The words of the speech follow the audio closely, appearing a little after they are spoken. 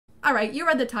Alright, you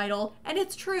read the title, and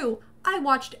it's true. I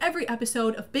watched every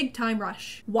episode of Big Time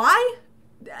Rush. Why?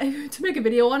 To make a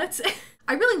video on it.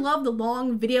 I really love the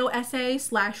long video essay /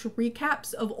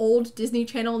 recaps of old Disney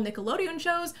Channel Nickelodeon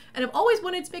shows, and I've always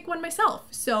wanted to make one myself,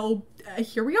 so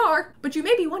here we are. But you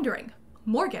may be wondering,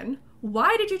 Morgan,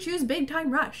 why did you choose Big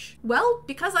Time Rush? Well,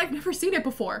 because I've never seen it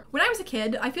before. When I was a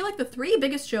kid, I feel like the three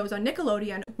biggest shows on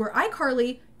Nickelodeon were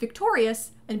iCarly,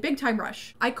 Victorious, and Big Time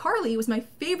Rush. iCarly was my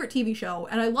favorite TV show,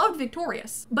 and I loved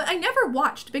Victorious, but I never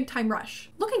watched Big Time Rush.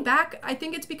 Looking back, I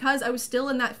think it's because I was still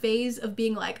in that phase of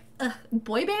being like, ugh,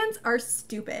 boy bands are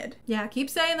stupid. Yeah, keep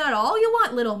saying that all you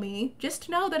want, little me. Just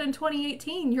know that in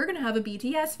 2018, you're gonna have a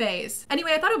BTS phase.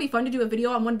 Anyway, I thought it would be fun to do a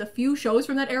video on one of the few shows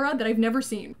from that era that I've never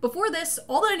seen. Before this,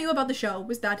 all that I knew about the show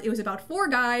was that it was about 4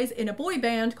 guys in a boy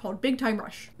band called Big Time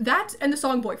Rush. That and the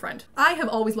song Boyfriend. I have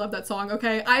always loved that song,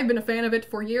 okay? I've been a fan of it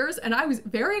for years, and I was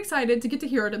very excited to get to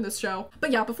hear it in this show.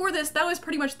 But yeah, before this, that was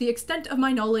pretty much the extent of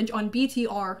my knowledge on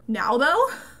BTR. Now though,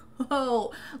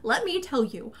 oh, let me tell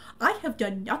you, I have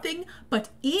done nothing but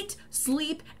eat,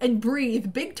 sleep, and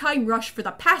breathe Big Time Rush for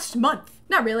the past month.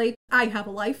 Not really. I have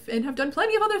a life and have done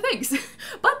plenty of other things,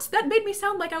 but that made me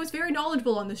sound like I was very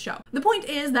knowledgeable on this show. The point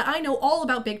is that I know all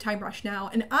about Big Time Rush now,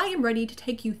 and I am ready to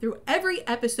take you through every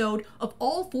episode of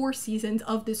all 4 seasons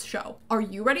of this show. Are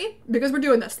you ready? Because we're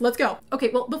doing this. Let's go. Okay,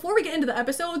 well, before we get into the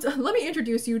episodes, let me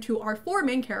introduce you to our 4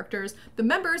 main characters, the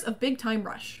members of Big Time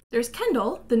Rush. There's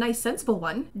Kendall, the nice, sensible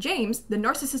one, James, the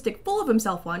narcissistic, full of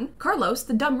himself one, Carlos,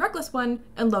 the dumb, reckless one,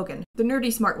 and Logan, the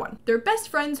nerdy, smart one. They're best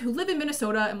friends who live in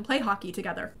Minnesota and play hockey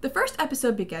together. The first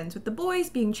episode begins with the boys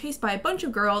being chased by a bunch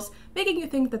of girls, making you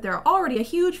think that they're already a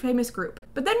huge famous group.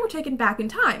 But then we're taken back in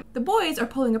time. The boys are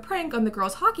pulling a prank on the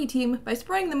girls' hockey team by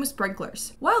spraying them with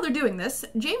sprinklers. While they're doing this,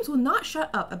 James will not shut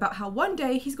up about how one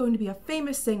day he's going to be a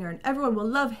famous singer and everyone will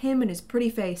love him and his pretty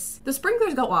face. The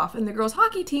sprinklers go off and the girls'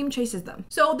 hockey team chases them.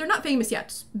 So they're not famous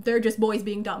yet. They're just boys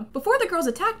being dumb. Before the girls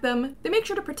attack them, they make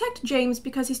sure to protect James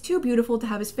because he's too beautiful to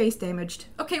have his face damaged.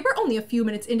 Okay, we're only a few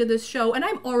minutes into this show and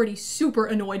I'm already super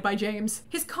annoyed by James.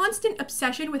 His constant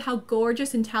obsession with how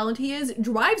gorgeous and talented he is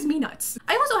drives me nuts.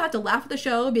 I also have to laugh at the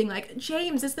show being like,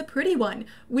 James is the pretty one,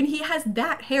 when he has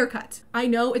that haircut. I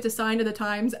know it's a sign of the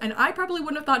times, and I probably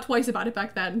wouldn't have thought twice about it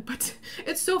back then, but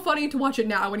it's so funny to watch it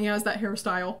now when he has that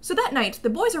hairstyle. So that night, the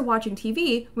boys are watching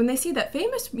TV when they see that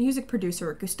famous music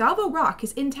producer Gustavo Rock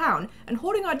is in town and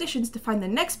holding auditions to find the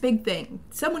next big thing,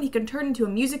 someone he can turn into a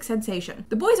music sensation.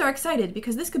 The boys are excited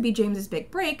because this could be James's big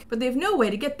break, but they have no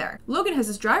way to get there. Logan has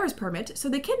his driver's permit, so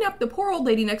they kidnap the poor old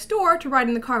lady next door to ride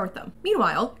in the car with them.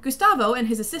 Meanwhile, Gustavo and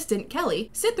his assistant, Kelly,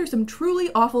 sit through some truly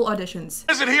awful auditions.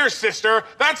 Listen here, sister.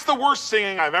 That's the worst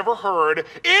singing I've ever heard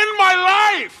in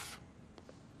my life!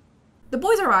 The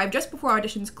boys arrive just before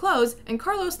auditions close, and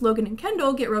Carlos, Logan, and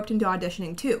Kendall get roped into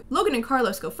auditioning too. Logan and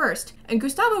Carlos go first, and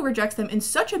Gustavo rejects them in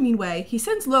such a mean way, he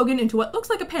sends Logan into what looks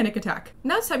like a panic attack.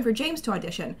 Now it's time for James to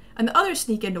audition, and the others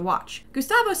sneak in to watch.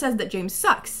 Gustavo says that James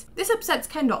sucks. This upsets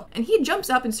Kendall, and he jumps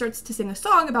up and starts to sing a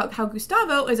song about how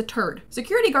Gustavo is a turd.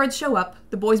 Security guards show up,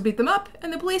 the boys beat them up,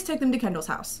 and the police take them to Kendall's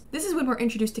house. This is when we're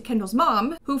introduced to Kendall's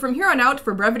mom, who from here on out,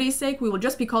 for brevity's sake, we will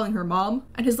just be calling her Mom,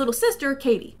 and his little sister,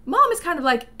 Katie. Mom is kind of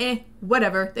like,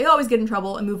 whatever, they always get in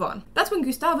trouble and move on. That's when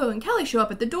Gustavo and Kelly show up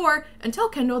at the door and tell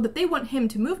Kendall that they want him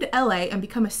to move to LA and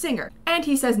become a singer, and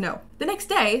he says no. The next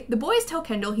day, the boys tell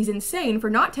Kendall he's insane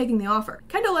for not taking the offer.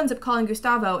 Kendall ends up calling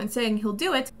Gustavo and saying he'll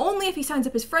do it only if he signs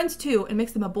up his friends too and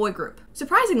makes them a boy group.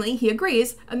 Surprisingly, he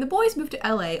agrees, and the boys move to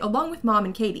LA along with Mom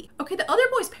and Katie. Okay, the other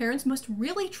boys' parents must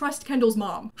really trust Kendall's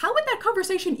mom. How would that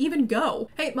conversation even go?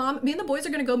 Hey, Mom, me and the boys are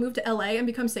gonna go move to LA and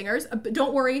become singers. But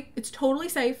don't worry, it's totally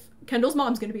safe. Kendall's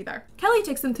mom's gonna be there. Kelly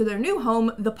takes them to their new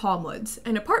home, the Palmwoods,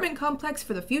 an apartment complex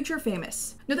for the future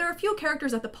famous. Now, there are a few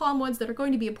characters at the Palmwoods that are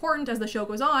going to be important as the show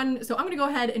goes on, so I'm gonna go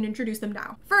ahead and introduce them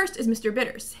now. First is Mr.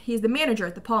 Bitters. He's the manager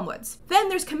at the Palmwoods. Then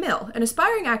there's Camille, an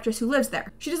aspiring actress who lives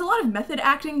there. She does a lot of method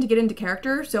acting to get into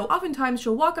character, so oftentimes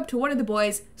she'll walk up to one of the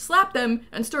boys, slap them,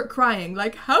 and start crying,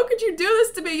 like, how could you do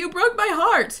this to me? You broke my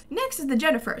heart! Next is the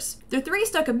Jennifers. They're 3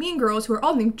 stuck-up mean girls who are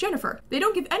all named Jennifer. They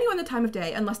don't give anyone the time of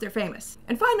day unless they're famous.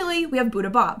 And finally, we have Buddha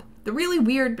Bob, the really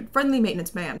weird but friendly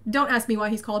maintenance man. Don't ask me why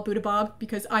he's called Buddha Bob,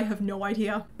 because I have no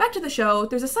idea. Back to the show,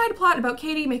 there's a side plot about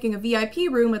Katie making a VIP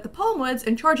room at the Palmwoods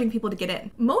and charging people to get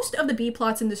in. Most of the B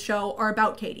plots in this show are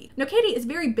about Katie. Now, Katie is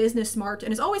very business smart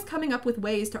and is always coming up with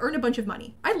ways to earn a bunch of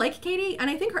money. I like Katie, and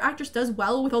I think her actress does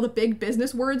well with all the big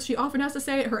business words she often has to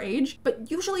say at her age,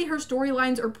 but usually her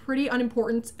storylines are pretty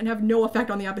unimportant and have no effect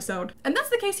on the episode. And that's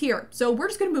the case here, so we're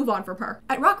just gonna move on from her.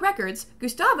 At Rock Records,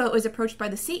 Gustavo is approached by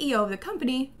the CEO of the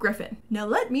company, Griffin. Now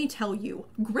let me tell you,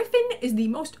 Griffin is the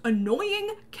most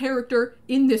annoying character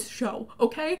in this show,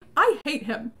 okay? I hate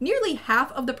him. Nearly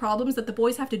half of the problems that the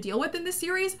boys have to deal with in this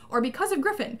series are because of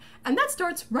Griffin, and that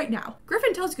starts right now.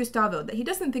 Griffin tells Gustavo that he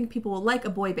doesn't think people will like a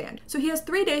boy band, so he has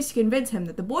 3 days to convince him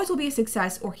that the boys will be a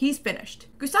success or he's finished.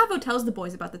 Gustavo tells the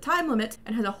boys about the time limit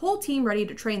and has a whole team ready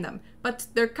to train them, but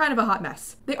they're kind of a hot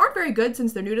mess. They aren't very good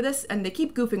since they're new to this, and they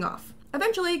keep goofing off.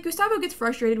 Eventually, Gustavo gets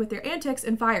frustrated with their antics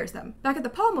and fires them. Back at the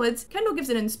Palmwoods, Kendall gives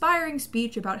an inspiring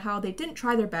speech about how they didn't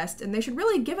try their best and they should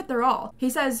really give it their all. He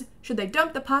says, should they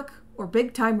dump the puck or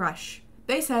big time rush?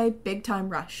 They say big time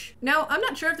rush. Now, I'm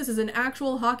not sure if this is an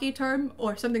actual hockey term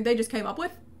or something they just came up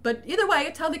with, but either way,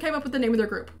 it's how they came up with the name of their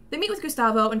group. They meet with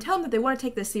Gustavo and tell him that they want to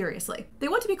take this seriously. They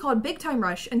want to be called Big Time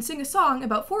Rush and sing a song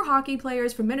about 4 hockey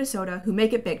players from Minnesota who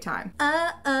make it big time.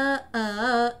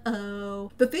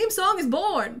 The theme song is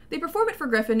born! They perform it for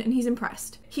Griffin and he's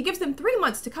impressed. He gives them 3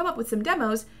 months to come up with some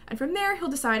demos, and from there he'll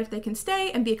decide if they can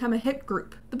stay and become a hip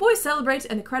group. The boys celebrate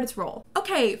and the credits roll.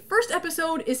 Okay, first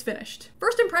episode is finished.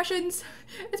 First impressions,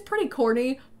 it's pretty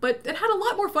corny, but it had a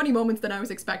lot more funny moments than I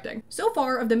was expecting. So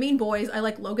far, of the main boys, I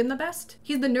like Logan the best.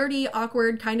 He's the nerdy,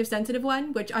 awkward, kind of sensitive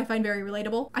one, which I find very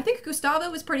relatable. I think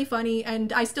Gustavo is pretty funny,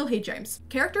 and I still hate James.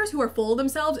 Characters who are full of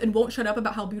themselves and won't shut up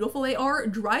about how beautiful they are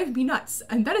drive me nuts,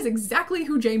 and that is exactly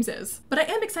who James is. But I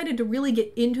am excited to really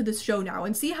get into this show now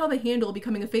and see how they handle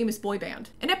becoming a famous boy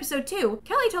band. In episode 2,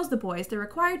 Kelly tells the boys they're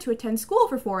required to attend school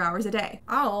for 4 hours a day.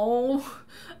 Oh,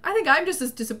 I think I'm just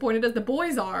as disappointed as the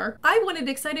boys are. I wanted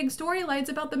exciting storylines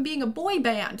about them being a boy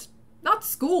band. Not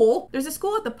school. There's a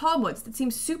school at the Palmwoods that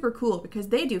seems super cool because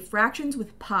they do fractions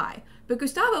with pi. But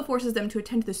Gustavo forces them to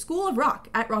attend the School of Rock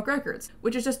at Rock Records,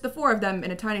 which is just the 4 of them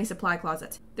in a tiny supply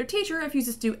closet. Their teacher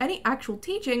refuses to do any actual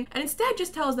teaching and instead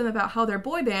just tells them about how their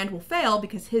boy band will fail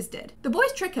because his did. The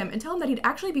boys trick him and tell him that he'd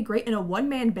actually be great in a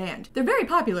one-man band. They're very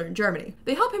popular in Germany.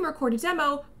 They help him record a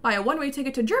demo, buy a one-way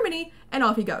ticket to Germany, and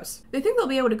off he goes. They think they'll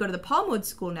be able to go to the Palmwoods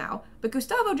school now, but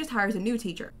Gustavo just hires a new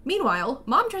teacher. Meanwhile,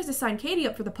 Mom tries to sign Katie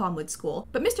up for the Palmwoods school,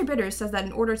 but Mr. Bitters says that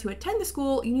in order to attend the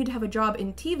school, you need to have a job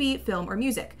in TV, film, or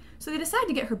music. So they decide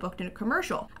to get her booked in a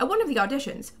commercial. At one of the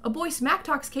auditions, a boy smack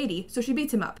talks Katie, so she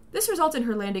beats him up. This results in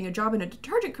her landing a job in a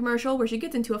detergent commercial where she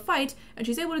gets into a fight and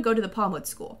she's able to go to the Palmwood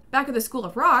school. Back at the School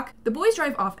of Rock, the boys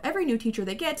drive off every new teacher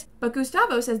they get, but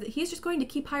Gustavo says that he's just going to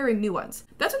keep hiring new ones.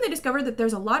 That's when they discover that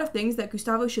there's a lot of things that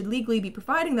Gustavo should legally be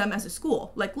providing them as a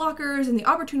school, like lockers and the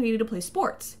opportunity to play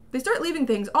sports. They start leaving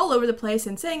things all over the place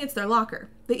and saying it's their locker.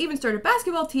 They even start a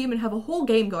basketball team and have a whole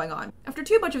game going on. After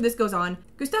too much of this goes on,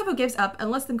 Gustavo gives up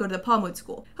and lets them go to the Palmwood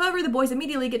school. However, the boys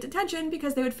immediately get detention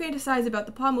because they would fantasize about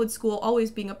the Palmwood school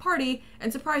always being a party,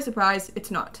 and surprise, surprise, it's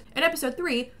not. In episode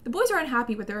 3, the boys are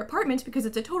unhappy with their apartment because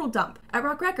it's a total dump. At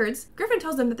Rock Records, Griffin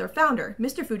tells them that their founder,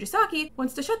 Mr. Fujisaki,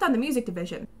 wants to shut down the music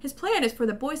division. His plan is for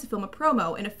the boys to film a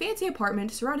promo in a fancy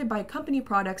apartment surrounded by company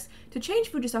products to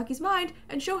change Fujisaki's mind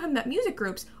and show him that music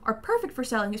groups are perfect for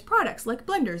selling his products like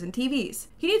blenders and TVs.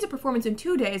 He needs a performance in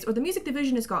 2 days or the music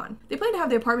division is gone. They plan to have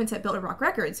the apartment set built at Rock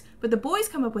Records, but the boys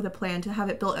come up with a plan to have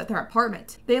it built at their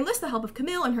apartment. They enlist the help of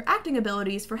Camille and her acting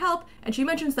abilities for help, and she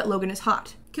mentions that Logan is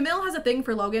hot. Camille has a thing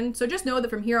for Logan, so just know that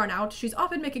from here on out, she's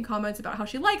often making comments about how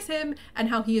she likes him and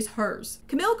how he is hers.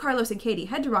 Camille, Carlos, and Katie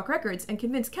head to Rock Records and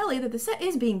convince Kelly that the set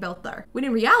is being built there, when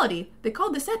in reality, they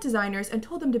called the set designers and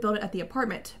told them to build it at the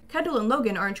apartment. Kendall and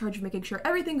Logan are in charge of making sure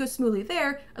everything goes smoothly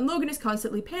there, and Logan is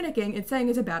constantly panicking and saying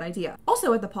it's a bad idea.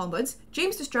 Also at the Palmwoods,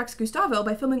 James distracts Gustavo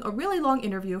by filming a really long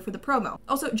interview for the promo.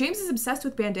 Also, James is obsessed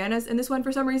with bandanas in this one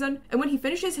for some reason, and when he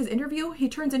finishes his interview, he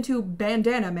turns into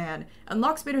Bandana Man and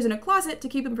locks Bitters in a closet to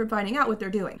keep him from finding out what they're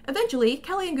doing. Eventually,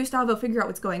 Kelly and Gustavo figure out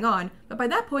what's going on, but by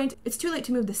that point, it's too late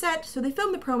to move the set, so they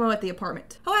film the promo at the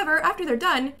apartment. However, after they're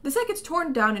done, the set gets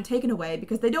torn down and taken away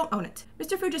because they don't own it.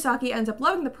 Mr. Fujisaki ends up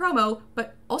loving the promo,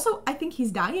 but also, I think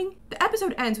he's dying. The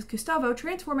episode ends with Gustavo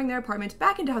transforming their apartment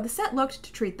back into how the set looked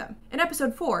to treat them. In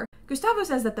episode 4, Gustavo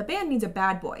says that the band needs a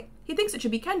bad boy. He thinks it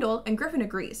should be Kendall, and Griffin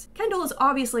agrees. Kendall is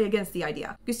obviously against the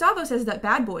idea. Gustavo says that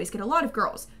bad boys get a lot of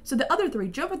girls, so the other 3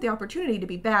 jump at the opportunity to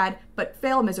be bad, but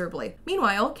fail miserably.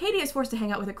 Meanwhile, Katie is forced to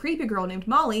hang out with a creepy girl named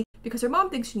Molly because her mom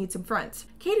thinks she needs some friends.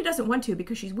 Katie doesn't want to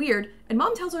because she's weird, and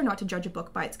Mom tells her not to judge a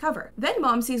book by its cover. Then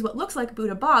Mom sees what looks like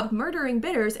Buddha Bob murdering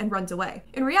Bitters and runs away.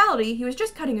 In reality, he was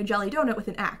just cutting a jelly donut with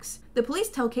an axe. The police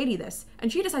tell Katie this,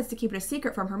 and she decides to keep it a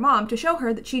secret from her mom to show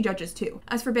her that she judges too.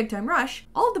 As for Big Time Rush,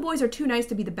 all of the boys are too nice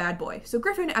to be the bad bad boy, so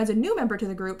Griffin adds a new member to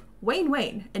the group,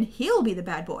 Wayne, and he'll be the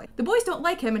bad boy. The boys don't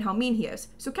like him and how mean he is,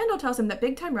 so Kendall tells him that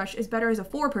Big Time Rush is better as a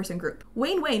 4-person group.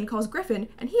 Wayne calls Griffin,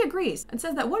 and he agrees, and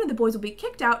says that one of the boys will be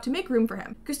kicked out to make room for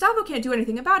him. Gustavo can't do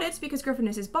anything about it because Griffin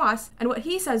is his boss, and what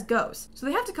he says goes, so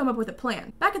they have to come up with a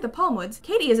plan. Back at the Palmwoods,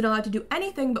 Katie isn't allowed to do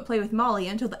anything but play with Molly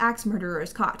until the axe murderer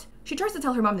is caught. She tries to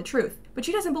tell her mom the truth, but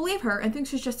she doesn't believe her and thinks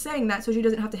she's just saying that so she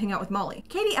doesn't have to hang out with Molly.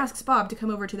 Katie asks Bob to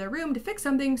come over to their room to fix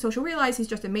something so she'll realize he's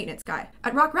just a maintenance guy.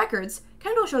 At Rock Records,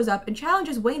 Kendall shows up and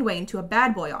challenges Wayne to a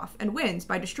bad boy off and wins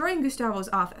by destroying Gustavo's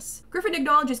office. Griffin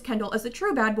acknowledges Kendall as the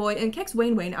true bad boy and kicks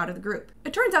Wayne out of the group.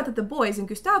 It turns out that the boys and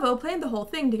Gustavo planned the whole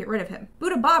thing to get rid of him.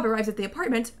 Buddha Bob arrives at the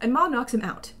apartment and Mom knocks him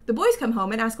out. The boys come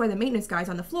home and ask why the maintenance guy's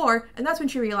on the floor, and that's when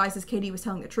she realizes Katie was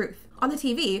telling the truth. On the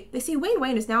TV, they see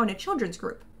Wayne is now in a children's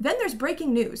group. Then there's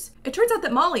breaking news. It turns out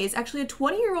that Molly is actually a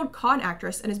 20-year-old con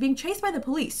actress and is being chased by the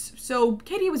police, so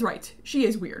Katie was right. She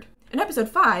is weird. In episode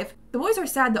 5, the boys are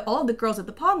sad that all of the girls at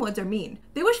the Palmwoods are mean.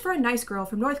 They wish for a nice girl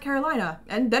from North Carolina,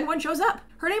 and then one shows up.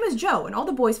 Her name is Jo, and all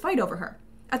the boys fight over her.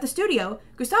 At the studio,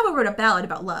 Gustavo wrote a ballad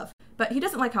about love, but he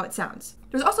doesn't like how it sounds.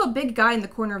 There's also a big guy in the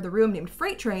corner of the room named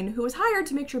Freight Train who was hired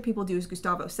to make sure people do as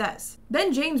Gustavo says.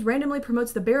 Then James randomly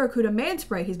promotes the Barracuda man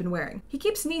spray he's been wearing. He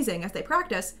keeps sneezing as they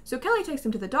practice, so Kelly takes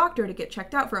him to the doctor to get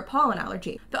checked out for a pollen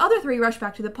allergy. The other 3 rush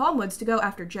back to the Palmwoods to go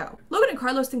after Jo. Logan and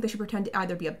Carlos think they should pretend to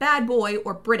either be a bad boy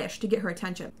or British to get her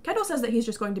attention. Kendall says that he's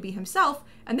just going to be himself,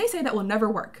 and they say that will never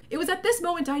work. It was at this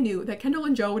moment I knew that Kendall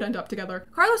and Jo would end up together.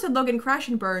 Carlos and Logan crash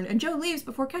and burn, and Jo leaves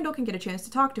before Kendall can get a chance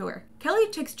to talk to her. Kelly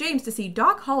takes James to see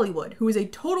Doc Hollywood, who is a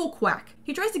total quack.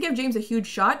 He tries to give James a huge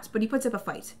shot, but he puts up a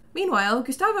fight. Meanwhile,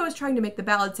 Gustavo is trying to make the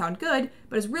ballad sound good,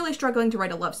 but is really struggling to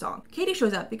write a love song. Katie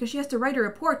shows up because she has to write a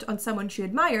report on someone she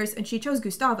admires, and she chose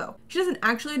Gustavo. She doesn't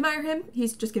actually admire him,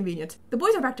 he's just convenient. The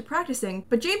boys are back to practicing,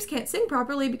 but James can't sing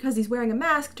properly because he's wearing a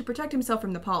mask to protect himself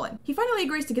from the pollen. He finally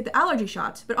agrees to get the allergy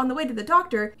shot, but on the way to the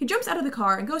doctor, he jumps out of the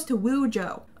car and goes to woo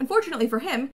Jo. Unfortunately for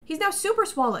him, he's now super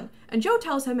swollen, and Jo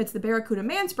tells him it's the Barracuda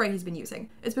man spray he's been using.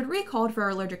 It's been recalled for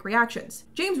allergic reactions.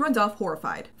 James runs off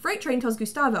horrified. Freight Train tells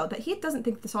Gustavo that he doesn't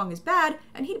think the song is bad,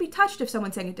 and he'd be touched if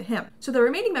someone sang it to him. So the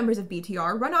remaining members of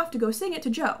BTR run off to go sing it to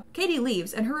Jo. Katie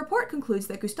leaves, and her report concludes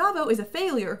that Gustavo is a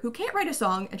failure who can't write a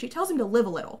song, and she tells him to live a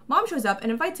little. Mom shows up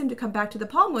and invites him to come back to the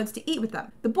Palmwoods to eat with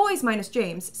them. The boys, minus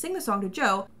James, sing the song to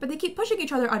Jo, but they keep pushing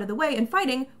each other out of the way and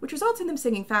fighting, which results in them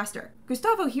singing faster.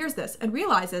 Gustavo hears this and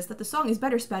realizes that the song is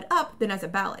better sped up than as a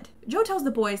ballad. Jo tells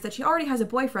the boys that she already has a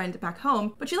boyfriend back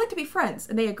home, but she'd like to be friends,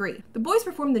 and they agree. The boys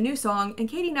perform the new song, and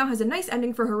Katie now has a nice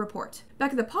ending for her report.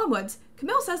 Back at the Palmwoods,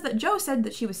 Camille says that Jo said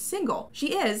that she was single.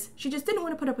 She is, she just didn't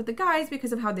want to put up with the guys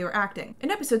because of how they were acting.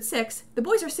 In episode 6, the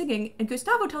boys are singing, and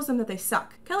Gustavo tells them that they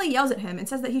suck. Kelly yells at him and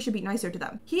says that he should be nicer to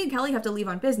them. He and Kelly have to leave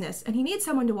on business, and he needs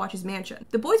someone to watch his mansion.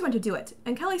 The boys want to do it,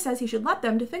 and Kelly says he should let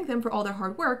them to thank them for all their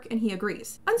hard work, and he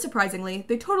agrees. Unsurprisingly,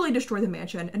 they totally destroy the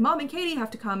mansion, and Mom and Katie have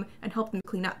to come and help them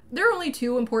clean up. There are only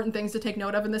 2 important things to take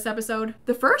note of in this episode.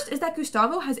 The first is that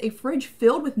Gustavo has a fridge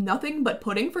filled with nothing but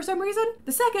pudding for some reason.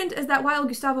 The second is that while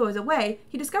Gustavo is away,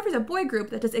 he discovers a boy group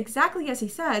that does exactly as he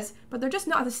says, but they're just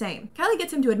not the same. Kelly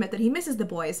gets him to admit that he misses the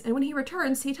boys, and when he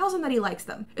returns, he tells them that he likes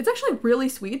them. It's actually really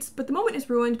sweet, but the moment is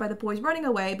ruined by the boys running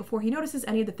away before he notices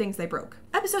any of the things they broke.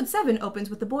 Episode 7 opens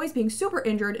with the boys being super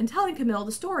injured and telling Camille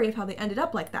the story of how they ended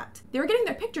up like that. They were getting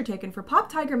their picture taken for Pop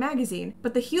Tiger magazine,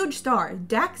 but the huge star,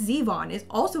 Dax Zevon, is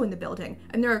also in the building,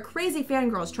 and there are crazy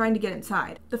fangirls trying to get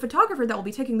inside. The photographer that will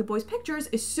be taking the boys' pictures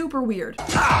is super weird.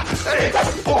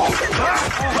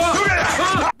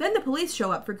 Then the police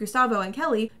show up for Gustavo and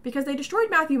Kelly because they destroyed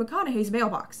Matthew McConaughey's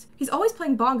mailbox. He's always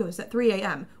playing bongos at 3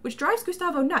 a.m., which drives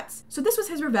Gustavo nuts, so this was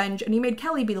his revenge and he made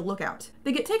Kelly be the lookout.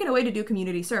 They get taken away to do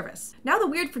community service. Now the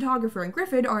weird photographer and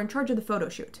Griffin are in charge of the photo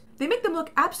shoot. They make them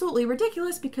look absolutely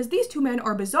ridiculous because these 2 men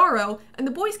are bizarro, and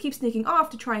the boys keep sneaking off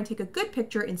to try and take a good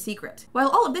picture in secret. While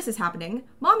all of this is happening,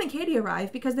 Mom and Katie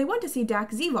arrive because they want to see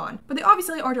Dax Zevon, but they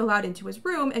obviously aren't allowed into his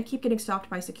room and keep getting stopped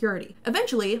by security.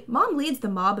 Eventually, Mom leads the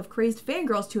mob of crazed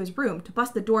fangirls to his room to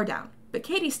bust the door down, but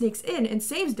Katie sneaks in and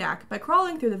saves Dak by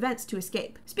crawling through the vents to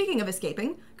escape. Speaking of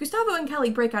escaping, Gustavo and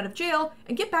Kelly break out of jail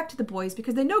and get back to the boys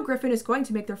because they know Griffin is going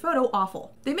to make their photo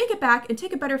awful. They make it back and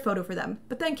take a better photo for them,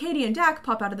 but then Katie and Dak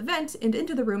pop out of the vent and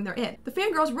into the room they're in. The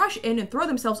fangirls rush in and throw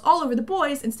themselves all over the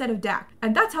boys instead of Dak,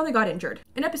 and that's how they got injured.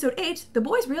 In episode 8, the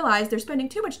boys realize they're spending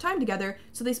too much time together,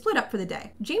 so they split up for the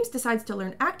day. James decides to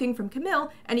learn acting from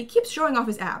Camille, and he keeps showing off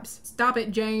his abs. Stop it,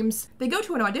 James. They go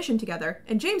to an audition together,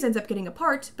 and James ends up getting a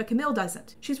part, but Camille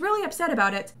doesn't. She's really upset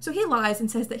about it, so he lies and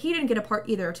says that he didn't get a part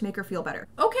either to make her feel better.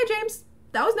 Okay, James.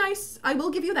 That was nice. I will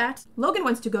give you that. Logan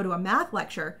wants to go to a math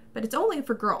lecture, but it's only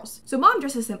for girls. So Mom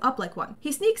dresses him up like one.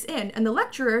 He sneaks in, and the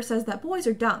lecturer says that boys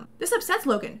are dumb. This upsets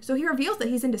Logan, so he reveals that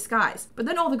he's in disguise, but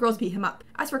then all the girls beat him up.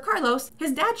 As for Carlos,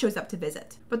 his dad shows up to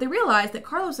visit, but they realize that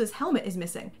Carlos's helmet is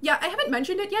missing. Yeah, I haven't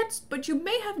mentioned it yet, but you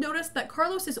may have noticed that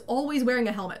Carlos is always wearing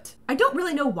a helmet. I don't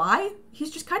really know why.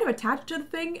 He's just kind of attached to the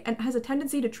thing and has a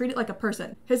tendency to treat it like a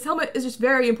person. His helmet is just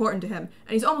very important to him,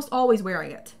 and he's almost always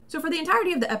wearing it. So for the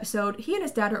entirety of the episode, he and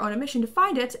his dad are on a mission to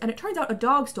find it, and it turns out a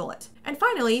dog stole it. And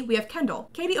finally, we have Kendall.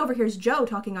 Katie overhears Joe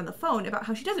talking on the phone about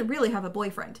how she doesn't really have a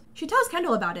boyfriend. She tells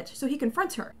Kendall about it, so he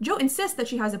confronts her. Joe insists that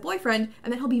she has a boyfriend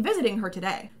and that he'll be visiting her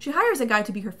today. She hires a guy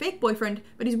to be her fake boyfriend,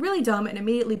 but he's really dumb and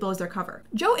immediately blows their cover.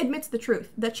 Joe admits the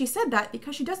truth, that she said that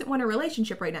because she doesn't want a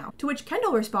relationship right now, to which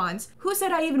Kendall responds, "Who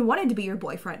said I even wanted to be your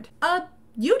boyfriend?"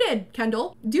 You did,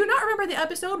 Kendall. Do you not remember the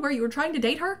episode where you were trying to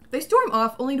date her? They storm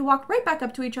off, only to walk right back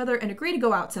up to each other and agree to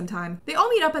go out sometime. They all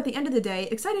meet up at the end of the day,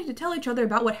 excited to tell each other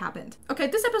about what happened. Okay,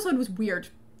 this episode was weird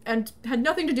and had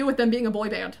nothing to do with them being a boy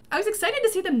band. I was excited to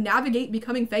see them navigate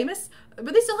becoming famous,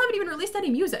 but they still haven't even released any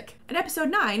music. In episode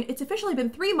 9, it's officially been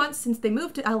 3 months since they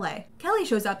moved to LA. Kelly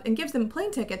shows up and gives them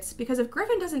plane tickets because if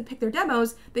Griffin doesn't pick their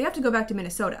demos, they have to go back to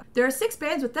Minnesota. There are 6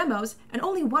 bands with demos, and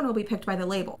only 1 will be picked by the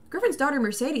label. Griffin's daughter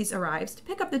Mercedes arrives to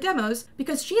pick up the demos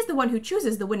because she's the one who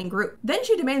chooses the winning group. Then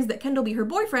she demands that Kendall be her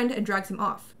boyfriend and drags him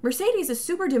off. Mercedes is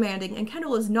super demanding and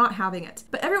Kendall is not having it,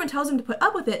 but everyone tells him to put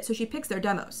up with it, so she picks their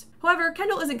demos. However,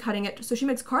 Kendall isn't cutting it, so she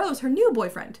makes Carlos her new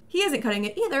boyfriend. He isn't cutting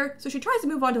it either, so she tries to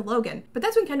move on to Logan, but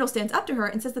that's when Kendall stands up to her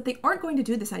and says that they aren't going to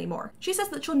do this anymore. She says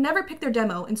that she'll never pick their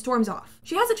demo and storms off.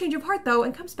 She has a change of heart though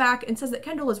and comes back and says that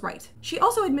Kendall is right. She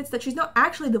also admits that she's not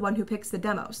actually the one who picks the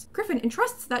demos. Griffin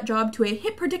entrusts that job to a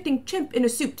hit-predicting chimp in a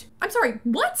suit. I'm sorry,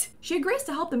 what? She agrees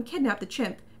to help them kidnap the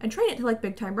chimp and train it to like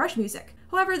Big Time Rush music.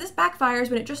 However, this backfires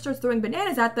when it just starts throwing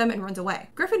bananas at them and runs away.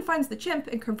 Griffin finds the chimp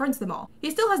and confronts them all. He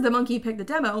still has the monkey pick the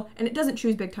demo, and it doesn't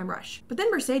choose Big Time Rush. But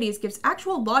then Mercedes gives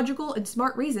actual logical and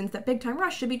smart reasons that Big Time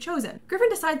Rush should be chosen. Griffin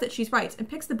decides that she's right and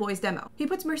picks the boy's demo. He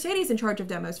puts Mercedes in charge of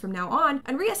demos from now on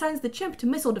and reassigns the chimp to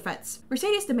missile defense.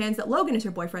 Mercedes demands that Logan is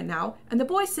her boyfriend now, and the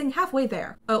boys sing halfway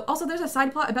there. Oh, also there's a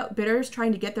side plot about bidders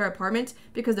trying to get their apartment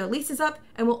because their lease is up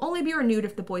and will only be renewed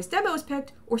if the boy's demo is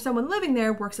picked or someone living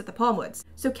there works at the Palmwoods.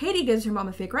 So Katie gives her mom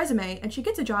a fake resume and she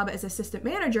gets a job as assistant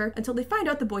manager until they find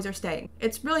out the boys are staying.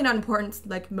 It's really not important,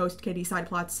 like most Katie side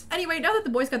plots. Anyway, now that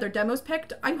the boys got their demos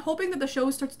picked, I'm hoping that the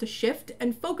show starts to shift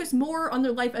and focus more on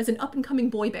their life as an up-and-coming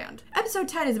boy band. Episode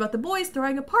 10 is about the boys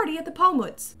throwing a party at the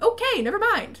Palmwoods. Okay, never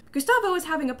mind. Gustavo is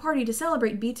having a party to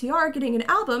celebrate BTR getting an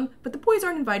album, but the boys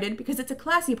aren't invited because it's a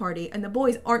classy party and the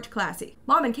boys aren't classy.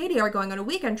 Mom and Katie are going on a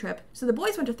weekend trip, so the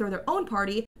boys want to throw their own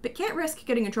party, but can't risk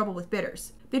getting in trouble with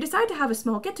bidders. They decide to have a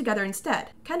small get-together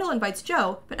instead. Kendall invites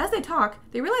Joe, but as they talk,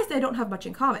 they realize they don't have much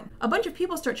in common. A bunch of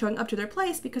people start showing up to their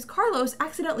place because Carlos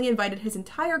accidentally invited his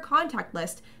entire contact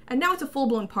list, and now it's a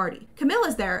full-blown party. Camille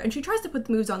is there, and she tries to put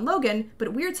the moves on Logan, but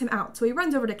it weirds him out, so he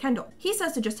runs over to Kendall. He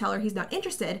says to just tell her he's not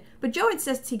interested, but Joe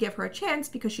insists he give her a chance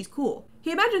because she's cool.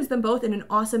 He imagines them both in an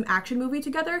awesome action movie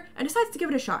together, and decides to give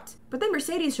it a shot. But then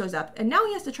Mercedes shows up, and now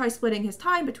he has to try splitting his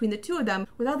time between the two of them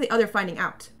without the other finding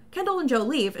out. Kendall and Joe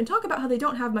leave and talk about how they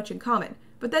don't have much in common,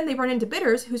 but then they run into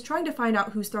Bitters, who's trying to find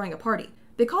out who's throwing a party.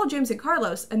 They call James and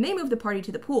Carlos, and they move the party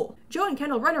to the pool. Joe and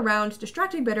Kendall run around,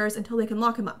 distracting Bitters until they can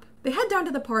lock him up. They head down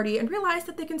to the party and realize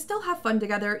that they can still have fun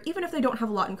together even if they don't have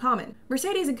a lot in common.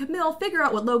 Mercedes and Camille figure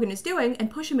out what Logan is doing and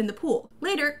push him in the pool.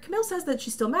 Later, Camille says that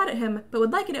she's still mad at him, but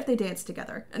would like it if they danced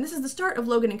together. And this is the start of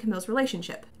Logan and Camille's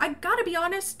relationship. I gotta be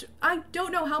honest, I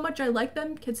don't know how much I like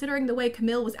them, considering the way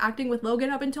Camille was acting with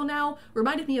Logan up until now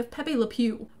reminded me of Pepe Le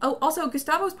Pew. Oh, also,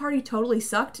 Gustavo's party totally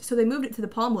sucked, so they moved it to the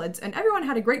Palmwoods, and everyone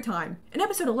had a great time. In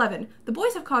episode 11, the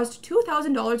boys have caused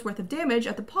 $2,000 worth of damage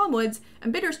at the Palmwoods,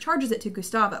 and Bitters charges it to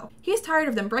Gustavo. He's tired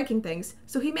of them breaking things,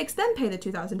 so he makes them pay the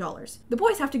 $2,000. The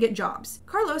boys have to get jobs.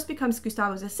 Carlos becomes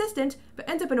Gustavo's assistant, but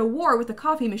ends up in a war with the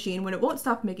coffee machine when it won't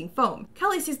stop making foam.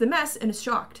 Kelly sees the mess and is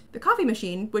shocked. The coffee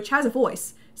machine, which has a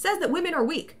voice, says that women are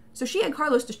weak, so she and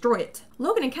Carlos destroy it.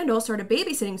 Logan and Kendall start a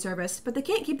babysitting service, but they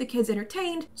can't keep the kids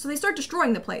entertained, so they start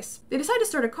destroying the place. They decide to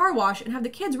start a car wash and have the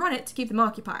kids run it to keep them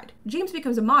occupied. James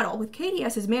becomes a model with Katie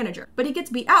as his manager, but he gets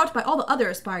beat out by all the other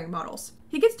aspiring models.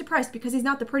 He gets depressed because he's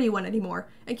not the pretty one anymore,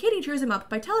 and Katie cheers him up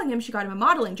by telling him she got him a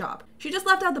modeling job. She just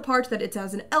left out the part that it's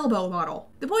as an elbow model.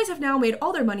 The boys have now made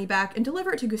all their money back and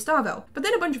deliver it to Gustavo, but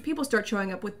then a bunch of people start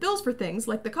showing up with bills for things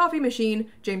like the coffee machine,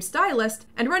 James' stylist,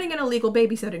 and running an illegal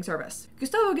babysitting service.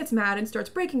 Gustavo gets mad and starts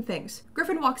breaking things.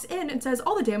 Griffin walks in and says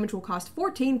all the damage will cost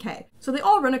 $14,000, so they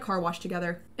all run a car wash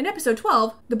together. In episode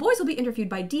 12, the boys will be interviewed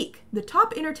by Deke, the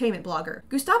top entertainment blogger.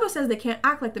 Gustavo says they can't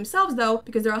act like themselves though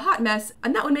because they're a hot mess,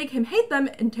 and that would make him hate them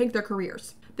and tank their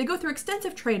careers. they go through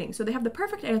extensive training so they have the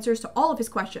perfect answers to all of his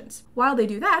questions. While they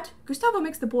do that, Gustavo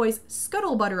makes the boys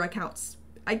Scuttlebutter accounts.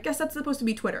 I guess that's supposed to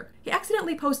be Twitter. He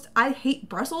accidentally posts "I hate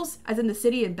Brussels," as in the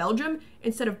city in Belgium,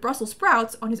 instead of Brussels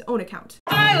sprouts on his own account.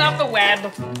 I love the web.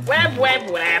 Web, web,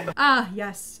 web. Ah,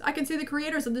 yes. I can see the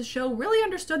creators of this show really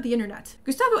understood the internet.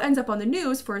 Gustavo ends up on the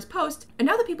news for his post, and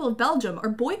now the people of Belgium are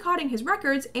boycotting his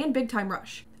records and Big Time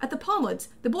Rush. At the Palmwoods,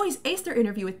 the boys ace their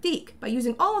interview with Deke by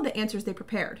using all of the answers they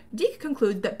prepared. Deke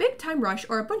concludes that Big Time Rush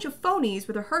are a bunch of phonies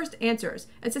with rehearsed answers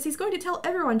and says he's going to tell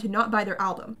everyone to not buy their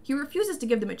album. He refuses to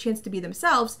give them a chance to be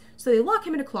themselves, so they lock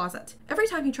him in a closet. Every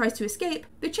time he tries to escape,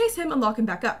 they chase him and lock him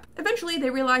back up. Eventually,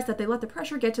 they realize that they let the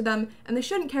pressure get to them and they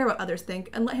shouldn't care what others think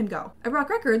and let him go. At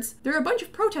Rock Records, there are a bunch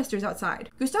of protesters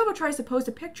outside. Gustavo tries to post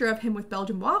a picture of him with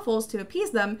Belgian waffles to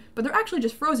appease them, but they're actually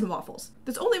just frozen waffles.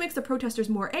 This only makes the protesters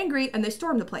more angry and they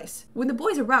storm the place. When the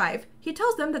boys arrive, he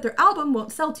tells them that their album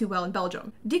won't sell too well in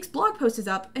Belgium. Deke's blog post is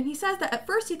up, and he says that at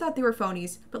first he thought they were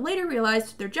phonies, but later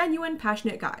realized they're genuine,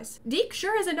 passionate guys. Deke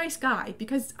sure is a nice guy,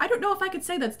 because I don't know if I could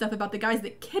say that stuff about the guys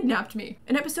that kidnapped me.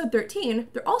 In episode 13,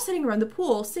 they're all sitting around the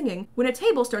pool singing when a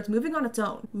table starts moving on its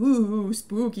own. Ooh,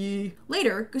 spooky.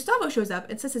 Later, Gustavo shows up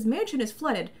and says his mansion is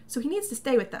flooded, so he needs to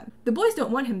stay with them. The boys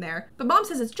don't want him there, but Mom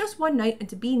says it's just one night and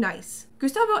to be nice.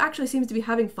 Gustavo actually seems to be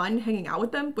having fun hanging out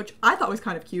with them, which I thought was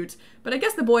kind of cute, but I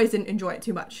guess the boys didn't enjoy it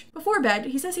too much. Before bed,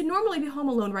 he says he'd normally be home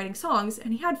alone writing songs,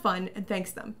 and he had fun and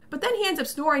thanks them. But then he ends up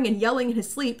snoring and yelling in his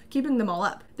sleep, keeping them all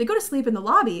up. They go to sleep in the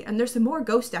lobby, and there's some more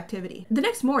ghost activity. The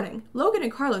next morning, Logan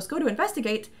and Carlos go to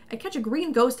investigate and catch a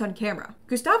green ghost on camera.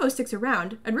 Gustavo sticks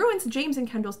around and ruins James and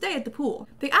Kendall's day at the pool.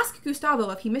 They ask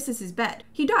Gustavo if he misses his bed.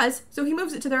 He does, so he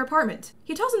moves it to their apartment.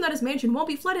 He tells them that his mansion won't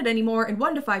be flooded anymore in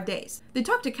 1 to 5 days. They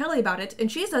talk to Kelly about it,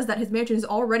 and she says that his mansion is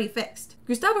already fixed.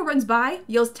 Gustavo runs by,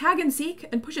 yells tag and seek,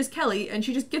 and pushes Kelly, and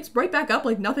she just gets right back up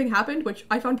like nothing happened, which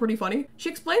I found pretty funny. She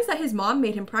explains that his mom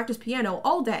made him practice piano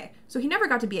all day, so he never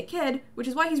got to be a kid, which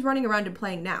is why he's running around and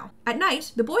playing now. At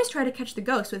night, the boys try to catch the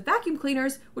ghost with vacuum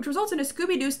cleaners, which results in a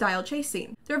Scooby-Doo style chase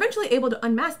scene. They're eventually able to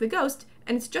unmask the ghost,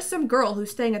 and it's just some girl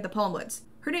who's staying at the Palmwoods.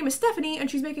 Her name is Stephanie, and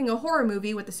she's making a horror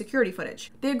movie with the security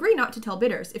footage. They agree not to tell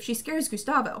Bitters if she scares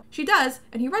Gustavo. She does,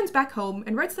 and he runs back home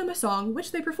and writes them a song,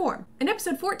 which they perform. In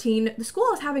episode 14, the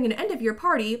school is having an end-of-year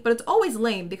party, but it's always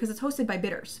lame because it's hosted by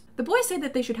Bitters. The boys say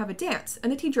that they should have a dance,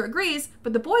 and the teacher agrees,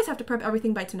 but the boys have to prep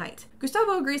everything by tonight.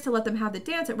 Gustavo agrees to let them have the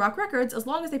dance at Rock Records as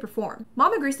long as they perform.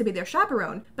 Mom agrees to be their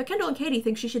chaperone, but Kendall and Katie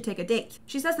think she should take a date.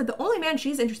 She says that the only man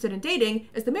she's interested in dating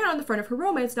is the man on the front of her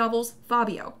romance novels,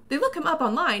 Fabio. They look him up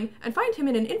online and find him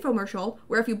in an infomercial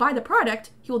where if you buy the product,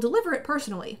 he will deliver it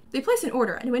personally. They place an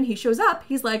order, and when he shows up,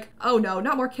 he's like, oh no,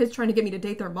 not more kids trying to get me to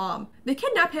date their mom. They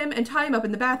kidnap him and tie him up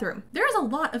in the bathroom. There is a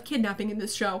lot of kidnapping in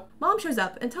this show. Mom shows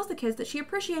up and tells the kids that she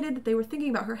appreciated that they were thinking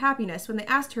about her happiness when they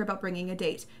asked her about bringing a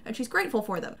date, and she's grateful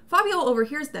for them. Fabio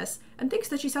overhears this and thinks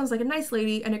that she sounds like a nice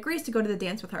lady and agrees to go to the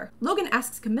dance with her. Logan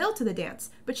asks Camille to the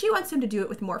dance, but she wants him to do it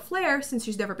with more flair since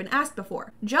she's never been asked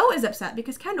before. Joe is upset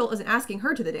because Kendall isn't asking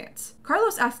her to the dance.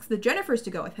 Carlos asks the Jennifers to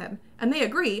go with him, and they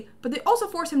agree, but they also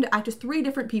force him to act as 3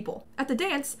 different people. At the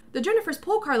dance, the Jennifers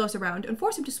pull Carlos around and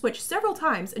force him to switch several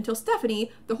times until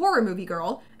Stephanie, the horror movie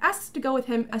girl, asks to go with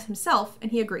him as himself,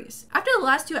 and he agrees. After the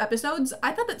last 2 episodes,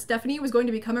 I thought that Stephanie was going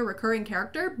to become a recurring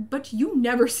character, but you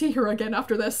never see her again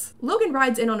after this. Logan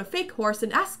rides in on a fake horse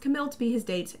and asks Camille to be his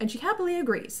date, and she happily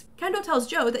agrees. Kendall tells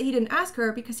Joe that he didn't ask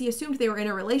her because he assumed they were in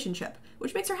a relationship,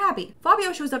 which makes her happy.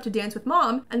 Fabio shows up to dance with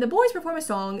Mom, and the boys perform a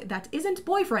song that isn't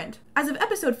Boyfriend. As of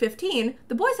episode 15,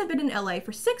 the boys have been in LA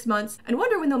for 6 months and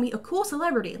wonder when they'll meet a cool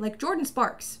celebrity like Jordan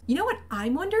Sparks. You know what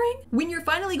I'm wondering? When you're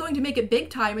finally going to make it big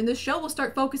time and this show will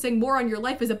start focusing more on your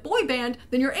life as a boy band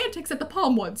than your antics at the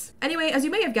Palmwoods. Anyway, as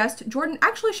you may have guessed, Jordan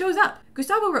actually shows up.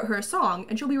 Gustavo wrote her a song,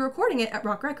 and she'll be recording it at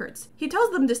Rock Records. He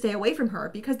tells them to stay away from her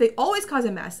because they always cause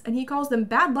a mess, and he calls them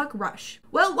Bad Luck Rush.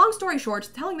 Well, long story short,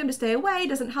 telling them to stay away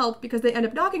doesn't help because they end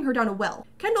up knocking her down a well.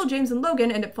 Kendall, James, and Logan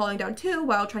end up falling down too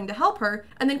while trying to help her,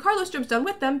 and then Carlos jumps down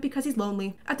with them because he's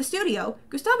lonely. At the studio,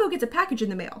 Gustavo gets a package in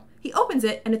the mail. He opens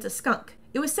it, and it's a skunk.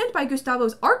 It was sent by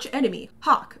Gustavo's arch enemy,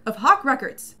 Hawk, of Hawk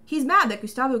Records. He's mad that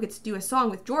Gustavo gets to do a song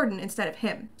with Jordan instead of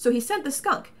him, so he sent the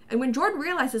skunk, and when Jordan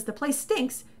realizes the place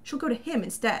stinks, she'll go to him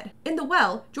instead. In the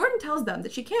well, Jordan tells them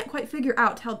that she can't quite figure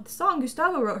out how the song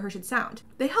Gustavo wrote her should sound.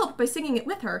 They help by singing it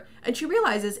with her, and she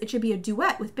realizes it should be a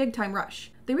duet with Big Time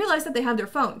Rush. They realize that they have their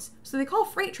phones, so they call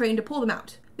Freight Train to pull them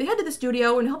out. They head to the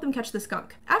studio and help them catch the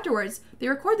skunk. Afterwards, they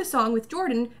record the song with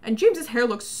Jordan, and James's hair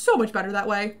looks so much better that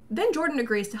way. Then Jordan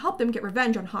agrees to help them get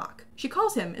revenge on Hawk. She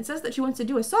calls him and says that she wants to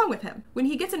do a song with him. When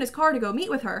he gets in his car to go meet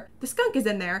with her, the skunk is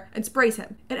in there and sprays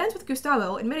him. It ends with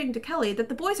Gustavo admitting to Kelly that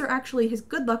the boys are actually his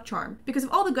good luck charm because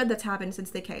of all the good that's happened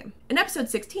since they came. In episode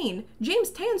 16, James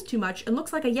tans too much and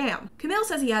looks like a yam. Camille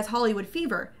says he has Hollywood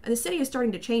fever and the city is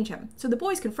starting to change him, so the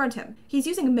boys confront him. He's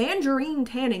using mandarin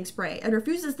tanning spray and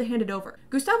refuses to hand it over.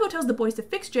 Gustavo tells the boys to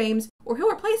fix James or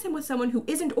he'll replace him with someone who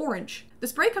isn't orange. The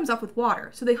spray comes off with water,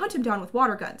 so they hunt him down with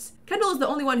water guns. Kendall is the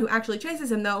only one who actually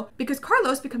chases him though, because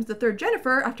Carlos becomes the third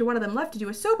Jennifer after one of them left to do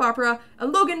a soap opera,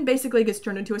 and Logan basically gets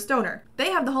turned into a stoner.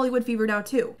 They have the Hollywood fever now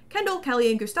too. Kendall, Kelly,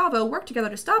 and Gustavo work together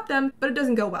to stop them, but it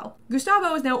doesn't go well.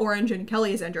 Gustavo is now orange and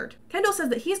Kelly is injured. Kendall says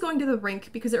that he's going to the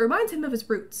rink because it reminds him of his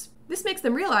roots. This makes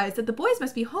them realize that the boys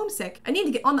must be homesick and need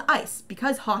to get on the ice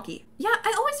because hockey. Yeah,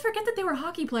 I always forget that they were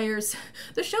hockey players.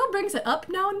 The show brings it up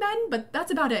now and then, but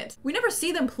that's about it. We never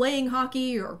see them playing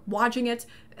hockey or watching it.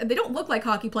 They don't look like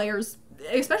hockey players,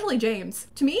 especially James.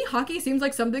 To me, hockey seems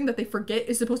like something that they forget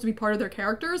is supposed to be part of their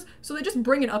characters, so they just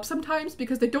bring it up sometimes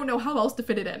because they don't know how else to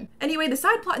fit it in. Anyway, the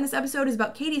side plot in this episode is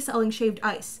about Katie selling shaved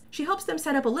ice. She helps them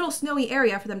set up a little snowy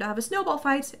area for them to have a snowball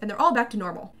fight, and they're all back to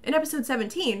normal. In episode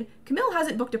 17, Camille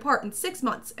hasn't booked a part in 6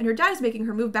 months, and her dad is making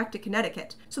her move back to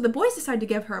Connecticut, so the boys decide to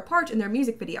give her a part in their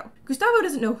music video. Gustavo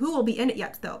doesn't know who will be in it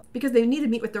yet, though, because they need to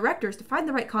meet with directors to find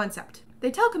the right concept. They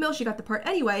tell Camille she got the part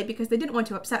anyway because they didn't want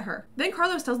to upset her. Then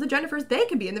Carlos tells the Jennifers they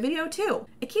can be in the video too.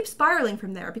 It keeps spiraling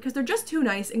from there because they're just too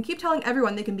nice and keep telling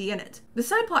everyone they can be in it. The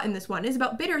side plot in this one is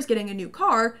about Bitters getting a new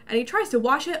car, and he tries to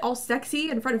wash it all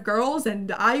sexy in front of girls,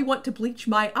 and I want to bleach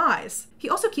my eyes. He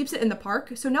also keeps it in the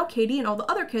park, so now Katie and all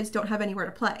the other kids don't have anywhere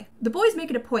to play. The boys make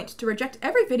it a point to reject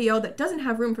every video that doesn't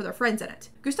have room for their friends in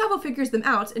it. Gustavo figures them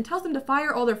out and tells them to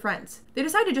fire all their friends. They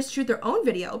decide to just shoot their own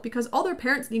video because all their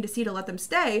parents need to see to let them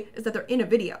stay is that they're in a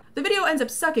video. The video ends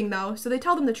up sucking though, so they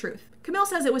tell them the truth. Camille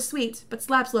says it was sweet, but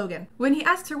slaps Logan. When he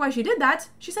asks her why she did that,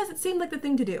 she says it seemed like the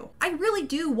thing to do. I really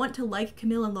do want to like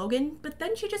Camille and Logan, but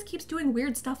then she just keeps doing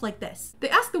weird stuff like this. They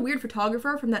asked the weird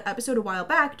photographer from that episode a while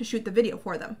back to shoot the video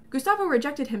for them. Gustavo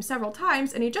rejected him several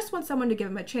times, and he just wants someone to give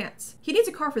him a chance. He needs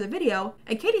a car for the video,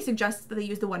 and Katie suggests that they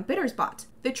use the one Bitters bought.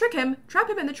 They trick him, trap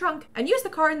him in the trunk, and use the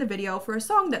car in the video for a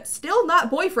song that's still not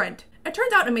Boyfriend. It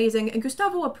turns out amazing, and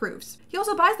Gustavo approves. He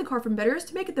also buys the car from Bitters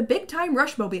to make it the Big Time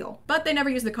Rush mobile, but they never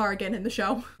use the car again in the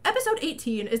show. Episode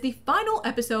 18 is the final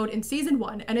episode in season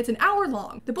 1, and it's an hour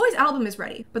long. The boys' album is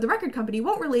ready, but the record company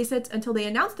won't release it until they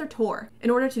announce their tour.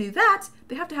 In order to do that,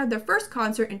 they have to have their first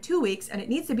concert in 2 weeks, and it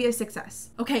needs to be a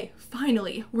success. Okay,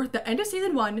 finally, we're at the end of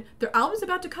season 1, their album's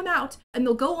about to come out, and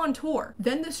they'll go on tour.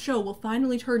 Then this show will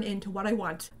finally turn into what I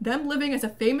want. Them living as a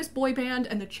famous boy band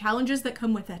and the challenges that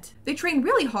come with it. They train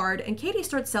really hard, and Katie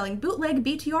starts selling bootleg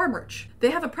BTR merch.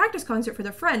 They have a practice concert for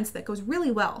their friends that goes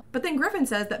really well, but then Griffin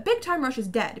says that Big Time Rush is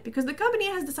dead because the company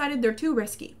has decided they're too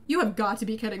risky. You have got to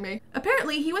be kidding me.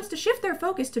 Apparently, he wants to shift their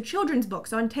focus to children's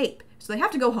books on tape, so they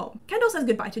have to go home. Kendall says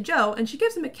goodbye to Joe, and she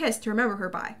gives him a kiss to remember her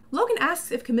by. Logan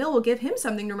asks if Camille will give him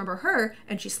something to remember her,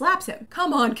 and she slaps him.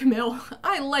 Come on, Camille.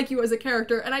 I like you as a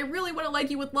character, and I really want to like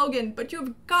you with Logan, but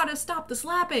you've got to stop the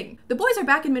slapping. The boys are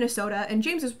back in Minnesota, and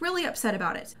James is really upset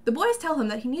about it. The boys tell him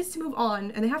that he needs to move on,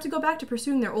 and they have to go back to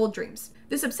pursuing their old dreams.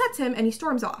 This upsets him, and he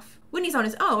storms off. When he's on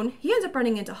his own, he ends up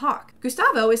running into Hawk.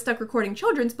 Gustavo is stuck recording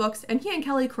children's books, and he and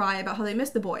Kelly cry about how they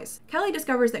miss the boys. Kelly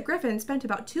discovers that Griffin spent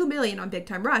about $2 million on Big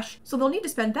Time Rush, so they'll need to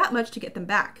spend that much to get them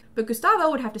back. But Gustavo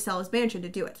would have to sell his mansion to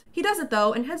do it. He does it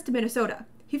though, and heads to Minnesota.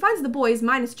 He finds the boys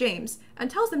minus James, and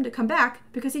tells them to come back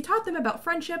because he taught them about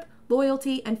friendship,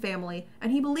 loyalty, and family,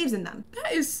 and he believes in them.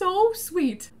 That is so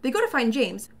sweet. They go to find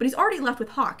James, but he's already left with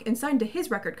Hawk and signed to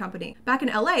his record company. Back in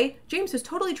LA, James has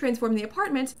totally transformed the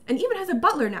apartment and even has a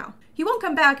butler now. He won't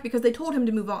come back because they told him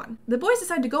to move on. The boys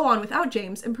decide to go on without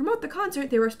James and promote the concert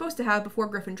they were supposed to have before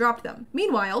Griffin dropped them.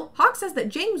 Meanwhile, Hawk says that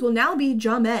James will now be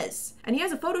Jamez, and he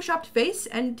has a photoshopped face,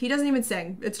 and he doesn't even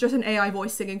sing. It's just an AI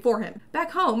voice singing for him.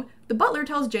 Back home, the butler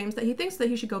tells James that he thinks that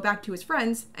he should go back to his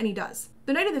friends, and he does.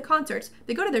 The night of the concert,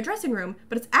 they go to their dressing room,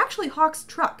 but it's actually Hawk's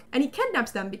truck, and he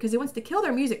kidnaps them because he wants to kill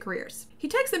their music careers. He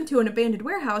takes them to an abandoned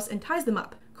warehouse and ties them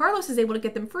up. Carlos is able to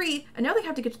get them free, and now they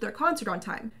have to get to their concert on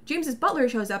time. James's butler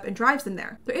shows up and drives them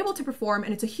there. They're able to perform,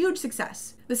 and it's a huge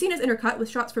success. The scene is intercut with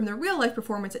shots from their real-life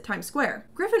performance at Times Square.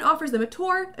 Griffin offers them a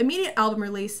tour, immediate album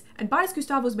release, and buys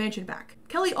Gustavo's mansion back.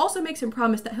 Kelly also makes him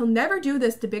promise that he'll never do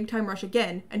this to Big Time Rush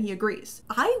again, and he agrees.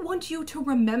 I want you to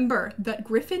remember that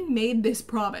Griffin made this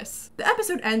promise. The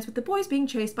episode ends with the boys being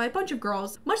chased by a bunch of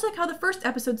girls, much like how the first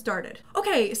episode started.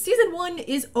 Okay, season 1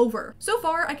 is over. So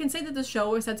far, I can say that the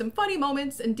show has had some funny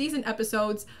moments and decent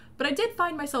episodes, but I did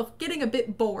find myself getting a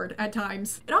bit bored at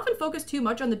times. It often focused too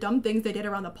much on the dumb things they did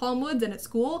around the Palmwoods and at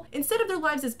school, instead of their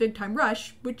lives as Big Time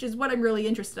Rush, which is what I'm really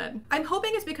interested in. I'm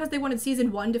hoping it's because they wanted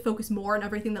season 1 to focus more on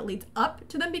everything that leads up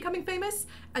to them becoming famous,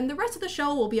 and the rest of the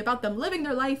show will be about them living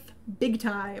their life big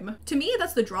time. To me,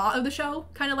 that's the draw of the show,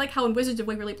 kind of like how in Wizards of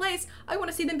Waverly Place, I want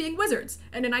to see them being wizards,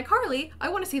 and in iCarly, I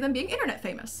want to see them being internet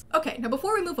famous. Okay, now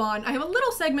before we move on, I have a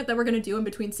little segment that we're going to do in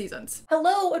between seasons.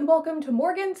 Hello and welcome to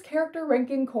Morgan's Character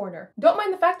Ranking Corner. Don't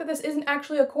mind the fact that this isn't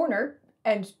actually a corner,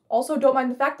 and also don't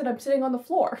mind the fact that I'm sitting on the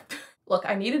floor. Look,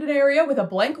 I needed an area with a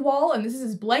blank wall, and this is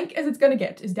as blank as it's gonna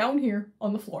get, is down here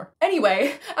on the floor.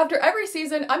 Anyway, after every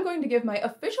season, I'm going to give my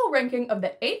official ranking of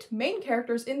the 8 main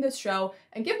characters in this show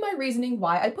and give my reasoning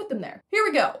why I put them there. Here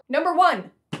we go. Number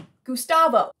 1.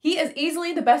 Gustavo. He is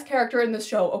easily the best character in this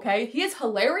show, okay? He is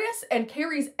hilarious and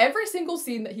carries every single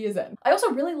scene that he is in. I also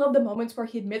really love the moments where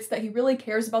he admits that he really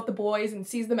cares about the boys and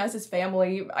sees them as his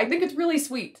family. I think it's really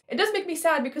sweet. It does make me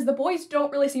sad because the boys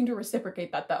don't really seem to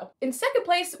reciprocate that though. In second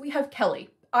place, we have Kelly.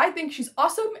 I think she's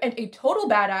awesome and a total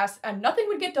badass, and nothing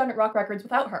would get done at Rock Records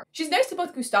without her. She's nice to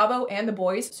both Gustavo and the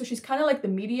boys, so she's kind of like the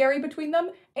mediary between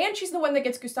them, and she's the one that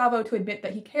gets Gustavo to admit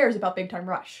that he cares about Big Time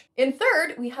Rush. In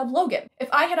third, we have Logan. If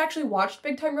I had actually watched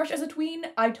Big Time Rush as a tween,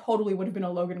 I totally would have been a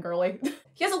Logan girly.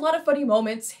 He has a lot of funny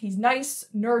moments, he's nice,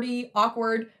 nerdy,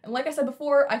 awkward, and like I said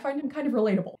before, I find him kind of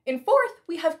relatable. In fourth,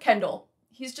 we have Kendall.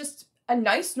 He's just a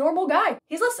nice, normal guy.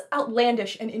 He's less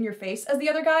outlandish and in your face as the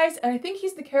other guys, and I think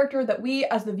he's the character that we,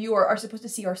 as the viewer, are supposed to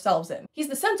see ourselves in. He's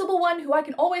the sensible one who I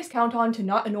can always count on to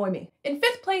not annoy me. In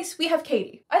fifth place, we have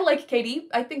Katie. I like Katie.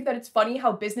 I think that it's funny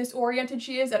how business-oriented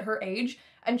she is at her age,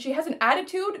 and she has an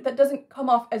attitude that doesn't come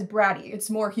off as bratty. It's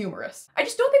more humorous. I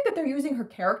just don't think that they're using her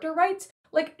character right.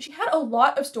 Like, she had a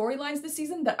lot of storylines this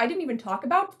season that I didn't even talk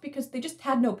about because they just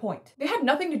had no point. They had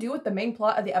nothing to do with the main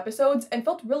plot of the episodes and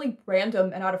felt really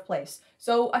random and out of place.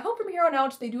 So I hope from here on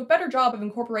out they do a better job of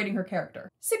incorporating her character.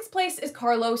 Sixth place is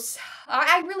Carlos.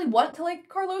 I really want to like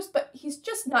Carlos, but he's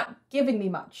just not giving me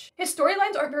much. His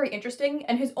storylines aren't very interesting,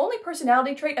 and his only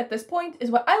personality trait at this point is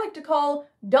what I like to call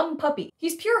dumb puppy.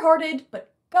 He's pure-hearted, but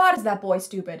God, is that boy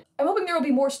stupid. I'm hoping there will be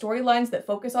more storylines that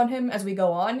focus on him as we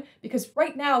go on, because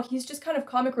right now he's just kind of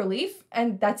comic relief,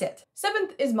 and that's it.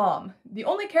 Seventh is Mom. The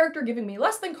only character giving me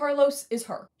less than Carlos is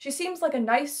her. She seems like a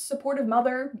nice, supportive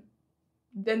mother,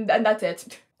 and that's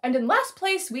it. And in last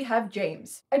place, we have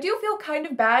James. I do feel kind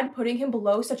of bad putting him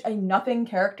below such a nothing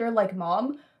character like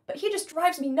Mom, but he just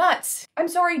drives me nuts. I'm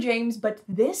sorry, James, but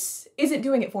this isn't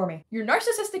doing it for me. Your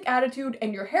narcissistic attitude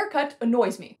and your haircut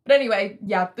annoys me. But anyway,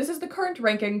 yeah, this is the current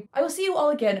ranking. I will see you all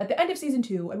again at the end of season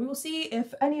 2, and we will see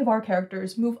if any of our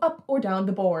characters move up or down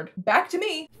the board. Back to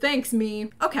me. Thanks, me.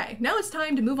 Okay, now it's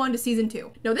time to move on to season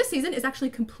 2. Now, this season is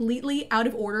actually completely out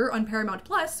of order on Paramount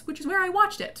Plus, which is where I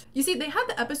watched it. You see, they have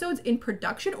the episodes in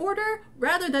production order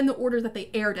rather than the order that they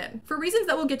aired in. For reasons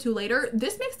that we'll get to later,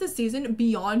 this makes this season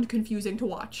beyond confusing to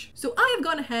watch. So I have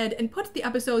gone ahead and put the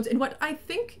episodes in what I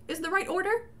think is the right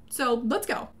order. So let's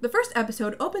go. The first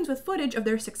episode opens with footage of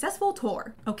their successful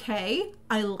tour. Okay,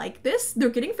 I like this. They're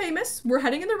getting famous. We're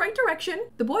heading in the right direction.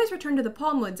 The boys return to the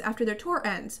Palmwoods after their tour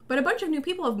ends, but a bunch of new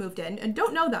people have moved in and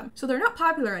don't know them, so they're not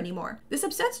popular anymore. This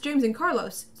upsets James and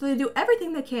Carlos, so they do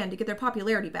everything they can to get their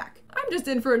popularity back. I'm just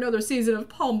in for another season of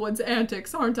Palmwoods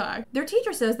antics, aren't I? Their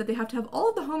teacher says that they have to have all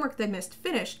of the homework they missed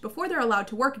finished before they're allowed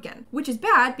to work again, which is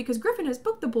bad because Griffin has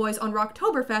booked the boys on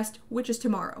Rocktoberfest, which is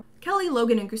tomorrow. Kelly,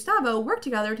 Logan, and Gustavo work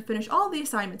together to finish all of the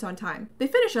assignments on time. They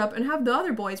finish up and have the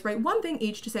other boys write one thing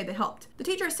each to say they helped. The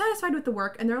teacher is satisfied with the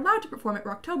work and they're allowed to perform at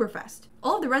Rocktoberfest.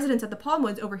 All of the residents at the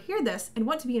Palmwoods overhear this and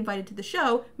want to be invited to the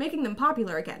show, making them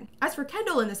popular again. As for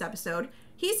Kendall in this episode,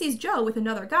 he sees Jo with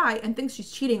another guy and thinks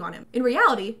she's cheating on him. In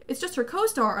reality, it's just her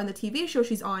co-star on the TV show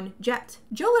she's on, Jet.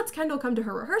 Jo lets Kendall come to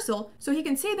her rehearsal so he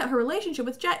can see that her relationship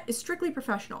with Jet is strictly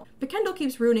professional, but Kendall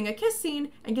keeps ruining a kiss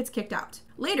scene and gets kicked out.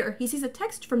 Later, he sees a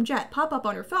text from Jet pop up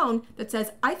on her phone that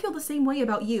says, "I feel the same way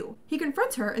about you." He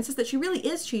confronts her and says that she really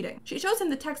is cheating. She shows him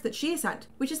the text that she sent,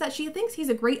 which is that she thinks he's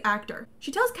a great actor.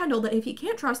 She tells Kendall that if he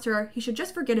can't trust her, he should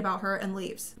just forget about her and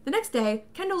leaves. The next day,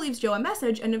 Kendall leaves Jo a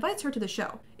message and invites her to the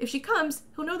show. If she comes,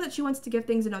 he'll know that she wants to give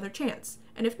things another chance.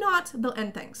 And if not, they'll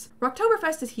end things.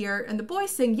 Rocktoberfest is here, and the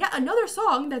boys sing yet another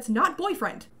song that's not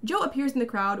Boyfriend. Jo appears in the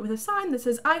crowd with a sign that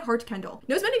says, "I heart Kendall."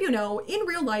 Now, as many of you know, in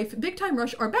real life, Big Time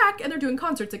Rush are back and they're doing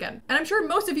concerts again. And I'm sure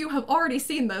most of you have already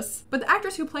seen this, but the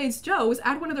actress who plays Jo was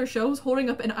at one of their shows holding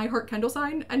up an I heart Kendall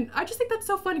sign, and I just think that's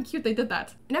so fun and cute they did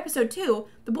that. In episode 2,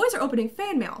 the boys are opening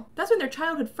fan mail. That's when their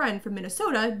childhood friend from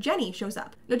Minnesota, Jenny, shows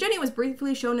up. Now, Jenny was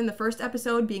briefly shown in the first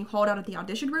episode being hauled out at the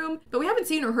audition room, but we haven't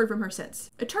seen or heard from her since.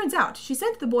 It turns out, she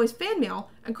sent the boys fan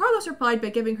mail, and Carlos replied by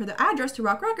giving her the address to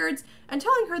Rock Records and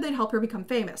telling her they'd help her become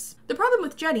famous. The problem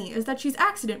with Jenny is that she's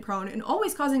accident prone and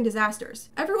always causing disasters.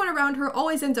 Everyone around her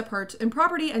always ends up hurt, and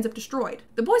property ends up destroyed.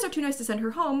 The boys are too nice to send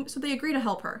her home, so they agree to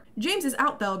help her. James is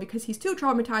out though because he's too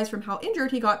traumatized from how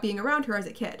injured he got being around her as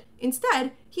a kid.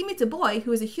 Instead, he meets a boy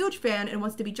who is a huge fan and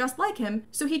wants to be just like him,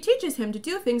 so he teaches him to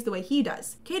do things the way he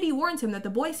does. Katie warns him that the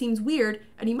boy seems weird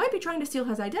and he might be trying to steal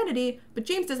his identity, but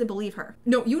James doesn't believe her.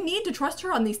 No, you need to trust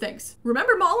her on these things.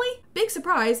 Remember Molly? Big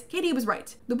surprise, Katie was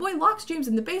right. The boy locks James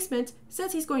in the basement,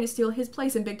 says he's going to steal his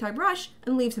place in Big Time Rush,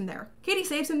 and leaves him there. Katie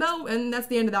saves him though, and that's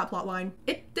the end of that plot line.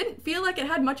 It didn't feel like it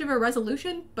had much of a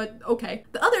resolution, but okay.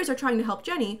 The others are trying to help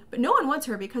Jenny, but no one wants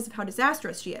her because of how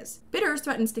disastrous she is. Bitters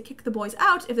threatens to kick the boys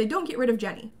out if they don't get rid of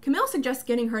Jenny. Camille suggests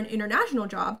getting her an international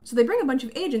job, so they bring a bunch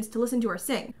of agents to listen to her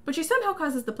sing, but she somehow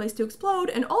causes the place to explode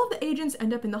and all of the agents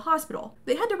end up in the hospital.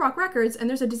 They head to Rock Records and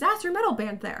there's a disaster metal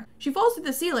band there. She falls through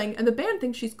the ceiling and the band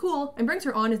thinks she's cool and brings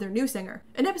her on as their new singer.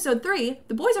 In episode 3,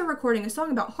 the boys are recording a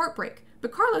song about heartbreak,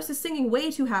 but Carlos is singing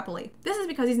way too happily. This is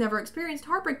because he's never experienced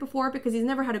heartbreak before because he's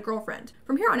never had a girlfriend.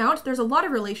 From here on out, there's a lot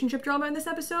of relationship drama in this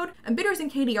episode, and Bitters and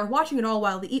Katie are watching it all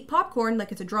while they eat popcorn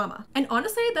like it's a drama. And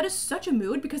honestly, that is such a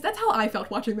mood because that's how I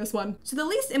felt watching this one. So the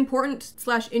least important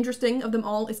 / interesting of them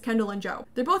all is Kendall and Joe.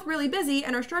 They're both really busy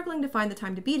and are struggling to find the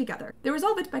time to be together. They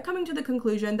resolve it by coming to the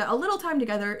conclusion that a little time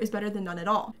together is better than none at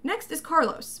all. Next is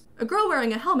Carlos. A girl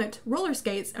wearing a helmet, roller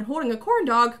skates, and holding a corn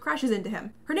dog crashes into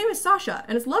him. Her name is Sasha,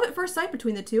 and it's love at first sight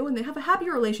between the two, and they have a happy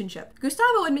relationship.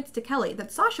 Gustavo admits to Kelly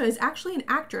that Sasha is actually an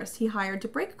actress he hired to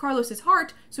break Carlos's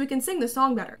heart so he can sing the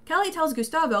song better. Kelly tells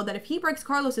Gustavo that if he breaks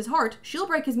Carlos's heart, she'll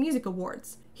break his music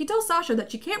awards. He tells Sasha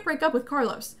that she can't break up with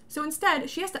Carlos, so instead,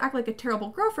 she has to act like a terrible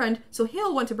girlfriend, so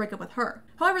he'll want to break up with her.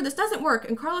 However, this doesn't work,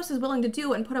 and Carlos is willing to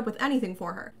do and put up with anything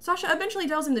for her. Sasha eventually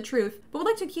tells him the truth, but would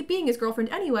like to keep being his girlfriend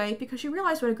anyway because she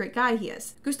realized what a great guy he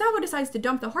is. Gustavo decides to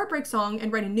dump the heartbreak song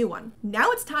and write a new one.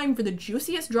 Now it's time for the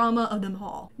juiciest drama of them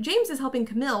all. James is helping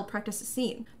Camille practice a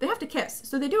scene. They have to kiss,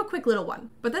 so they do a quick little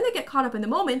one, but then they get caught up in the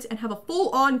moment and have a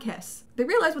full-on kiss. They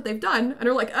realize what they've done and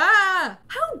are like, ah!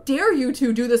 How dare you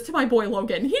two do this to my boy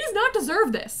Logan? He does not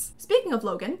deserve this. Speaking of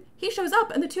Logan, he shows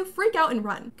up and the two freak out and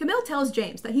run. Camille tells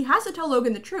James that he has to tell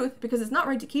Logan the truth because it's not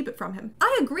right to keep it from him.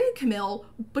 I agree, Camille,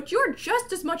 but you're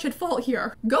just as much at fault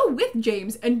here. Go with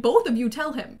James and both of you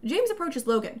tell him. James approaches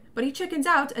Logan, but he chickens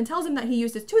out and tells him that he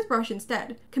used his toothbrush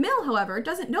instead. Camille, however,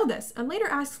 doesn't know this and later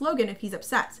asks Logan if he's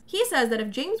upset. He says that if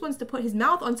James wants to put his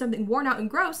mouth on something worn out and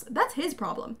gross, that's his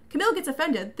problem. Camille gets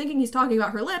offended, thinking he's talking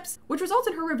about her lips, which results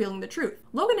in her revealing the truth.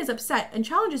 Logan is upset and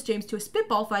challenges James to a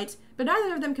spitball fight, but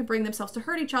neither of them can bring themselves to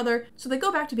hurt each other, so they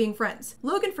go back to being friends.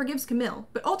 Logan forgives Camille,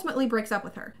 but ultimately breaks up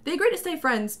with her. They agree to stay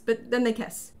friends, but then they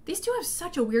kiss. These two have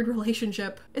such a weird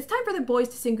relationship. It's time for the boys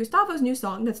to sing Gustavo's new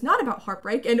song that's not about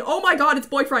heartbreak, and oh my god, it's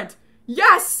Boyfriend!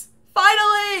 Yes!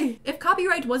 Finally! If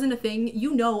copyright wasn't a thing,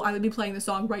 you know I would be playing the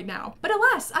song right now. But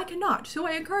alas, I cannot, so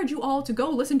I encourage you all to go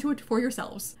listen to it for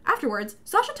yourselves. Afterwards,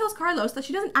 Sasha tells Carlos that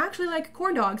she doesn't actually like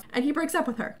corn dogs, and he breaks up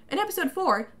with her. In episode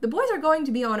 4, the boys are going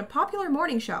to be on a popular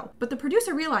morning show, but the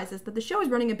producer realizes that the show is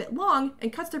running a bit long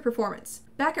and cuts their performance.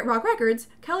 Back at Rock Records,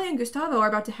 Kelly and Gustavo are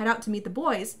about to head out to meet the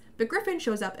boys, but Griffin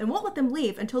shows up and won't let them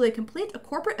leave until they complete a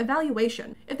corporate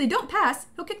evaluation. If they don't pass,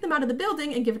 he'll kick them out of the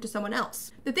building and give it to someone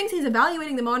else. The things he's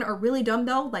evaluating them on are really dumb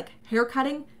though, like hair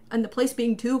cutting and the place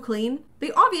being too clean.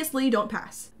 They obviously don't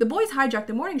pass. The boys hijack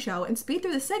the morning show and speed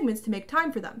through the segments to make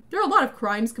time for them. There are a lot of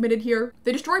crimes committed here.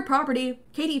 They destroy property,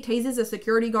 Katie tases a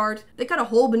security guard, they cut a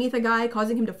hole beneath a guy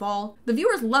causing him to fall. The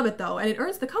viewers love it though, and it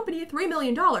earns the company $3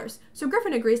 million, so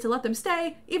Griffin agrees to let them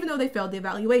stay even though they failed the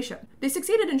evaluation. They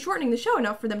succeeded in shortening the show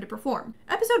enough for them to perform.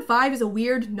 Episode 5 is a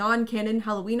weird, non-canon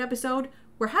Halloween episode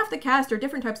where half the cast are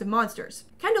different types of monsters.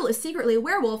 Kendall is secretly a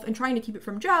werewolf and trying to keep it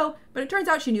from Joe, but it turns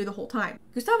out she knew the whole time.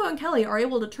 Gustavo and Kelly are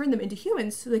able to turn them into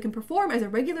humans so they can perform as a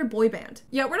regular boy band.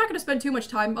 Yeah, we're not going to spend too much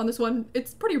time on this one.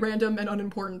 It's pretty random and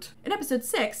unimportant. In episode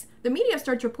 6, the media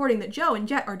starts reporting that Joe and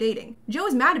Jet are dating. Joe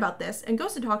is mad about this and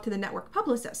goes to talk to the network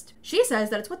publicist. She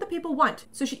says that it's what the people want,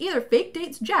 so she either fake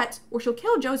dates Jet or she'll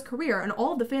kill Joe's career and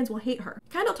all of the fans will hate her.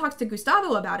 Kendall talks to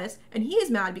Gustavo about it, and he is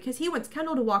mad because he wants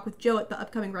Kendall to walk with Joe at the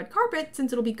upcoming red carpet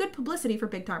since it'll be good publicity for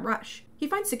Big Time Rush. He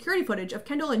finds security footage of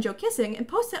Kendall and Joe kissing and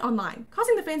posts it online,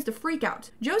 causing the fans to freak out.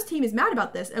 Joe's team is mad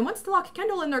about this and wants to lock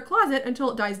Kendall in their closet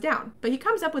until it dies down, but he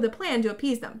comes up with a plan to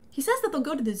appease them. He says that they'll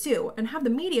go to the zoo and have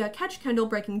the media catch Kendall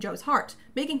breaking Joe's heart,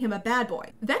 making him a bad boy.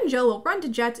 Then Joe will run to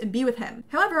Jet and be with him.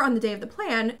 However, on the day of the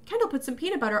plan, Kendall puts some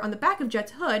peanut butter on the back of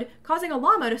Jet's hood, causing a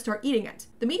llama to start eating it.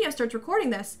 The media starts recording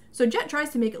this, so Jet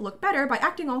tries to make it look better by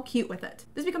acting all cute with it.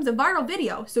 This becomes a viral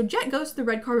video, so Jet goes to the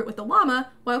red carpet with the llama,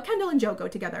 while Kendall and Joe go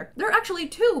together. There are actually actually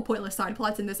 2 pointless side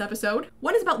plots in this episode.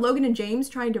 One is about Logan and James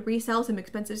trying to resell some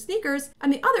expensive sneakers,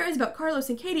 and the other is about Carlos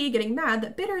and Katie getting mad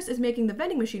that Bitters is making the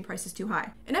vending machine prices too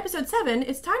high. In episode 7,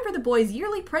 it's time for the boys'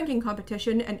 yearly pranking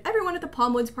competition, and everyone at the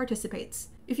Palmwoods participates.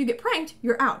 If you get pranked,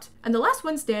 you're out, and the last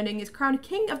one standing is crowned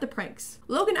king of the pranks.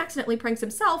 Logan accidentally pranks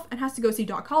himself and has to go see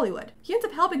Doc Hollywood. He ends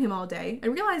up helping him all day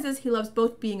and realizes he loves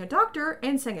both being a doctor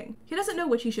and singing. He doesn't know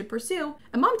which he should pursue,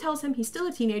 and Mom tells him he's still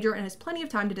a teenager and has plenty of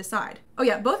time to decide. Oh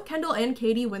yeah, both Kendall and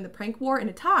Katie win the prank war in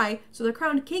a tie, so they're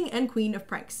crowned king and queen of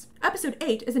pranks. Episode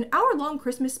 8 is an hour-long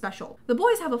Christmas special. The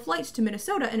boys have a flight to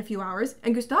Minnesota in a few hours,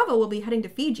 and Gustavo will be heading to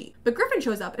Fiji. But Griffin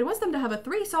shows up and wants them to have a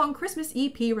 3-song Christmas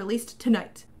EP released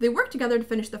tonight. They work together to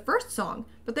finish the first song,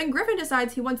 but then Griffin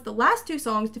decides he wants the last 2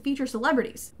 songs to feature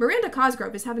celebrities. Miranda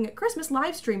Cosgrove is having a Christmas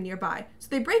live stream nearby, so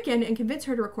they break in and convince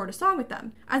her to record a song with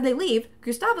them. As they leave,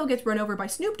 Gustavo gets run over by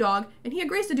Snoop Dogg, and he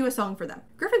agrees to do a song for them.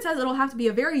 Griffin says it'll have to be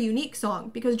a very unique song,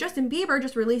 because Justin Bieber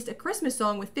just released a Christmas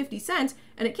song with 50 Cent,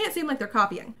 and it can't seem like they're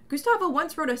copying. Gustavo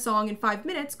once wrote a song in 5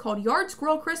 minutes called Yard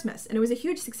Squirrel Christmas, and it was a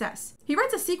huge success. He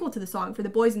writes a sequel to the song for the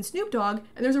boys and Snoop Dogg,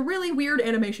 and there's a really weird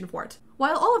animation for it.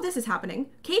 While all of this is happening,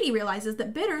 Katie realizes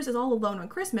that Bitters is all alone on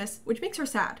Christmas, which makes her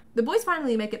sad. The boys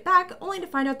finally make it back, only to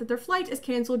find out that their flight is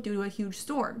canceled due to a huge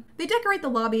storm. They decorate the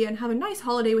lobby and have a nice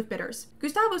holiday with Bitters.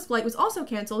 Gustavo's flight was also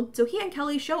canceled, so he and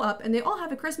Kelly show up and they all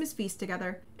have a Christmas feast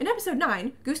together. In episode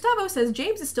 9, Gustavo says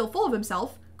James is still full of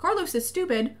himself, Carlos is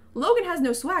stupid, Logan has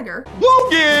no swagger.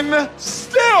 Logan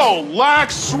still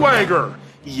lacks swagger.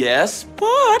 Yes,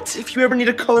 but if you ever need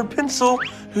a colored pencil,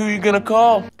 who are you gonna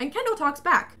call? And Kendall talks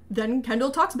back. Then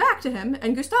Kendall talks back to him,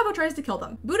 and Gustavo tries to kill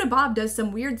them. Buddha Bob does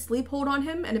some weird sleep hold on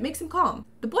him, and it makes him calm.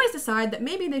 The boys decide that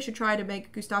maybe they should try to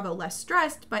make Gustavo less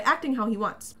stressed by acting how he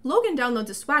wants. Logan downloads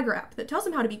a swagger app that tells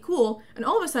him how to be cool, and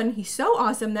all of a sudden he's so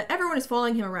awesome that everyone is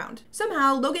following him around.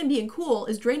 Somehow, Logan being cool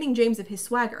is draining James of his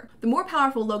swagger. The more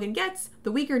powerful Logan gets,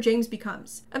 the weaker James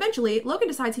becomes. Eventually, Logan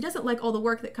decides he doesn't like all the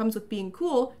work that comes with being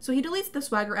cool, so he deletes the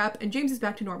swagger app and James is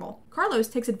back to normal. Carlos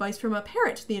takes advice from a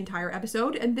parrot the entire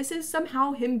episode, and this is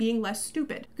somehow him being less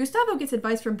stupid. Gustavo gets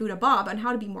advice from Buddha Bob on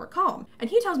how to be more calm, and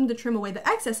he tells him to trim away the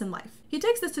excess in life. He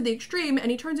takes this to the extreme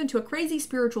and he turns into a crazy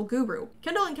spiritual guru.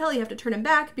 Kendall and Kelly have to turn him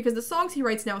back because the songs he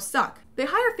writes now suck. They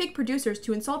hire fake producers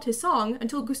to insult his song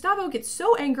until Gustavo gets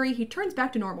so angry he turns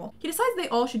back to normal. He decides they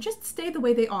all should just stay the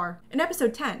way they are. In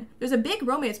episode 10, there's a big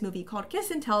romance movie called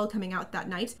Kiss and Tell coming out that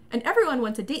night, and everyone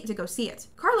wants a date to go see it.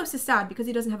 Carlos is sad because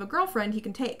he doesn't have a girlfriend he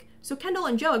can take, so Kendall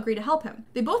and Joe agree to help him.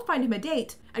 They both find him a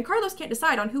date, and Carlos can't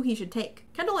decide on who he should take.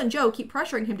 Kendall and Joe keep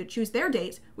pressuring him to choose their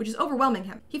date, which is overwhelming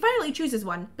him. He finally chooses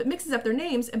one, but mixes up their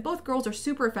names and both girls are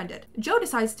super offended. Joe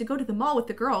decides to go to the mall with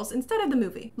the girls instead of the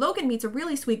movie. Logan meets a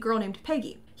really sweet girl named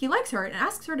Peggy. He likes her and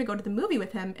asks her to go to the movie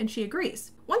with him, and she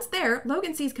agrees. Once there,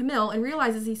 Logan sees Camille and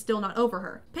realizes he's still not over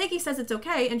her. Peggy says it's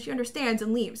okay and she understands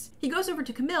and leaves. He goes over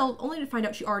to Camille only to find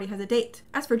out she already has a date.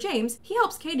 As for James, he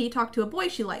helps Katie talk to a boy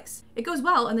she likes. It goes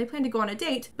well and they plan to go on a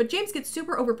date, but James gets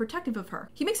super overprotective of her.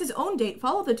 He makes his own date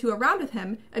follow the two around with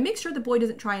him and makes sure the boy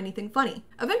doesn't try anything funny.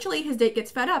 Eventually, his date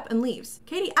gets fed up and leaves.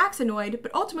 Katie acts annoyed,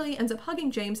 but ultimately ends up hugging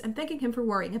James and thanking him for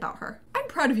worrying about her. I'm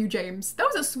proud of you, James. That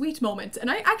was a sweet moment, and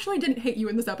I actually didn't hate you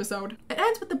in this episode. It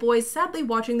ends with the boys sadly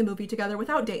watching the movie together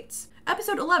without dates.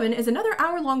 Episode 11 is another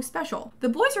hour-long special. The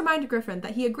boys remind Griffin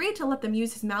that he agreed to let them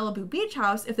use his Malibu beach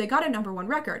house if they got a #1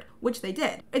 record, which they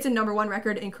did. It's a #1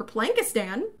 record in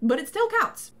Kerplankistan, but it still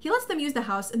counts. He lets them use the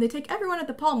house and they take everyone at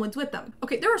the Palmwoods with them.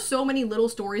 Okay, there are so many little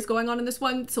stories going on in this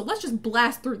one, so let's just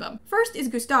blast through them. First is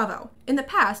Gustavo. In the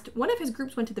past, one of his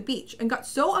groups went to the beach and got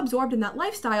so absorbed in that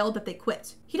lifestyle that they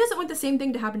quit. He doesn't want the same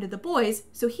thing to happen to the boys,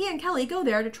 so he and Kelly go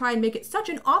there to try and make it such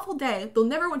an awful day they'll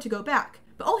never want to go back.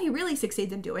 But all he really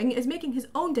succeeds in doing is making his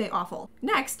own day awful.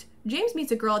 Next, James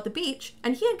meets a girl at the beach,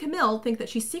 and he and Camille think that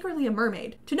she's secretly a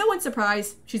mermaid. To no one's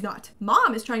surprise, she's not.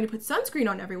 Mom is trying to put sunscreen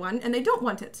on everyone, and they don't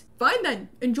want it. Fine then,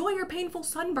 enjoy your painful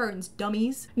sunburns,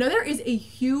 dummies. Now there is a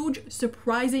huge,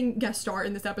 surprising guest star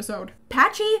in this episode.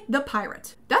 Patchy the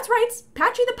Pirate. That's right,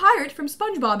 Patchy the Pirate from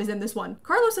SpongeBob is in this one.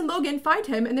 Carlos and Logan find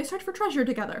him and they search for treasure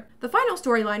together. The final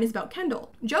storyline is about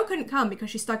Kendall. Joe couldn't come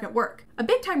because she's stuck at work. A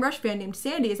Big Time Rush fan named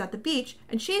Sandy is at the beach,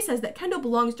 and she says that Kendall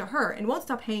belongs to her and won't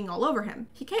stop hanging all over him.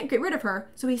 He can't get rid of her,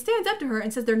 so he stands up to her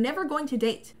and says they're never going to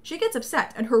date. She gets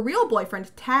upset, and her real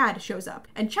boyfriend, Tad, shows up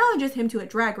and challenges him to a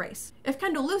drag race. If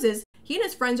Kendall loses, he He and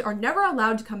his friends are never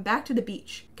allowed to come back to the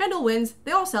beach. Kendall wins,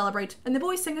 they all celebrate, and the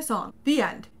boys sing a song. The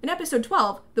end. In episode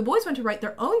 12, the boys want to write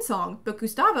their own song, but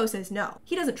Gustavo says no.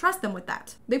 He doesn't trust them with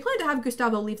that. They plan to have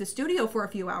Gustavo leave the studio for a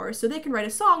few hours so they can write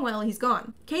a song while he's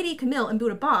gone. Katie, Camille, and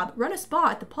Buddha Bob run a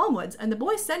spa at the Palmwoods, and the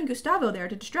boys send Gustavo there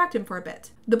to distract him for a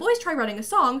bit. The boys try writing a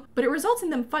song, but it results in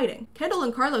them fighting. Kendall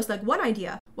and Carlos like one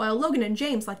idea, while Logan and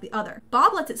James like the other.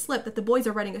 Bob lets it slip that the boys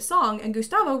are writing a song, and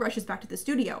Gustavo rushes back to the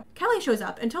studio. Kelly shows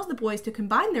up and tells the boys to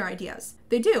combine their ideas.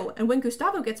 They do, and when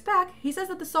Gustavo gets back, he says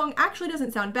that the song actually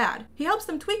doesn't sound bad. He helps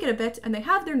them tweak it a bit, and they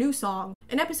have their new song.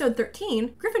 In episode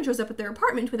 13, Griffin shows up at their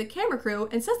apartment with a camera crew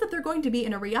and says that they're going to be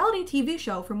in a reality TV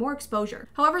show for more exposure.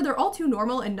 However, they're all too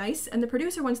normal and nice, and the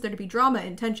producer wants there to be drama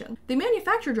and tension. They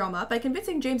manufacture drama by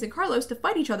convincing James and Carlos to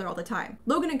fight each other all the time.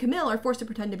 Logan and Camille are forced to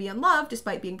pretend to be in love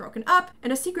despite being broken up,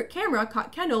 and a secret camera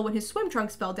caught Kendall when his swim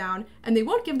trunks fell down, and they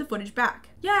won't give the footage back.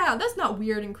 Yeah, that's not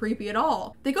weird and creepy at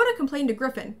all. They go to complain to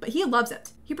Griffin, but he loves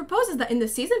it. He proposes that in the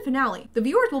season finale, the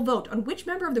viewers will vote on which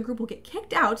member of the group will get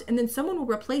kicked out, and then someone will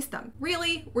replace them.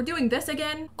 Really? We're doing this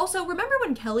again? Also, remember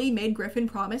when Kelly made Griffin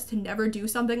promise to never do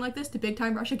something like this to Big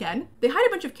Time Rush again? They hide a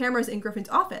bunch of cameras in Griffin's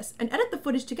office and edit the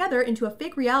footage together into a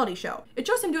fake reality show. It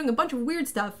shows him doing a bunch of weird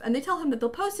stuff, and they tell him that they'll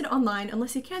post it online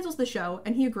unless he cancels the show,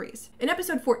 and he agrees. In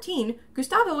episode 14,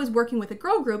 Gustavo is working with a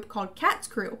girl group called Cat's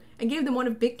Crew and gave them one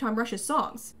of Big Time Rush's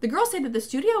songs. The girls say that the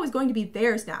studio is going to be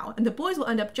theirs now, and the boys will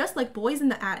end up just like Boys in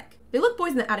the Attic. They look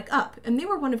Boys in the Attic up, and they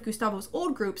were one of Gustavo's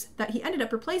old groups that he ended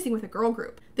up replacing with a girl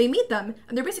group. They meet them,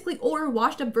 and they're basically older,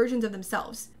 washed-up versions of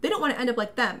themselves. They don't want to end up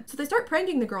like them, so they start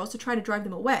pranking the girls to try to drive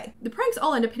them away. The pranks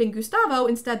all end up hitting Gustavo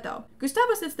instead, though.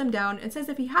 Gustavo sits them down and says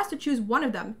if he has to choose one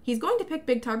of them, he's going to pick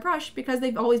Big Time Rush because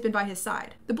they've always been by his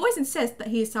side. The boys insist that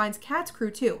he assigns Cat's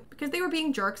Crew too, because they were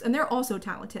being jerks and they're also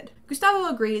talented. Gustavo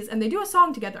agrees, and they do a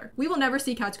song together. We will never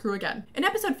see Cat's Crew again. In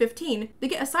episode 15, they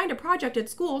get assigned a project at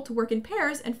school to work in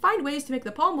pairs and find ways to make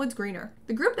the Palmwoods greener.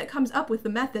 The group that comes up with the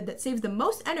method that saves the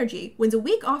most energy wins a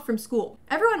week off from school.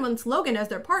 Everyone wants Logan as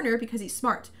their partner because he's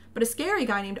smart, but a scary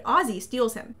guy named Ozzy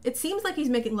steals him. It seems like he's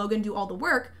making Logan do all the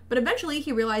work, but eventually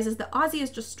he realizes that Ozzy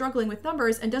is just struggling with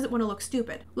numbers and doesn't want to look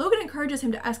stupid. Logan encourages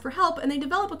him to ask for help, and they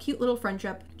develop a cute little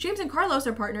friendship. James and Carlos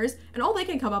are partners, and all they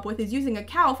can come up with is using a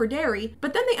cow for dairy,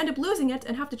 but then they end up losing it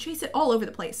and have to chase it all over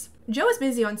the place. Joe is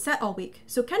busy on set all week,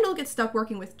 so Kendall gets stuck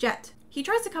working with Jet. He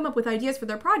tries to come up with ideas for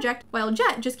their project, while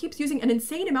Jet just keeps using an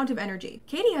insane amount of energy.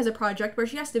 Katie has a project where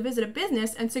she has to visit a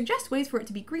business and suggests ways for it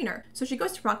to be greener, so she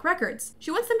goes to Rock Records.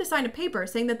 She wants them to sign a paper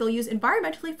saying that they'll use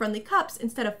environmentally friendly cups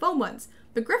instead of foam ones,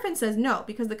 but Griffin says no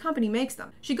because the company makes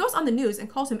them. She goes on the news and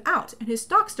calls him out, and his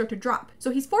stocks start to drop,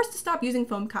 so he's forced to stop using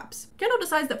foam cups. Kendall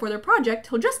decides that for their project,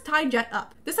 he'll just tie Jet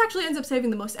up. This actually ends up saving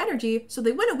the most energy, so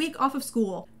they win a week off of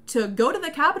school to go to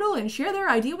the Capitol and share their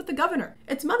idea with the governor.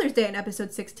 It's Mother's Day in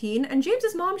episode 16, and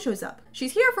James's mom shows up.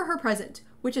 She's here for her present,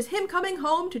 which is him coming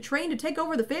home to train to take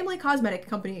over the family cosmetic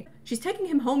company. She's taking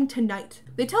him home tonight.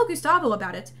 They tell Gustavo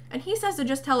about it, and he says to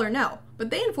just tell her no, but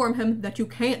they inform him that you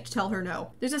can't tell her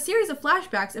no. There's a series of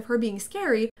flashbacks of her being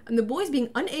scary and the boys being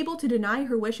unable to deny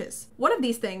her wishes. One of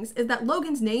these things is that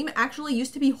Logan's name actually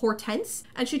used to be Hortense,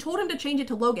 and she told him to change it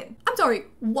to Logan. I'm sorry,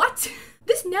 what?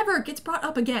 This never gets brought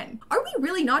up again. Are we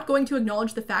really not going to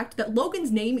acknowledge the fact that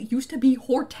Logan's name used to be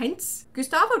Hortense?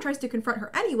 Gustavo tries to confront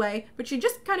her anyway, but she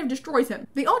just kind of destroys him.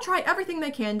 They all try everything they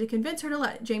can to convince her to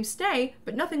let James stay,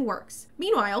 but nothing works.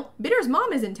 Meanwhile, Bitter's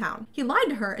mom is in town. He lied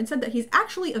to her and said that he's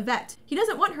actually a vet. He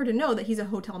doesn't want her to know that he's a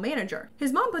hotel manager.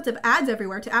 His mom puts up ads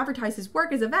everywhere to advertise his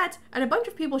work as a vet, and a bunch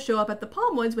of people show up at the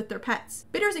Palmwoods with their pets.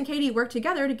 Bitters and Katie work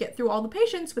together to get through all the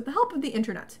patients with the help of the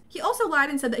internet. He also lied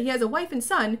and said that he has a wife and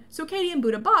son, so Katie and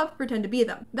Buddha Bob pretend to be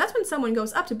them. That's when someone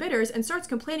goes up to Bitters and starts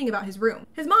complaining about his room.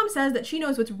 His mom says that she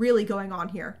knows what's really going on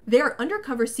here. They are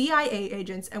undercover CIA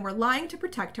agents and were lying to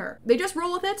protect her. They just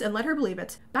roll with it and let her believe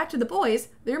it. Back to the boys,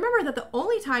 they remember that the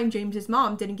only time James's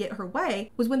mom didn't get her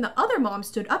way was when the other mom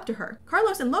stood up to her.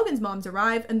 Carlos and Logan's moms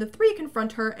arrive, and the three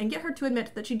confront her and get her to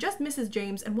admit that she just misses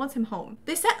James and wants him home.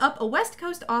 They set up a West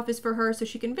Coast office for her so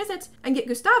she can visit and get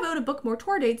Gustavo to book more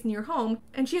tour dates near home,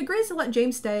 and she agrees to let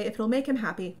James stay if it'll make him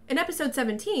happy. In episode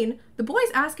 17, the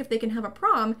boys ask if they can have a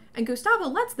prom, and Gustavo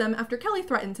lets them after Kelly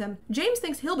threatens him. James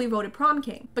thinks he'll be voted prom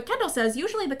king, but Kendall says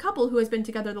usually the couple who has been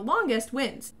together the longest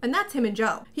wins, and that's him and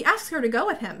Joe. He asks her to go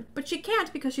with him, but she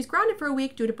can't because she's grounded for a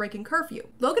week due to breaking curfew.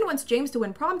 Logan wants James to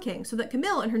win prom king so that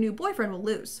Camille and her new boyfriend will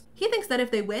lose. He thinks that if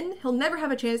they win, he'll never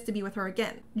have a chance to be with her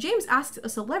again. James asks a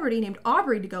celebrity named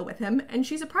Aubrey to go with him, and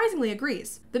she surprisingly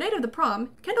agrees. The night of the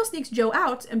prom, Kendall sneaks Joe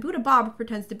out, and Buddha Bob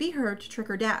pretends to be her to trick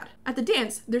her dad. At the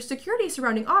dance, there's security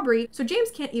surrounding Aubrey, so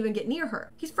James can't even get near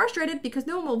her. He's frustrated because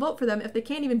no one will vote for them if they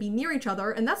can't even be near each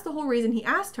other, and that's the whole reason he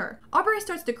asked her. Aubrey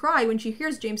starts to cry when she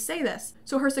hears James say this,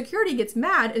 so her security gets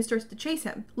mad and starts to chase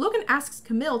him. Logan asks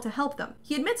Camille to help them.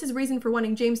 He admits his reason for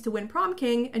wanting James to win prom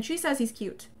king, and she says he's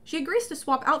cute. She agrees to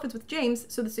swap outfits with James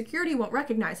so the security won't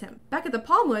recognize him. Back at the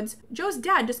Palmwoods, Joe's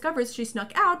dad discovers she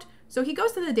snuck out, so he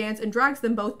goes to the dance and drags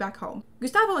them both back home.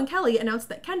 Gustavo and Kelly announce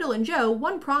that Kendall and Joe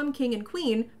won prom king and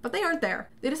queen, but they aren't there.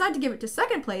 They decide to give it to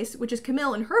second place, which is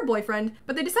Camille and her boyfriend,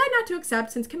 but they decide not to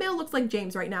accept since Camille looks like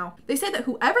James right now. They say that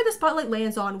whoever the spotlight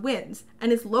lands on wins,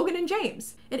 and it's Logan and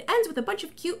James. It ends with a bunch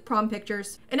of cute prom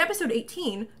pictures. In episode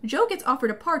 18, Joe gets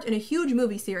offered a part in a huge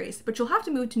movie series, but she'll have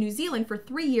to move to New Zealand for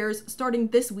 3 years starting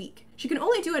this week. She can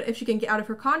only do it if she can get out of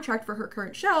her contract for her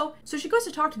current show, so she goes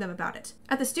to talk to them about it.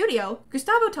 At the studio,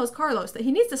 Gustavo tells Carlos that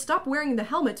he needs to stop wearing the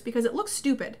helmet because it looks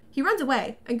stupid. He runs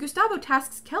away, and Gustavo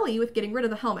tasks Kelly with getting rid of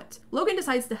the helmet. Logan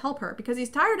decides to help her because he's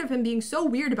tired of him being so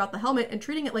weird about the helmet and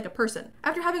treating it like a person.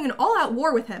 After having an all-out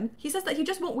war with him, he says that he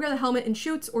just won't wear the helmet in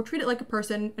shoots or treat it like a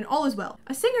person, and all is well.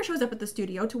 A singer shows up at the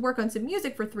studio to work on some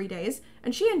music for 3 days,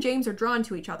 and she and James are drawn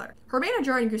to each other. Her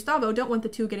manager and Gustavo don't want the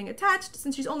two getting attached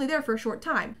since she's only there for a short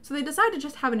time, so they decide to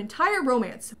just have an entire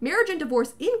romance, marriage and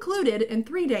divorce included, in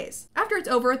 3 days. After it's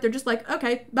over, they're just like,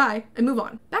 okay, bye, and move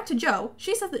on. Back to Joe,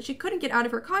 she says that she couldn't get out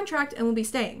of her contract and will be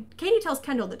staying. Katie tells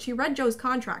Kendall that she read Joe's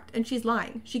contract, and she's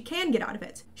lying. She can get out of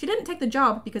it. She didn't take the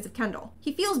job because of Kendall.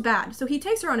 He feels bad, so he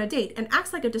takes her on a date and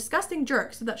acts like a disgusting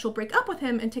jerk so that she'll break up with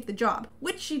him and take the job,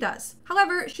 which she does.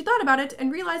 However, she thought about it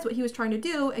and realized what he was trying to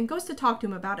do and goes to talk to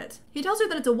him about it. He tells her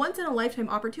that it's a once-in-a-lifetime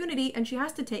opportunity and she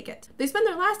has to take it. They spend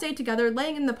their last day together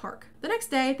laying in the park. The next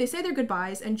day, they say their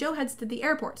goodbyes and Joe heads to the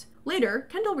airport. Later,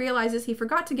 Kendall realizes he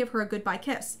forgot to give her a goodbye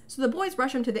kiss, so the boys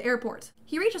rush him to the airport.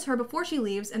 He reaches her before she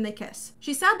leaves and they kiss.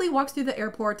 She sadly walks through the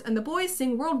airport and the boys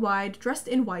sing Worldwide dressed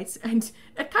in whites, and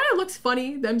it kind of looks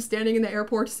funny, them standing in the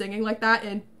airport singing like that,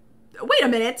 and wait a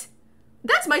minute!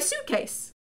 That's my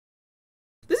suitcase!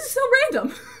 This is so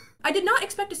random! I did not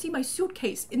expect to see my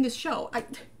suitcase in this show.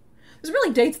 This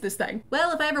really dates this thing.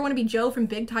 Well, if I ever want to be Joe from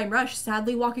Big Time Rush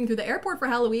sadly walking through the airport for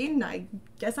Halloween, I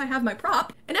guess I have my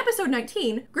prop. In episode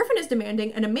 19, Griffin is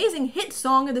demanding an amazing hit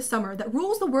song of the summer that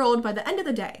rules the world by the end of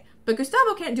the day. But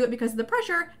Gustavo can't do it because of the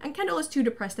pressure, and Kendall is too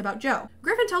depressed about Joe.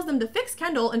 Griffin tells them to fix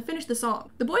Kendall and finish the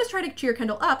song. The boys try to cheer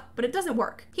Kendall up, but it doesn't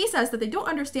work. He says that they don't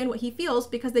understand what he feels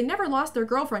because they never lost their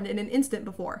girlfriend in an instant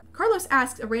before. Carlos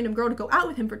asks a random girl to go out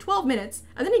with him for 12 minutes,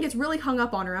 and then he gets really hung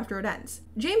up on her after it ends.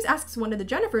 James asks one of the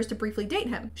Jennifers to briefly date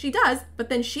him. She does, but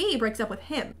then she breaks up with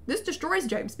him. This destroys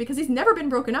James because he's never been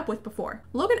broken up with before.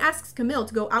 Logan asks Camille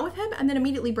to go out with him and then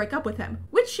immediately break up with him,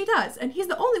 which she does, and he's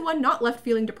the only one not left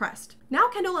feeling depressed. Now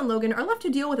Kendall and Logan are left to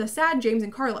deal with a sad James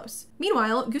and Carlos.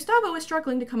 Meanwhile, Gustavo is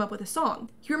struggling to come up with a song.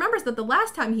 He remembers that the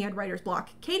last time he had writer's block,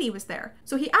 Katie was there,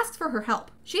 so he asks for her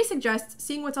help. She suggests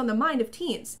seeing what's on the mind of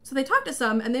teens, so they talk to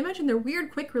some and they mention their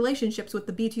weird quick relationships with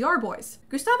the BTR boys.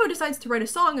 Gustavo decides to write a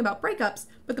song about breakups,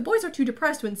 but the boys are too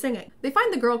depressed when singing. They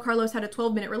find the girl Carlos had a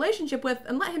 12-minute relationship with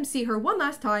and let him see her one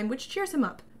last time, which cheers him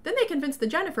up. Then they convince the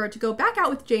Jennifer to go back out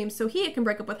with James so he can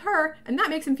break up with her, and that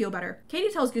makes him feel better.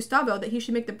 Katie tells Gustavo that he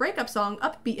should make the breakup song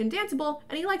upbeat and danceable,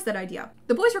 and he likes that idea.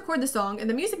 The boys record the song, and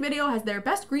the music video has their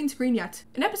best green screen yet.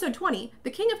 In episode 20,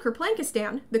 the king of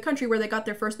Kerplankistan, the country where they got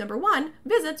their first #1,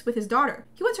 visits with his daughter.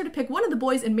 He wants her to pick one of the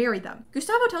boys and marry them.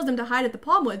 Gustavo tells them to hide at the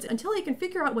Palmwoods until he can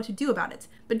figure out what to do about it,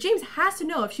 but James has to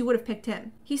know if she would have picked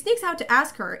him. He sneaks out to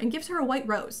ask her and gives her a white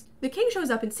rose. The king shows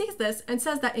up and sees this and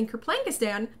says that in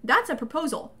Kerplankistan, that's a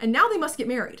proposal, and now they must get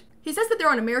married. He says that they're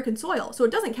on American soil, so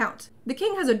it doesn't count. The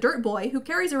king has a dirt boy who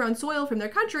carries around soil from their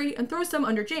country and throws some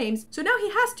under James, so now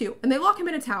he has to, and they lock him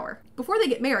in a tower. Before they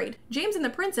get married, James and the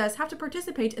princess have to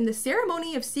participate in the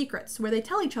ceremony of secrets, where they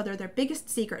tell each other their biggest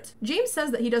secret. James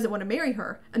says that he doesn't want to marry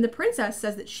her, and the princess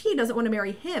says that she doesn't want to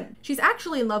marry him. She's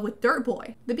actually in love with Dirt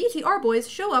Boy. The BTR boys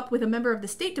show up with a member of the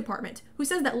State Department, who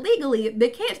says that legally they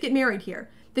can't get married here.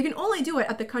 They can only do it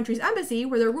at the country's embassy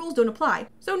where their rules don't apply,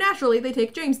 so naturally they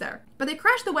take James there. But they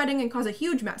crash the wedding and cause a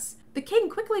huge mess. The king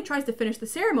quickly tries to finish the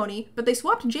ceremony, but they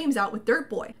swapped James out with Dirt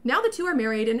Boy. Now the two are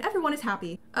married and everyone is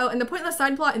happy. Oh, and the pointless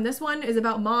side plot in this one is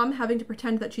about Mom having to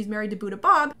pretend that she's married to Buddha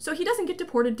Bob so he doesn't get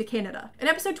deported to Canada. In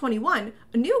episode 21,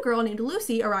 a new girl named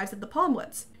Lucy arrives at the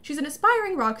Palmwoods. She's an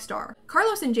aspiring rock star.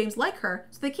 Carlos and James like her,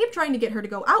 so they keep trying to get her to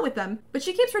go out with them, but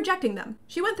she keeps rejecting them.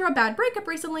 She went through a bad breakup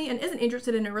recently and isn't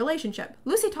interested in a relationship.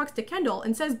 Lucy talks to Kendall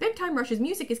and says Big Time Rush's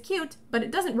music is cute, but it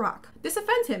doesn't rock. This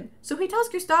offends him, so he tells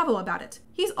Gustavo about it.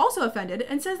 He's also offended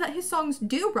and says that his songs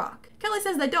do rock. Kelly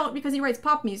says they don't because he writes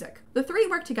pop music. The three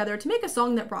work together to make a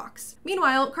song that rocks.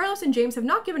 Meanwhile, Carlos and James have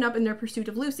not given up in their pursuit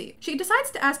of Lucy. She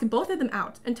decides to ask both of them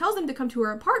out and tells them to come to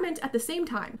her apartment at the same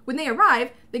time. When they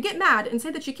arrive, they get mad and say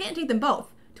that she can't take them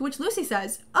both, to which Lucy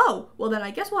says, "Oh, well then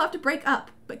I guess we'll have to break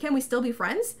up, but can we still be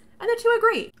friends?" And the two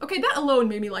agree. Okay, that alone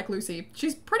made me like Lucy.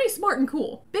 She's pretty smart and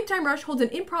cool. Big Time Rush holds an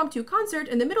impromptu concert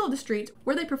in the middle of the street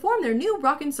where they perform their new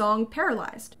rockin' song,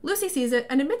 Paralyzed. Lucy sees it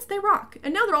and admits they rock,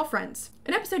 and now they're all friends.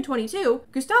 In episode 22,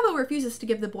 Gustavo refuses to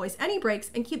give the boys any breaks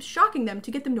and keeps shocking them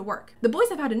to get them to work. The boys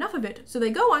have had enough of it, so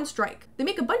they go on strike. They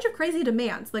make a bunch of crazy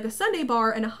demands, like a Sunday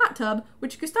bar and a hot tub,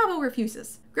 which Gustavo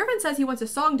refuses. Griffin says he wants a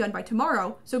song done by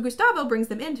tomorrow, so Gustavo brings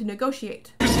them in to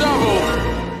negotiate.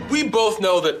 Gustavo, we both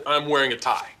know that I'm wearing a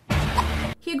tie.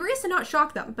 He agrees to not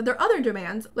shock them, but their other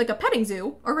demands, like a petting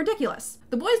zoo, are ridiculous.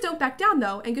 The boys don't back down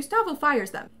though, and Gustavo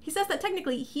fires them. He says that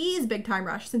technically he's Big Time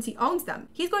Rush since he owns them.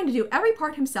 He's going to do every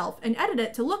part himself and edit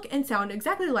it to look and sound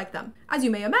exactly like them. As you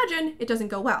may imagine, it doesn't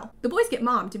go well. The boys get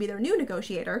Mom to be their new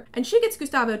negotiator, and she gets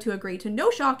Gustavo to agree to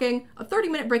no shocking, a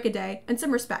 30-minute break a day, and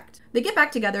some respect. They get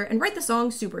back together and write the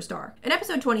song Superstar. In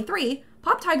episode 23,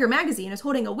 Pop Tiger magazine is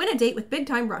holding a Win-A-Date with Big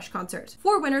Time Rush concert.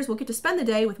 4 winners will get to spend the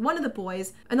day with one of the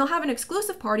boys, and they'll have an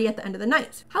exclusive party at the end of the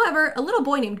night. However, a little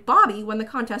boy named Bobby won the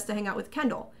contest to hang out with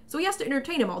Kendall, so he has to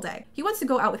entertain him all day. He wants to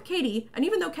go out with Katie, and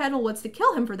even though Kendall wants to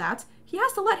kill him for that, he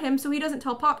has to let him so he doesn't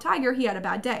tell Pop Tiger he had a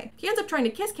bad day. He ends up trying to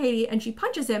kiss Katie and she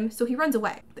punches him, so he runs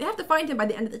away. They have to find him by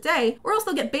the end of the day, or else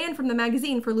they'll get banned from the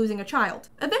magazine for losing a child.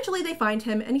 Eventually they find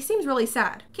him and he seems really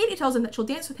sad. Katie tells him that she'll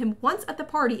dance with him once at the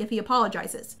party if he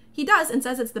apologizes. He does and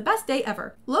says it's the best day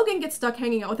ever. Logan gets stuck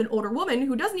hanging out with an older woman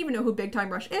who doesn't even know who Big Time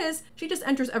Rush is, she just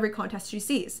enters every contest she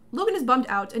sees. Logan is bummed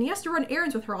out and he has to run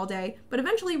errands with her all day, but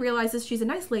eventually realizes she's a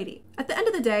nice lady. At the end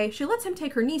of the day, she lets him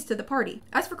take her niece to the party.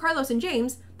 As for Carlos and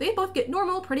James, they both get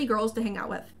normal, pretty girls to hang out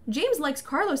with. James likes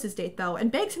Carlos's date though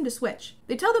and begs him to switch.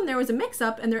 They tell them there was a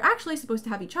mix-up and they're actually supposed to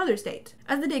have each other's date.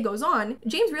 As the day goes on,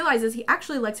 James realizes he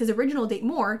actually likes his original date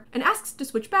more and asks to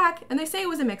switch back, and they say it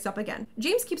was a mix-up again.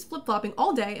 James keeps flip-flopping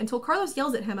all day until Carlos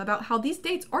yells at him about how these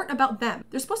dates aren't about them.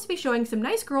 They're supposed to be showing some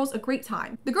nice girls a great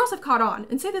time. The girls have caught on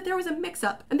and say that there was a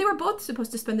mix-up and they were both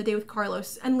supposed to spend the day with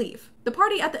Carlos and leave. The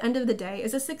party at the end of the day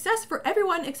is a success for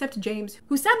everyone except James,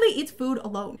 who sadly eats food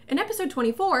alone. In episode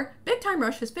 24, Big Time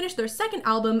Rush has finished their second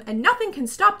album and nothing can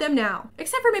stop them now.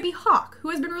 Except for maybe Hawk, who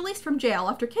has been released from jail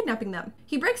after kidnapping them.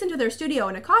 He breaks into their studio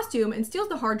in a costume and steals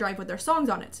the hard drive with their songs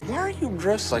on it. Why are you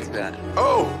dressed like that?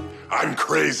 Oh, I'm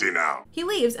crazy now. He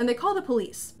leaves and they call the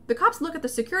police. The cops look at the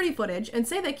security footage and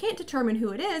say they can't determine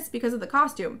who it is because of the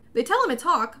costume. They tell him it's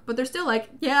Hawk, but they're still like,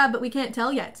 yeah, but we can't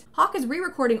tell yet. Hawk is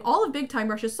re-recording all of Big Time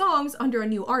Rush's songs under a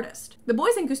new artist. The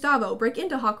boys and Gustavo break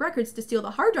into Hawk Records to steal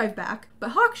the hard drive back, but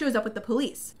Hawk shows up with the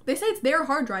police. They say it's their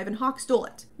hard drive and Hawk stole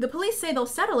it. The police say they'll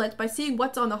settle it by seeing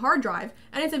what's on the hard drive,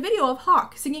 and it's a video of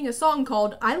Hawk singing a song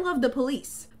called I Love the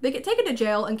Police. They get taken to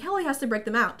jail and Kelly has to break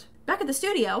them out. Back at the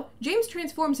studio, James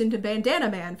transforms into Bandana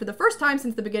Man for the first time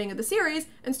since the beginning of the series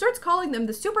and starts calling them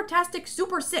the Supertastic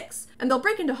Super Six, and they'll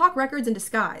break into Hawk Records in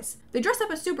disguise. They dress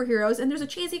up as superheroes and there's a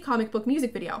cheesy comic book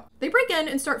music video. They break in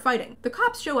and start fighting. The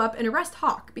cops show up and arrest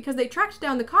Hawk because they tracked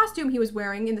down the costume he was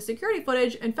wearing in the security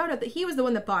footage and found out that he was the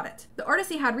one that bought it. The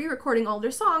artist he had re-recording all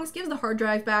their songs gives the hard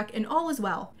drive back and all is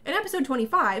well. In episode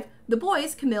 25, the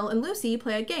boys, Camille and Lucy,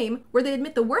 play a game where they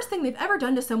admit the worst thing they've ever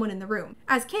done to someone in the room.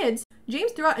 As kids,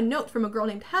 James threw out a note from a girl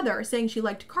named Heather saying she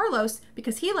liked Carlos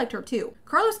because he liked her too.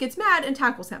 Carlos gets mad and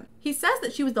tackles him. He says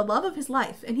that she was the love of his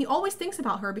life and he always thinks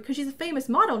about her because she's a famous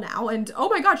model now and oh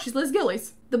my god, she's Liz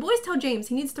Gillies. The boys tell James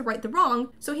he needs to right the wrong,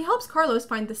 so he helps Carlos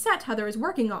find the set Heather is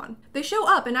working on. They show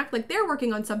up and act like they're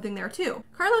working on something there too.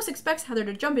 Carlos expects Heather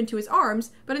to jump into his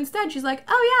arms, but instead she's like,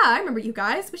 oh yeah, I remember you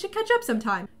guys, we should catch up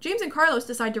sometime. James and Carlos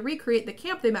decide to recreate the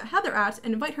camp they met Heather at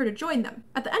and invite her to join them.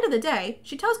 At the end of the day,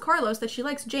 she tells Carlos that she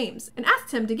likes James and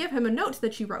asks him to give him a note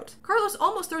that she wrote. Carlos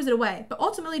almost throws it away, but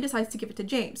ultimately decides to give it to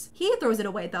James. He throws it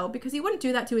away though because he wouldn't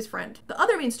do that to his friend. The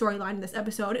other main storyline in this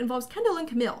episode involves Kendall and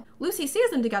Camille. Lucy sees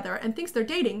them together and thinks they're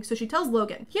dating, so she tells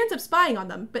Logan. He ends up spying on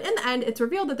them, but in the end, it's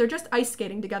revealed that they're just ice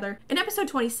skating together. In episode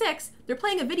 26, they're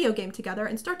playing a video game together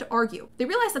and start to argue. They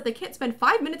realize that they can't spend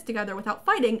 5 minutes together without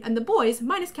fighting, and the boys,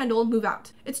 minus Kendall, move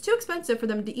out. It's too expensive for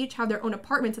them to each have their own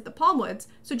apartments at the Palmwoods,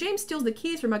 so James steals the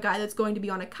keys from a guy that's going to be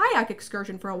on a kayak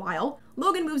excursion for a while.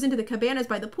 Logan moves into the cabanas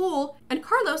by the pool, and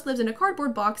Carlos lives in a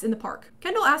cardboard box in the park.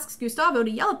 Kendall asks Gustavo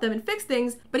to yell at them and fix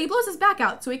things, but he blows his back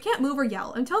out so he can't move or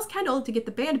yell, and tells Kendall to get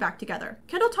the band back together.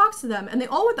 Kendall talks to them, and they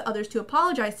all want the others to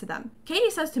apologize to them. Katie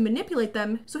says to manipulate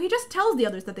them, so he just tells the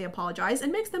others that they apologize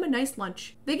and makes them a nice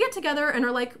lunch. They get together and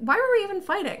are like, why were we even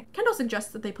fighting? Kendall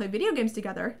suggests that they play video games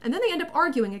together, and then they end up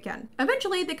arguing again.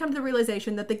 Eventually, they come to the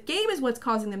realization that the game is what's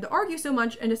causing them to argue so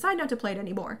much and decide not to play it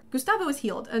anymore. Gustavo is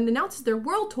healed and announces their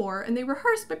world tour, and they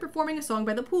rehearse by performing a song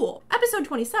by the pool. Episode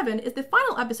 27 is the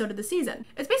final episode of the season.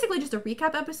 It's basically just a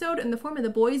recap episode in the form of the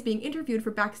boys being interviewed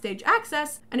for backstage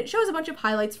access, and it shows a bunch of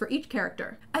highlights for each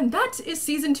character. And that is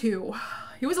season 2.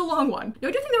 It was a long one. Now,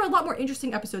 I do think there were a lot more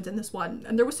interesting episodes in this one,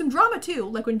 and there was some drama too,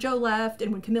 like when Joe left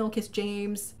and when Camille kissed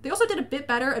James. They also did a bit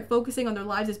better at focusing on their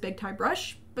lives as Big Time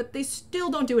Rush, but they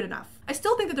still don't do it enough. I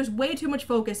still think that there's way too much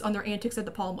focus on their antics at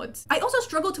the Palmwoods. I also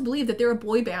struggle to believe that they're a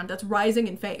boy band that's rising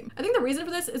in fame. I think the reason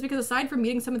for this is because aside from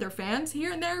meeting some of their fans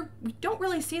here and there, we don't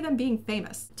really see them being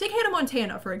famous. Take Hannah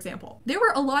Montana, for example. There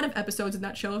were a lot of episodes in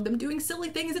that show of them doing silly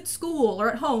things at school or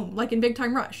at home, like in Big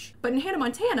Time Rush. But in Hannah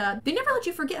Montana, they never let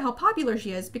you forget how popular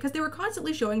she is because they were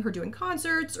constantly showing her doing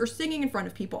concerts or singing in front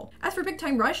of people. As for Big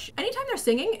Time Rush, anytime they're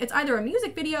singing, it's either a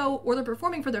music video or they're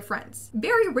performing for their friends.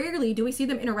 Very rarely do we see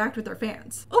them interact with their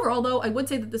fans. Overall, though, I would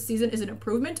say that this season is an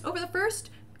improvement over the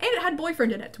first, and it had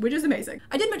Boyfriend in it, which is amazing.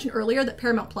 I did mention earlier that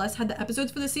Paramount Plus had the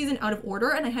episodes for this season out of order,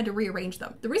 and I had to rearrange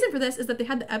them. The reason for this is that they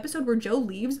had the episode where Joe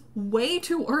leaves way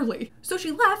too early. So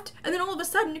she left, and then all of a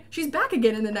sudden, she's back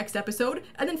again in the next episode,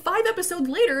 and then 5 episodes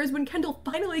later is when Kendall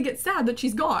finally gets sad that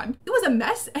she's gone. It was a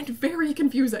mess and very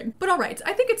confusing. But alright,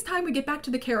 I think it's time we get back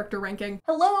to the character ranking.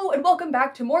 Hello, and welcome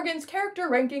back to Morgan's Character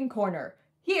Ranking Corner.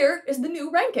 Here is the new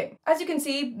ranking. As you can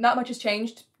see, not much has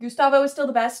changed. Gustavo is still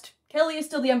the best, Kelly is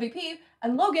still the MVP,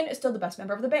 and Logan is still the best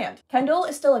member of the band. Kendall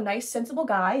is still a nice, sensible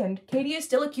guy, and Katie is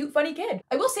still a cute, funny kid.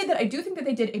 I will say that I do think that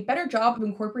they did a better job of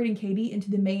incorporating Katie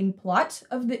into the main plot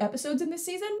of the episodes in this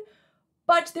season,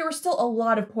 but there were still a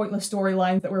lot of pointless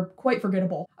storylines that were quite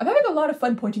forgettable. I'm having a lot of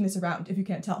fun pointing this around, if you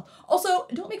can't tell. Also,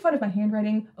 don't make fun of my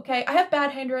handwriting, okay? I have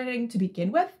bad handwriting to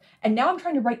begin with, and now I'm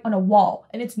trying to write on a wall,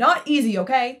 and it's not easy,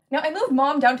 okay? Now, I moved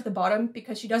Mom down to the bottom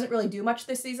because she doesn't really do much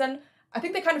this season. I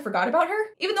think they kind of forgot about her.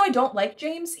 Even though I don't like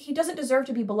James, he doesn't deserve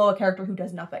to be below a character who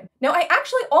does nothing. Now, I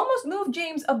actually almost moved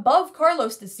James above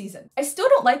Carlos this season. I still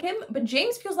don't like him, but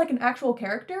James feels like an actual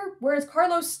character, whereas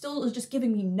Carlos still is just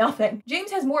giving me nothing.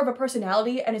 James has more of a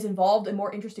personality and is involved in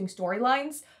more interesting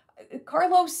storylines.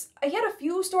 Carlos, he had a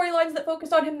few storylines that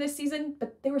focused on him this season,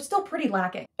 but they were still pretty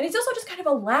lacking. And he's also just kind of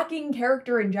a lacking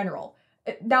character in general.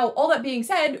 Now, all that being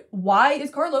said, why is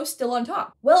Carlos still on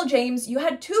top? Well, James, you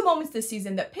had 2 moments this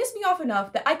season that pissed me off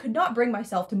enough that I could not bring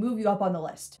myself to move you up on the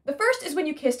list. The first is when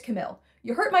you kissed Camille.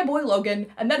 You hurt my boy Logan,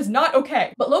 and that is not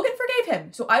okay. But Logan forgave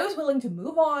him, so I was willing to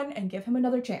move on and give him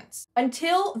another chance.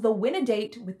 Until the Win a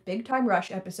Date with Big Time Rush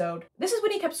episode. This is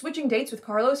when he kept switching dates with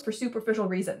Carlos for superficial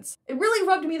reasons. It really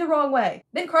rubbed me the wrong way.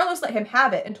 Then Carlos let him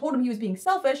have it and told him he was being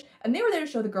selfish, and they were there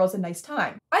to show the girls a nice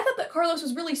time. I thought that Carlos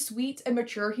was really sweet and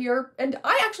mature here, and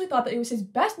I actually thought that it was his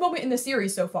best moment in the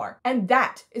series so far. And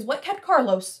that is what kept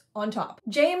Carlos on top.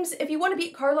 James, if you want to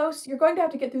beat Carlos, you're going to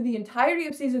have to get through the entirety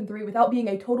of season 3 without being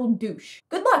a total douche.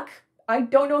 Good luck! I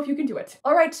don't know if you can do it.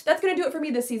 Alright, that's gonna do it for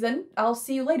me this season. I'll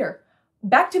see you later.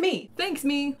 Back to me. Thanks,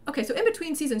 me. Okay, so in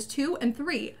between seasons 2 and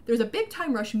 3, there's a Big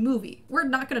Time Rush movie. We're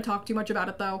not gonna talk too much about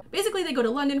it though. Basically, they go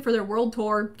to London for their world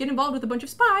tour, get involved with a bunch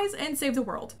of spies, and save the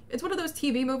world. It's one of those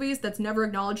TV movies that's never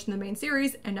acknowledged in the main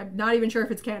series, and I'm not even sure if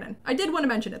it's canon. I did want to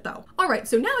mention it though. Alright,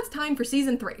 so now it's time for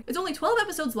season 3. It's only 12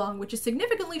 episodes long, which is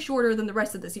significantly shorter than the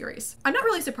rest of the series. I'm not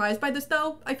really surprised by this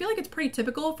though. I feel like it's pretty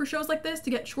typical for shows like this to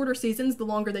get shorter seasons the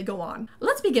longer they go on.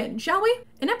 Let's begin, shall we?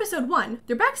 In episode 1,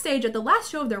 they're backstage at the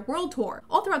last show of their world tour.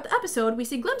 All throughout the episode, we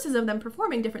see glimpses of them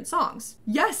performing different songs.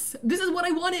 Yes, this is what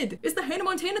I wanted. It's the Hannah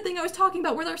Montana thing I was talking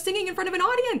about where they're singing in front of an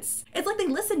audience. It's like they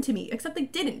listened to me, except they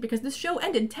didn't because this show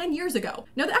ended 10 years ago.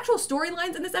 Now, the actual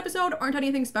storylines in this episode aren't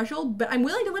anything special, but I'm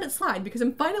willing to let it slide because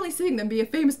I'm finally seeing them be a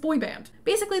famous boy band.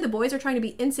 Basically, the boys are trying to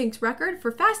beat NSYNC's record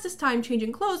for fastest time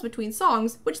changing clothes between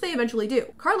songs, which they eventually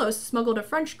do. Carlos smuggled a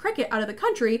French cricket out of the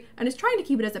country and is trying to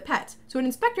keep it as a pet, so an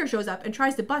inspector shows up and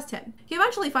tries to bust him. He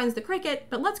eventually finds the cricket,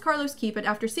 but lets Carlos keep it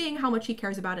after seeing how much he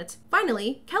cares about it.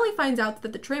 Finally, Kelly finds out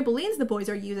that the trampolines the boys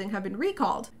are using have been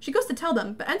recalled. She goes to tell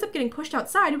them, but ends up getting pushed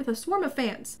outside with a swarm of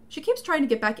fans. She keeps trying to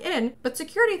get back in, but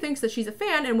security thinks that she's a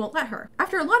fan and won't let her.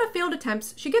 After a lot of failed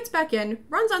attempts, she gets back in,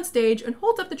 runs on stage, and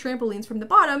holds up the trampolines from the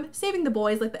bottom, saving the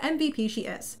boys like the MVP she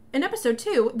is. In episode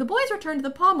 2, the boys return to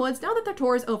the Palmwoods now that their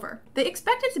tour is over. They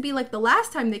expect it to be like the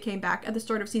last time they came back at the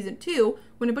start of season 2,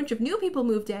 when a bunch of new people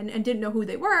moved in and didn't know who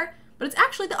they were, but it's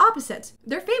actually the opposite.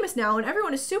 They're famous now and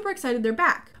everyone is super excited they're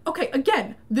back. Okay,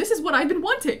 again, this is what I've been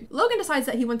wanting. Logan decides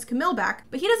that he wants Camille back,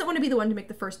 but he doesn't want to be the one to make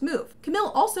the first move.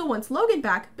 Camille also wants Logan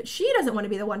back, but she doesn't want to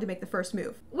be the one to make the first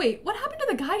move. Wait, what happened to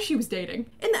the guy she was dating?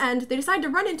 In the end, they decide to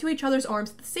run into each other's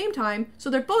arms at the same time, so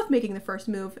they're both making the first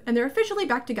move, and they're officially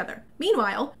back together.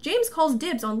 Meanwhile, James calls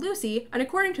dibs on Lucy, and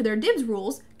according to their dibs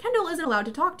rules, Kendall isn't allowed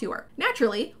to talk to her.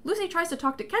 Naturally, Lucy tries to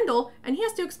talk to Kendall, and he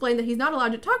has to explain that he's not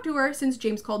allowed to talk to her since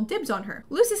James called dibs on her.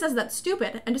 Lucy says that's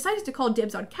stupid, and decides to call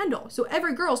dibs on Kendall, so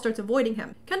every girl starts avoiding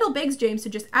him. Kendall begs James to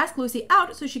just ask Lucy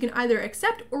out so she can either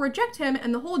accept or reject him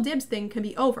and the whole dibs thing can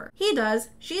be over. He does,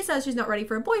 she says she's not ready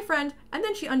for a boyfriend, and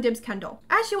then she undibs Kendall.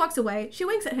 As she walks away, she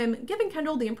winks at him, giving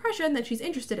Kendall the impression that she's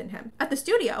interested in him. At the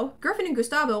studio, Griffin and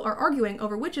Gustavo are arguing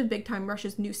over which of Big Time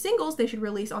Rush's new singles they should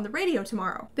release on the radio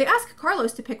tomorrow. They ask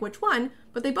Carlos to pick which one,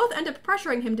 but they both end up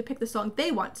pressuring him to pick the song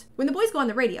they want. When the boys go on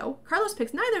the radio, Carlos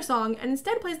picks neither song and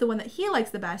instead plays the one that he likes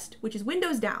the best, which is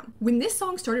Windows Down. When this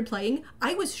song started playing,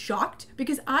 I was shocked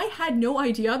because I had no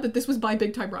idea that this was by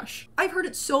Big Time Rush. I've heard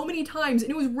it so many times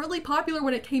and it was really popular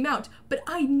when it came out, but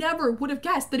I never would have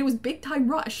guessed that it was Big Time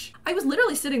Rush. I was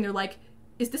literally sitting there like,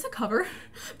 is this a cover?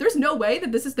 There's no way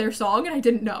that this is their song and I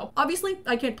didn't know. Obviously,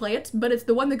 I can't play it, but it's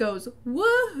the one that goes,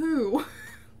 woohoo.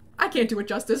 I can't do it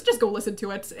justice, just go listen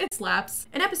to it. It slaps.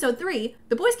 In episode 3,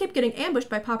 the boys keep getting ambushed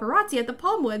by paparazzi at the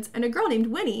Palmwoods, and a girl named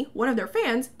Winnie, one of their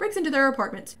fans, breaks into their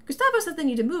apartment. Gustavo says they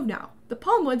need to move now. The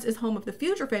Palmwoods is home of the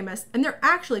future famous, and they're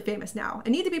actually famous now,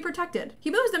 and need to be protected. He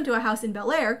moves them to a house in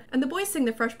Bel Air, and the boys sing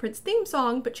the Fresh Prince theme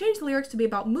song, but change the lyrics to be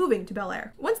about moving to Bel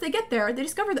Air. Once they get there, they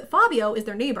discover that Fabio is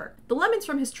their neighbor. The lemons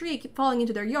from his tree keep falling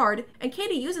into their yard, and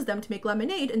Katie uses them to make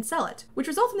lemonade and sell it, which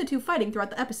results in the two fighting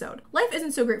throughout the episode. Life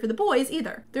isn't so great for the boys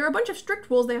either. There are a bunch of strict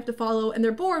rules they have to follow, and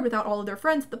they're bored without all of their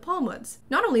friends at the Palmwoods.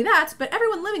 Not only that, but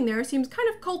everyone living there seems kind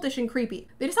of cultish and creepy.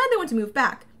 They decide they want to move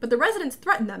back, but the residents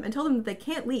threaten them and tell them that they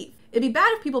can't leave. It'd be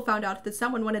bad if people found out that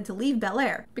someone wanted to leave Bel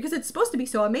Air, because it's supposed to be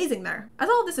so amazing there. As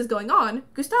all of this is going on,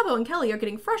 Gustavo and Kelly are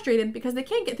getting frustrated because they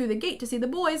can't get through the gate to see the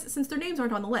boys since their names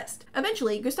aren't on the list.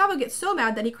 Eventually, Gustavo gets so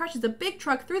mad that he crashes a big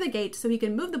truck through the gate so he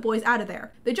can move the boys out of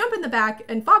there. They jump in the back,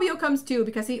 and Fabio comes too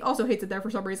because he also hates it there for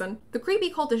some reason. The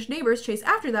creepy cultish neighbors chase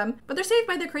after them, but they're saved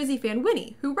by their crazy fan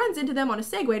Winnie, who runs into them on a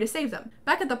Segway to save them.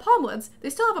 Back at the Palmwoods, they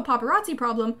still have a paparazzi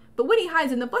problem, but Winnie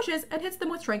hides in the bushes and hits them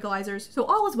with tranquilizers, so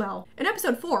all is well. In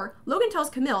episode 4, Logan tells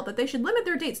Camille that they should limit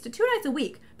their dates to 2 nights a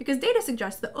week because data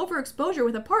suggests that overexposure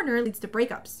with a partner leads to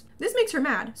breakups. This makes her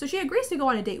mad, so she agrees to go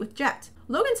on a date with Jet.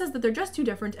 Logan says that they're just too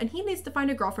different and he needs to find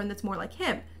a girlfriend that's more like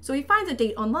him, so he finds a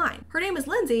date online. Her name is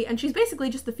Lindsay and she's basically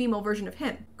just the female version of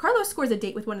him. Carlos scores a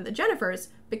date with one of the Jennifers,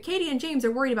 but Katie and James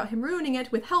are worried about him ruining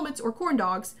it with helmets or corn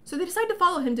dogs, so they decide to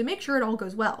follow him to make sure it all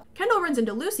goes well. Kendall runs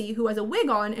into Lucy, who has a wig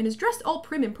on and is dressed all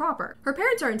prim and proper. Her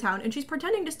parents are in town and she's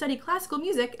pretending to study classical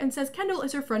music and says Kendall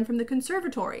is her friend from the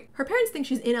conservatory. Her parents think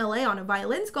she's in LA on a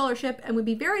violin scholarship and would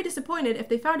be very disappointed if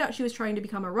they found out she was trying to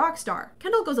become a rock star.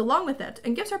 Kendall goes along with it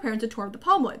and gives her parents a tour of the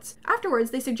Palmwoods.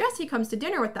 Afterwards, they suggest he comes to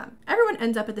dinner with them. Everyone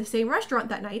ends up at the same restaurant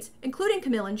that night, including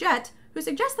Camille and Jet, who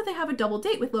suggests that they have a double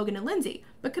date with Logan and Lindsay,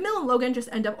 but Camille and Logan just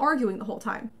end up arguing the whole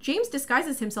time. James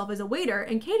disguises himself as a waiter,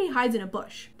 and Katie hides in a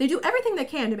bush. They do everything they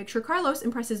can to make sure Carlos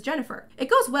impresses Jennifer. It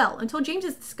goes well until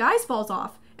James's disguise falls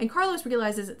off, and Carlos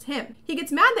realizes it's him. He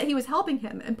gets mad that he was helping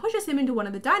him and pushes him into one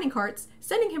of the dining carts,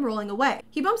 sending him rolling away.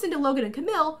 He bumps into Logan and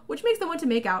Camille, which makes them want to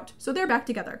make out, so they're back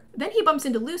together. Then he bumps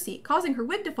into Lucy, causing her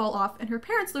wig to fall off, and her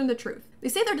parents learn the truth. They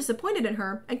say they're disappointed in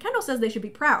her, and Kendall says they should be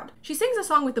proud. She sings a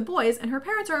song with the boys, and her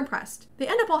parents are impressed. They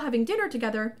end up all having dinner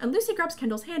together, and Lucy grabs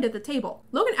Kendall's hand at the table.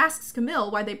 Logan asks Camille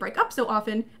why they break up so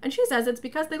often, and she says it's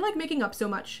because they like making up so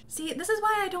much. See, this is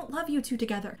why I don't love you two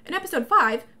together. In episode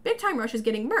 5, Big Time Rush is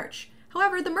getting merch.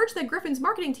 However, the merch that Griffin's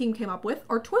marketing team came up with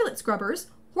are toilet scrubbers,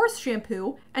 horse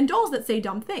shampoo, and dolls that say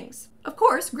dumb things. Of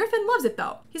course, Griffin loves it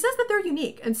though. He says that they're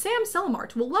unique, and Sam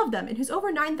Selmart will love them in his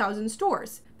over 9,000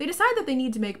 stores. They decide that they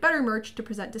need to make better merch to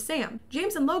present to Sam.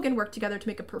 James and Logan work together to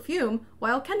make a perfume,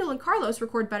 while Kendall and Carlos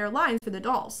record better lines for the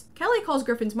dolls. Kelly calls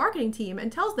Griffin's marketing team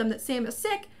and tells them that Sam is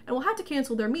sick and and will have to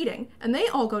cancel their meeting, and they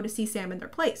all go to see Sam in their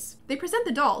place. They present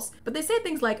the dolls, but they say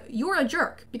things like, "You're a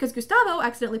jerk," because Gustavo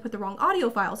accidentally put the wrong audio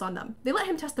files on them. They let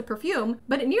him test the perfume,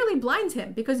 but it nearly blinds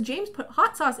him because James put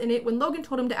hot sauce in it when Logan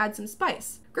told him to add some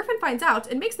spice. Griffin finds out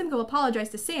and makes them go apologize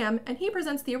to Sam, and he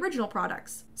presents the original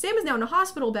products. Sam is now in a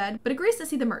hospital bed, but agrees to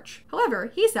see the merch.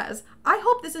 However, he says, "I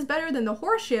hope this is better than the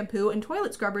horse shampoo and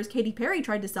toilet scrubbers Katy Perry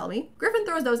tried to sell me." Griffin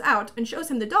throws those out and shows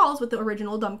him the dolls with the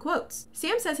original dumb quotes.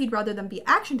 Sam says he'd rather them be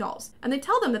action dolls, and they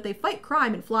tell them that they fight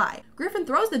crime and fly. Griffin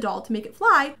throws the doll to make it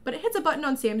fly, but it hits a button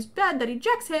on Sam's bed that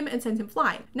ejects him and sends him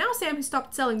flying. Now Sam has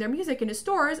stopped selling their music in his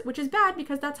stores, which is bad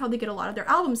because that's how they get a lot of their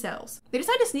album sales. They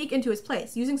decide to sneak into his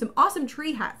place using some awesome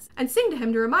tree hats and sing to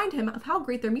him to remind him of how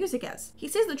great their music is. He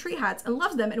sees the tree hats and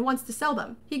loves them and wants to sell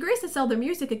them. He agrees to sell their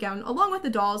music again along with the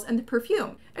dolls and the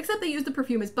perfume, except they use the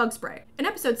perfume as bug spray. In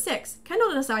episode 6,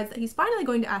 Kendall decides that he's finally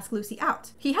going to ask Lucy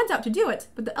out. He heads out to do it,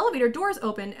 but the elevator doors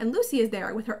open and Lucy is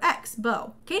there with her ex,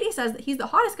 Beau. Katie says that he's the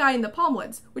hottest guy in the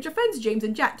Palmwoods, which offends James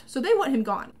and Jet, so they want him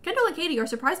gone. Kendall and Katie are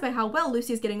surprised by how well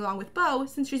Lucy is getting along with Beau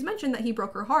since she's mentioned that he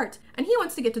broke her heart, and he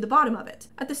wants to get to the bottom of it.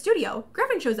 At the studio,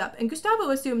 Griffin shows up and Gustavo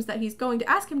assumes that he's going to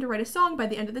ask him to write a song by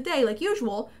the end of the day like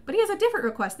usual, but he has a different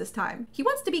request this time. He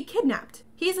wants to be kidnapped.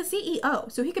 He is a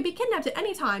CEO, so he could be kidnapped at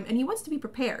any time, and he wants to be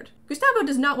prepared. Gustavo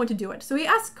does not want to do it, so he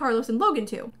asks Carlos and Logan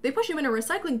to. They push him in a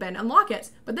recycling bin and lock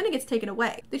it, but then it gets taken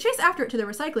away. They chase after it to the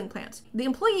recycling plant. The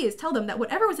employees tell them that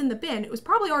whatever was in the bin was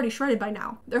probably already shredded by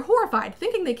now. They're horrified,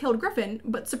 thinking they killed Griffin,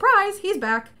 but surprise, he's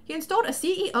back. He installed a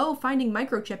CEO finding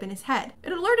microchip in his head.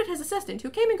 It alerted his assistant, who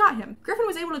came and got him. Griffin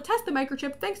was able to test the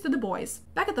microchip thanks to the boys.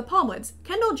 Back at the Palmwoods,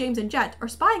 Kendall, James, and Jet are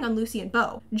spying on Lucy and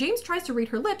Beau. James tries to read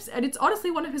her lips, and it's honestly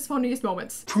one of his funniest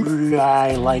moments.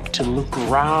 I like to look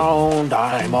around.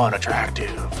 I'm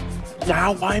unattractive.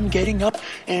 Now I'm getting up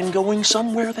and going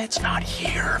somewhere that's not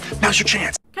here. Now's your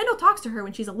chance. Kendall talks to her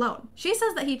when she's alone. She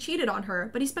says that he cheated on her,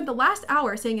 but he spent the last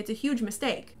hour saying it's a huge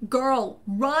mistake. Girl,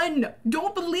 run!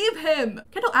 Don't believe him!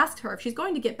 Kendall asks her if she's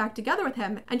going to get back together with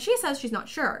him, and she says she's not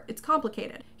sure. It's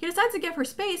complicated. He decides to give her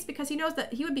space because he knows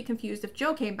that he would be confused if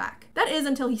Joe came back. That is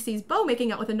until he sees Beau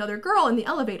making out with another girl in the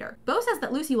elevator. Beau says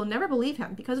that Lucy will never believe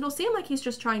him because it'll seem like he's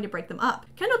just trying to break them up.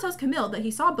 Kendall tells Camille that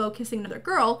he saw Beau kissing another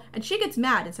girl, and she gets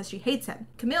mad and says she hates him.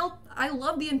 Camille, I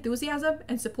love the enthusiasm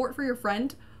and support for your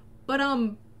friend, but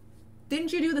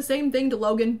didn't you do the same thing to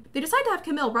Logan? They decide to have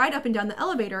Camille ride up and down the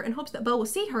elevator in hopes that Beau will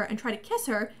see her and try to kiss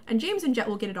her, and James and Jet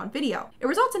will get it on video. It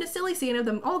results in a silly scene of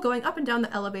them all going up and down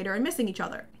the elevator and missing each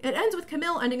other. It ends with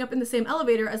Camille ending up in the same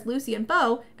elevator as Lucy and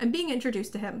Beau and being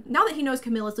introduced to him. Now that he knows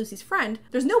Camille is Lucy's friend,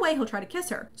 there's no way he'll try to kiss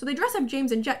her, so they dress up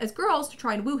James and Jet as girls to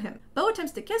try and woo him. Beau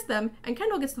attempts to kiss them, and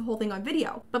Kendall gets the whole thing on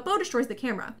video, but Beau destroys the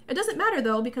camera. It doesn't matter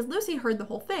though because Lucy heard the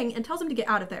whole thing and tells him to get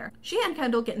out of there. She and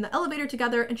Kendall get in the elevator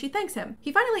together and she thanks him.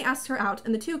 He finally asks her out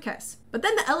and the two kiss. But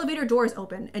then the elevator doors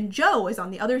open and Joe is on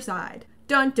the other side.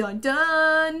 Dun dun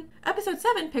dun! Episode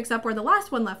 7 picks up where the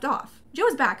last one left off. Joe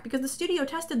is back because the studio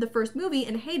tested the first movie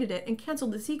and hated it and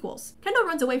canceled the sequels. Kendall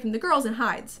runs away from the girls and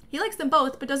hides. He likes them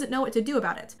both but doesn't know what to do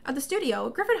about it. At the studio,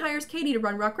 Griffin hires Katie to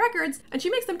run Rock Records and she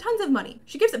makes them tons of money.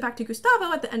 She gives it back to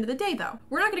Gustavo at the end of the day though.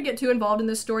 We're not going to get too involved in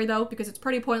this story though because it's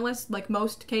pretty pointless like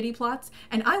most Katie plots,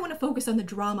 and I want to focus on the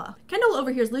drama. Kendall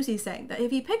overhears Lucy saying that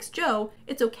if he picks Joe,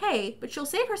 it's okay, but she'll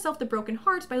save herself the broken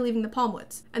heart by leaving the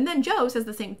Palmwoods. And then Joe says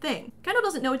the same thing. Kendall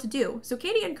doesn't know what to do, so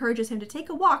Katie encourages him to take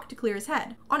a walk to clear his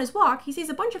head. On his walk, he sees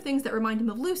a bunch of things that remind him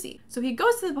of Lucy. So he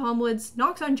goes to the Palmwoods,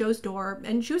 knocks on Joe's door,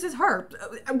 and chooses her.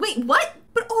 Wait, what?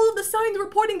 But all of the signs were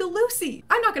pointing to Lucy!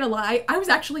 I'm not gonna lie, I was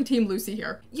actually Team Lucy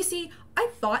here. You see, I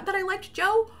thought that I liked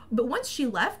Joe, but once she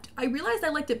left, I realized I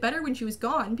liked it better when she was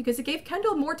gone because it gave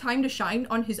Kendall more time to shine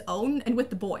on his own and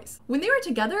with the boys. When they were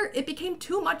together, it became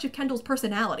too much of Kendall's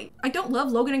personality. I don't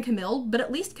love Logan and Camille, but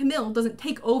at least Camille doesn't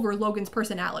take over Logan's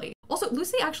personality. Also,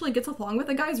 Lucy actually gets along with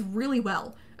the guys really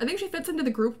well. I think she fits into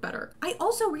the group better. I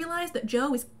also realized that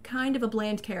Joe is kind of a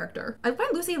bland character. I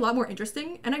find Lucy a lot more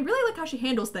interesting, and I really like how she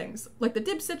handles things, like the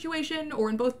dibs situation, or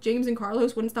when both James and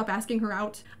Carlos wouldn't stop asking her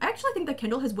out. I actually think that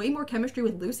Kendall has way more chemistry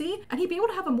with Lucy, and he'd be able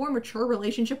to have a more mature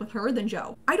relationship with her than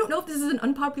Joe. I don't know if this is an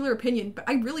unpopular opinion, but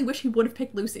I really wish he would have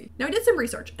picked Lucy. Now, I did some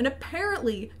research, and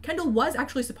apparently Kendall was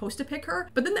actually supposed to pick her,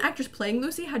 but then the actress playing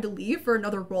Lucy had to leave for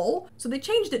another role, so they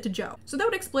changed it to Joe. So that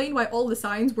would explain why all the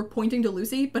signs were pointing to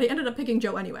Lucy, but he ended up picking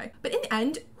Joe anyway. But in the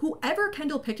end, whoever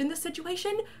Kendall picked in this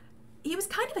situation, he was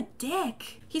kind of a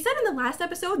dick. He said in the last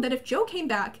episode that if Joe came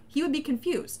back, he would be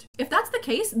confused. If that's the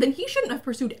case, then he shouldn't have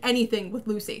pursued anything with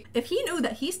Lucy. If he knew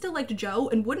that he still liked Jo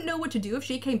and wouldn't know what to do if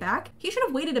she came back, he should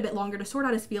have waited a bit longer to sort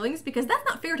out his feelings, because that's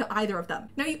not fair to either of them.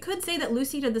 Now, you could say that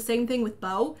Lucy did the same thing with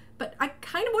Beau, but I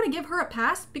kind of want to give her a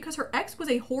pass because her ex was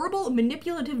a horrible,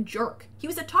 manipulative jerk. He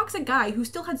was a toxic guy who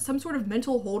still had some sort of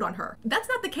mental hold on her. That's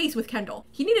not the case with Kendall.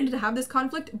 He needed to have this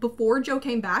conflict before Jo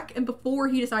came back and before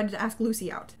he decided to ask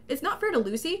Lucy out. It's not fair to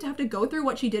Lucy to have to go through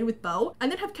what she did with Beau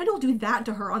and then have Kendall do that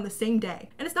to her on the same day.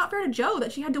 And it's not fair to Jo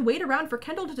that she had to wait around for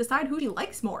Kendall to decide who she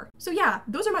likes more. So yeah,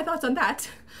 those are my thoughts on that.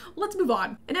 Let's move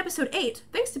on. In episode 8,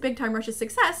 thanks to Big Time Rush's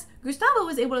success, Gustavo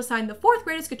was able to sign the 4th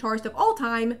greatest guitarist of all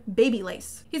time,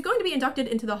 Babylace. He's going to be inducted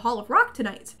into the Hall of Rock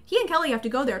tonight. He and Kelly have to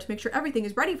go there to make sure everything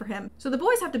is ready for him, so the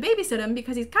boys have to babysit him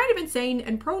because he's kind of insane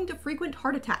and prone to frequent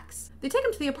heart attacks. They take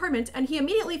him to the apartment and he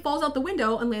immediately falls out the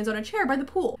window and lands on a chair by the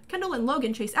pool. Kendall and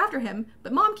Logan chase after him,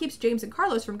 but Mom keeps James and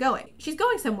Carlos from going. She's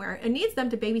going somewhere and needs them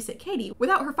to babysit Katie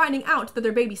without her finding out that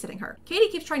they're babysitting her. Katie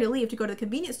keeps trying to leave to go to the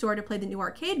convenience store to play the new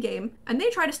arcade game, and they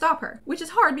try to stop her, which is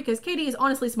hard because Katie is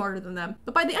honestly smarter than them.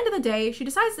 But by the end of the day, she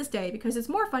decides to stay because it's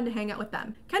more fun to hang out with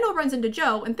them. Kendall runs into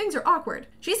Jo and things are awkward.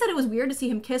 She said it was weird to see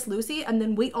him kiss Lucy and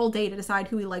then wait all day to decide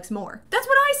who he likes more. That's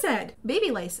what I said!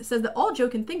 Babylace says that all Jo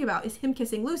can think about is him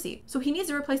kissing Lucy, so he needs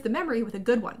to replace the memory with a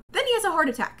good one. Then he has a heart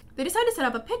attack. They decide to set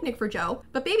up a picnic for Jo,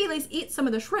 but Babylace eats some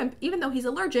of the shrimp even though he's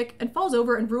allergic and falls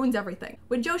over and ruins everything.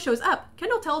 When Jo shows up,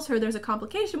 Kendall tells her there's a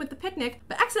complication with the picnic,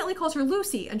 but accidentally calls her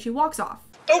Lucy and she walks off.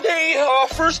 Okay,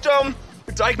 first,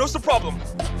 diagnose the problem.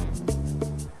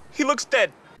 He looks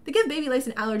dead. They give Babylace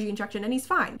an allergy injection and he's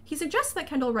fine. He suggests that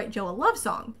Kendall write Jo a love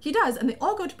song. He does, and they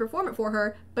all go to perform it for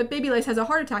her, but Babylace has a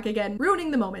heart attack again, ruining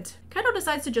the moment. Kendall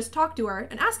decides to just talk to her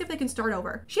and ask if they can start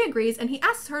over. She agrees, and he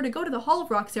asks her to go to the Hall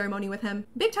of Rock ceremony with him.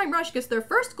 Big Time Rush gets their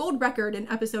first gold record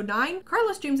in episode 9.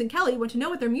 Carlos, James, and Kelly want to know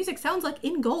what their music sounds like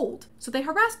in gold. So they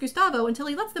harass Gustavo until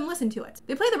he lets them listen to it.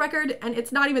 They play the record, and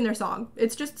it's not even their song.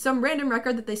 It's just some random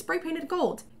record that they spray painted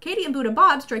gold. Katie and Buddha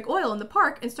Bob strike oil in the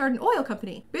park and start an oil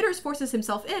company. Bitters forces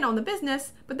himself in on the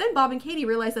business, but then Bob and Katie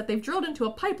realize that they've drilled into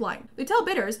a pipeline. They tell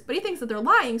Bitters, but he thinks that they're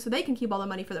lying so they can keep all the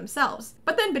money for themselves.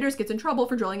 But then Bitters gets in trouble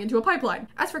for drilling into a pipeline.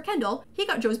 As for Kendall, he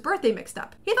got Jo's birthday mixed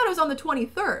up. He thought it was on the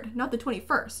 23rd, not the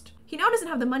 21st. He now doesn't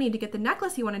have the money to get the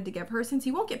necklace he wanted to give her since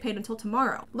he won't get paid until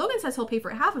tomorrow. Logan says he'll pay for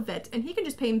half of it and he can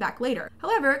just pay him back later.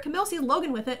 However, Camille sees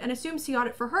Logan with it and assumes he got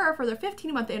it for her for their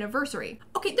 15-month anniversary.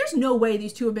 Okay, there's no way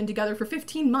these two have been together for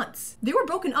 15 months. They were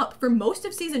broken up for most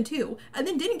of season 2 and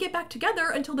then didn't get back together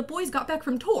until the boys got back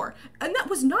from tour. And that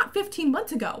was not 15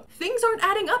 months ago. Things aren't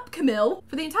adding up, Camille.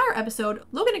 For the entire episode,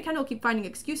 Logan and Kendall keep finding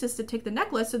excuses to take the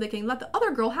necklace so they can let the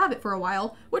other girl have it for a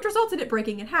while, which results in it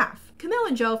breaking in half. Camille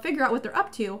and Jo figure out what they're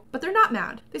up to, but they're not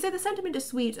mad. They say the sentiment is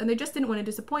sweet and they just didn't want to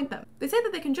disappoint them. They say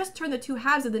that they can just turn the two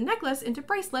halves of the necklace into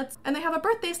bracelets, and they have a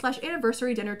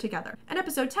birthday/anniversary dinner together. In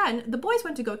episode 10, the boys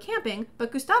went to go camping,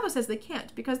 but Gustavo says they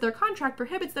can't because their contract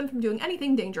prohibits them from doing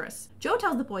anything dangerous. Jo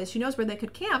tells the boys she knows where they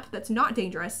could camp that's not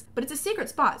dangerous, but it's a secret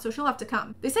spot, so she'll have to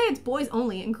come. They say it's boys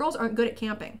only and girls aren't good at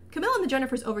camping. Camille and the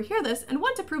Jennifers overhear this and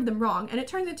want to prove them wrong, and it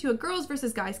turns into a girls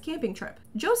versus guys camping trip.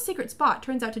 Jo's secret spot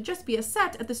turns out to just be a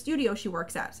set at the studio she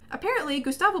works at. Apparently,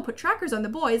 Gustavo put trackers on the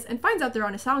boys and finds out they're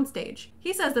on a soundstage.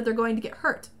 He says that they're going to get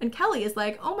hurt, and Kelly is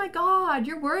like, oh my god,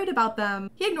 you're worried about them.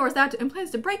 He ignores that and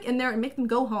plans to break in there and make them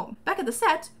go home. Back at the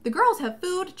set, the girls have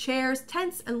food, chairs,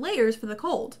 tents, and layers for the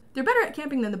cold. They're better at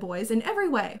camping than the boys in every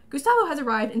way. Gustavo has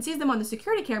arrived and sees them on the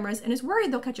security cameras and is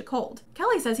worried they'll catch a cold.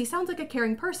 Kelly says he sounds like a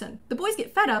caring person. The boys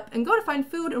get fed up and go to find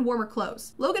food and warmer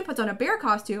clothes. Logan puts on a bear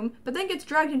costume, but then gets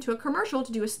dragged into a commercial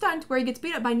to do a stunt where he gets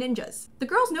beat up by ninjas. The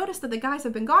girls notice that the guys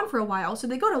have been gone for a while, so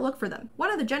they go to look for them.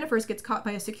 One of the Jennifers gets caught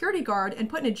by a security guard and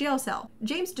put in a jail cell.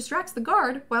 James distracts the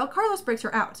guard while Carlos breaks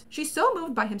her out. She's so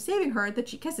moved by him saving her that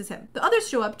she kisses him. The others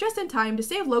show up just in time to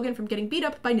save Logan from getting beat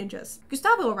up by ninjas.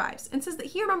 Gustavo arrives and says that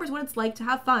he remembers what it's like to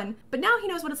have fun, but now he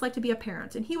knows what it's like to be a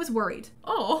parent, and he was worried.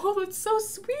 Oh, that's so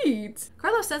sweet.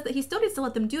 Carlos says that he still needs to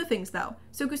let them do things though,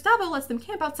 so Gustavo lets them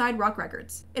camp outside Rock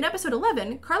Records. In episode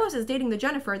 11, Carlos is dating the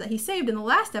Jennifer that he saved in the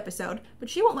last episode, but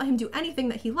she won't let him do anything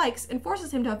that he likes and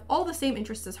forces him to have all the same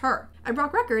interests as her. At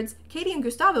Rock Records, Katie and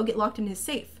Gustavo get locked in his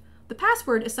safe. The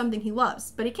password is something he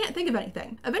loves, but he can't think of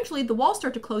anything. Eventually, the walls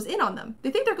start to close in on them.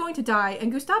 They think they're going to die,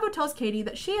 and Gustavo tells Katie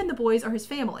that she and the boys are his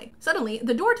family. Suddenly,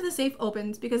 the door to the safe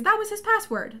opens because that was his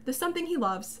password, the something he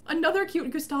loves. Another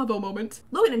cute Gustavo moment.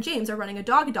 Logan and James are running a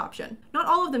dog adoption. Not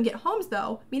all of them get homes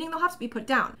though, meaning they'll have to be put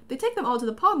down. They take them all to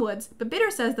the Palm Woods, but Bitter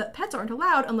says that pets aren't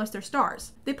allowed unless they're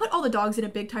stars. They put all the dogs in a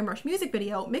Big Time Rush music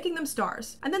video, making them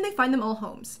stars, and then they find them all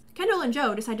homes. Kendall and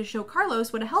Jo decide to show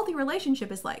Carlos what a healthy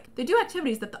relationship is like. They do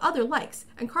activities that the others Chandler likes,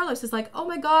 and Carlos is like, oh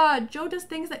my god, Joe does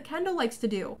things that Kendall likes to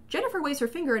do. Jennifer waves her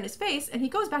finger in his face, and he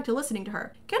goes back to listening to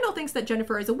her. Kendall thinks that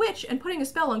Jennifer is a witch and putting a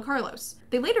spell on Carlos.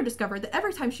 They later discover that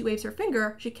every time she waves her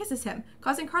finger, she kisses him,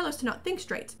 causing Carlos to not think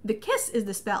straight. The kiss is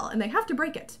the spell, and they have to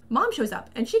break it. Mom shows up,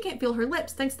 and she can't feel her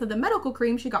lips thanks to the medical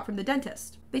cream she got from the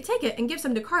dentist. They take it and give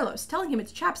some to Carlos, telling him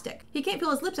it's chapstick. He can't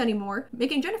feel his lips anymore,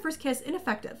 making Jennifer's kiss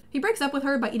ineffective. He breaks up with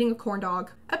her by eating a corn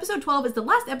dog. Episode 12 is the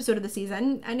last episode of the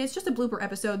season, and it's just a blooper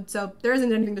episode, so there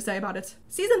isn't anything to say about it.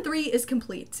 Season 3 is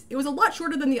complete. It was a lot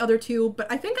shorter than the other two,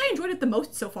 but I think I enjoyed it the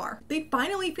most so far. They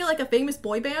finally feel like a famous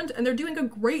boy band, and they're doing a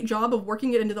great job of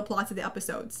working it into the plots of the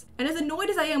episodes. And as annoyed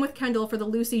as I am with Kendall for the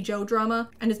Lucy-Joe drama,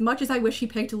 and as much as I wish he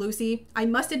picked Lucy, I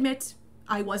must admit,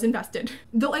 I was invested.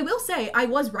 Though I will say, I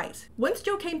was right. Once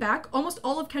Joe came back, almost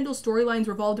all of Kendall's storylines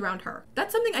revolved around her.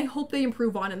 That's something I hope they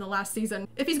improve on in the last season.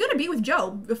 If he's gonna be with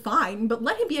Joe, fine, but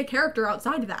let him be a character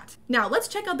outside of that. Now, let's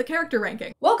check out the character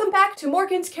ranking. Welcome back to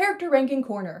Morgan's Character Ranking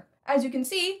Corner. As you can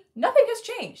see, nothing has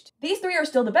changed. These three are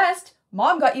still the best,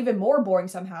 Mom got even more boring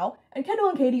somehow, and Kendall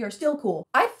and Katie are still cool.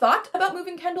 I thought about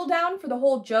moving Kendall down for the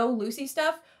whole Joe-Lucy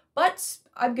stuff, but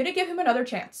I'm gonna give him another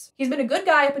chance. He's been a good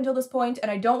guy up until this point, and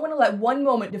I don't want to let one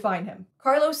moment define him.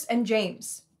 Carlos and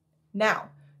James. Now,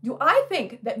 do I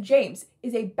think that James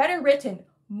is a better written,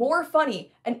 more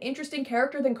funny, and interesting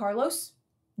character than Carlos?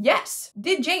 Yes.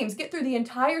 Did James get through the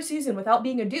entire season without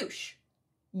being a douche?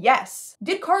 Yes.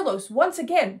 Did Carlos once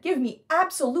again give me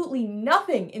absolutely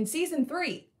nothing in season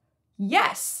 3?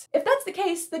 Yes. If that's the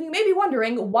case, then you may be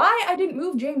wondering why I didn't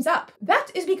move James up.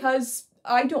 That is because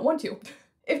I don't want to.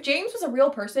 If James was a real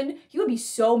person, he would be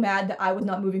so mad that I was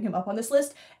not moving him up on this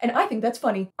list, and I think that's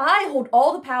funny. I hold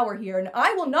all the power here, and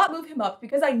I will not move him up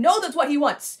because I know that's what he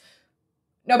wants.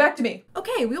 Now back to me.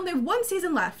 Okay, we only have one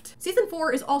season left. Season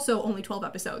 4 is also only 12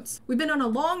 episodes. We've been on a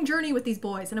long journey with these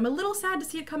boys, and I'm a little sad to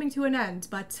see it coming to an end,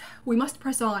 but we must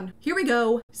press on. Here we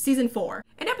go, Season 4.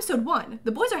 In episode 1,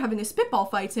 the boys are having a spitball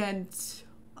fight, and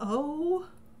oh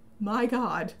my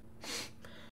god.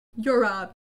 Your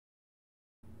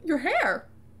hair.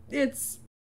 It's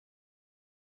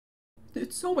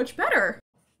so much better.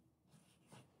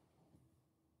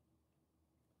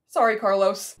 Sorry,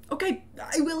 Carlos. Okay,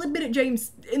 I will admit it,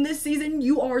 James. In this season,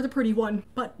 you are the pretty one.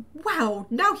 But wow,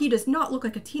 now he does not look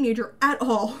like a teenager at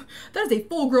all. That is a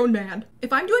full-grown man.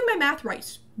 If I'm doing my math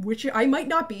right, which I might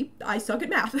not be, I suck at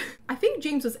math. I think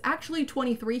James was actually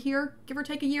 23 here, give or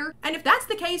take a year. And if that's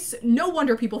the case, no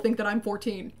wonder people think that I'm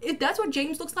 14. If that's what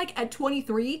James looks like at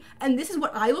 23, and this is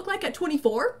what I look like at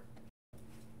 24,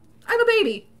 I'm a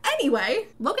baby. Anyway,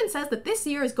 Logan says that this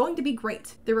year is going to be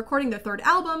great. They're recording their 3rd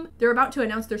album, they're about to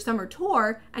announce their summer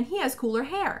tour, and he has cooler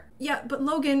hair. Yeah, but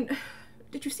Logan,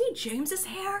 did you see James's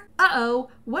hair? Uh-oh,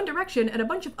 One Direction and a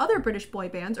bunch of other British boy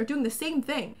bands are doing the same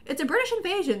thing. It's a British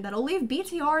invasion that'll leave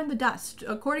BTR in the dust,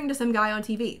 according to some guy on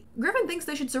TV. Griffin thinks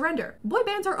they should surrender. Boy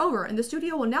bands are over, and the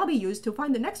studio will now be used to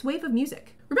find the next wave of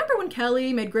music. Remember when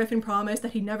Kelly made Griffin promise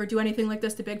that he'd never do anything like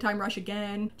this to Big Time Rush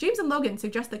again? James and Logan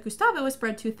suggest that Gustavo is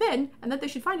spread too thin and that they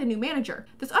should find a new manager.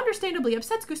 This understandably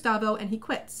upsets Gustavo and he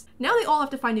quits. Now they all have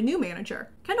to find a new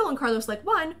manager. Kendall and Carlos like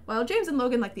one, while James and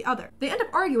Logan like the other. They end up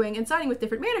arguing and signing with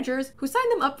different managers who sign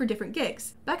them up for different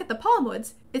gigs. Back at the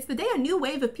Palmwoods, it's the day a new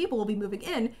wave of people will be moving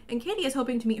in, and Katie is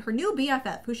hoping to meet her new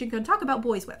BFF who she can talk about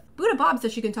boys with. Buddha Bob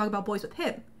says she can talk about boys with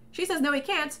him. She says no he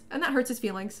can't, and that hurts his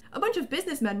feelings. A bunch of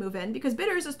businessmen move in because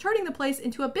Bitters is turning the place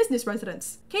into a business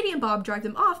residence. Katie and Bob drive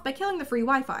them off by killing the free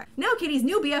Wi-Fi. Now Katie's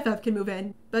new BFF can move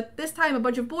in, but this time a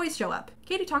bunch of boys show up.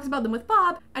 Katie talks about them with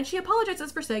Bob, and she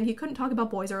apologizes for saying he couldn't talk about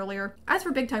boys earlier. As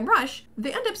for Big Time Rush,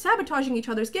 they end up sabotaging each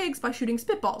other's gigs by shooting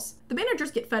spitballs. The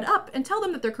managers get fed up and tell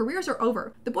them that their careers are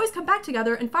over. The boys come back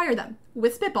together and fire them,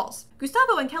 with spitballs.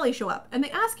 Gustavo and Kelly show up, and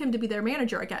they ask him to be their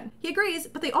manager again. He agrees,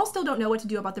 but they all still don't know what to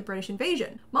do about the British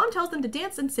invasion. Mom tells them to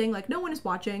dance and sing like no one is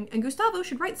watching, and Gustavo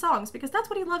should write songs because that's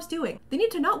what he loves doing. They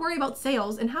need to not worry about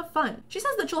sales and have fun. She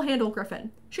says that she'll handle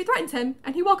Griffin. She threatens him,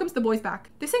 and he welcomes the boys back.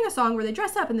 They sing a song where they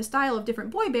dress up in the style of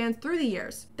different boy bands through the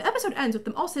years. The episode ends with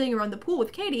them all sitting around the pool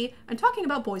with Katie and talking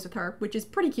about boys with her, which is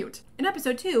pretty cute. In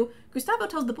episode 2, Gustavo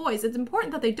tells the boys it's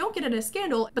important that they don't get in a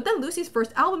scandal, but then Lucy's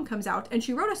first album comes out and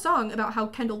she wrote a song about how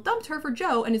Kendall dumped her for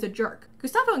Joe and is a jerk.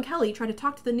 Gustavo and Kelly try to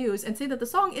talk to the news and say that the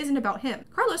song isn't about him.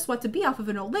 Carlos wants to be off of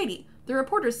an old lady, The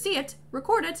reporters see it,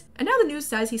 record it, and now the news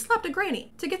says he slapped a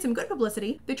granny. To get some good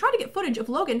publicity, they try to get footage of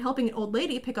Logan helping an old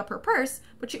lady pick up her purse,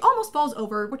 but she almost falls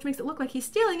over, which makes it look like he's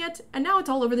stealing it, and now it's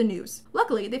all over the news.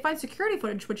 Luckily, they find security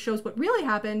footage which shows what really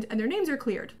happened, and their names are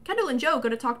cleared. Kendall and Joe go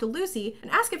to talk to Lucy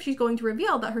and ask if she's going to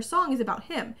reveal that her song is about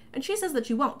him, and she says that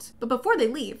she won't. But before they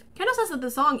leave, Kendall says that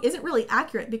the song isn't really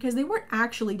accurate because they weren't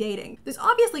actually dating. This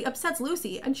obviously upsets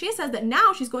Lucy, and she says that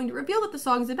now she's going to reveal that the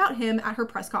song is about him at her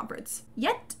press conference.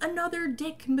 Yet another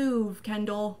dick move,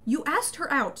 Kendall. You asked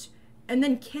her out and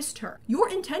then kissed her. Your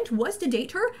intent was to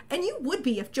date her, and you would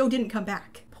be if Joe didn't come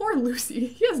back. Poor Lucy,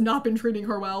 he has not been treating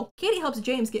her well. Katie helps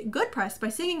James get good press by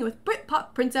singing with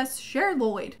Britpop princess Cher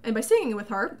Lloyd. And by singing with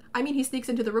her, I mean he sneaks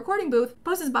into the recording booth,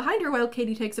 poses behind her while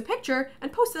Katie takes a picture,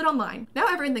 and posts it online. Now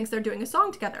everyone thinks they're doing a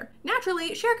song together.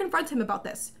 Naturally, Cher confronts him about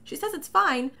this. She says it's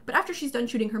fine, but after she's done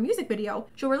shooting her music video,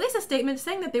 she'll release a statement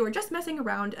saying that they were just messing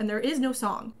around and there is no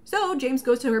song. So James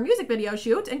goes to her music video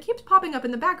shoot and keeps popping up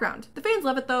in the background. The fans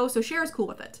love it though, so Cher is cool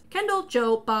with it. Kendall,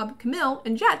 Joe, Bob, Camille,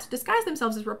 and Jet disguise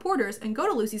themselves as reporters and go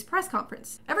to Lucy's press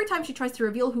conference. Every time she tries to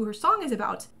reveal who her song is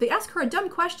about, they ask her a dumb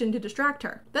question to distract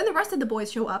her. Then the rest of the boys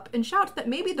show up and shout that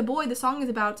maybe the boy the song is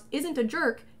about isn't a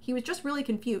jerk, he was just really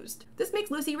confused. This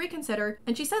makes Lucy reconsider,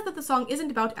 and she says that the song isn't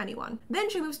about anyone. Then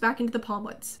she moves back into the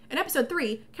Palmwoods. In episode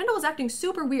 3, Kendall is acting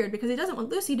super weird because he doesn't want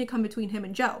Lucy to come between him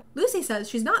and Joe. Lucy says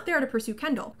she's not there to pursue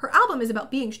Kendall. Her album is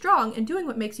about being strong and doing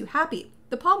what makes you happy.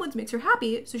 The Palmwoods makes her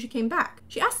happy, so she came back.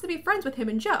 She asks to be friends with him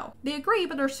and Joe. They agree,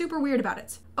 but they're super weird about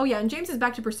it. Oh yeah, and James is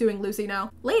back to pursuing Lucy now.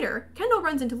 Later, Kendall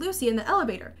runs into Lucy in the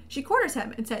elevator. She corners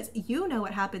him and says, "You know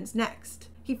what happens next."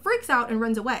 He freaks out and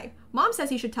runs away. Mom says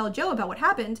he should tell Joe about what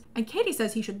happened, and Katie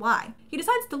says he should lie. He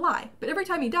decides to lie, but every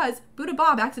time he does, Buddha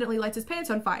Bob accidentally lights his pants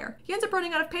on fire. He ends up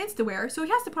running out of pants to wear, so he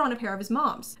has to put on a pair of his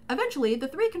mom's. Eventually, the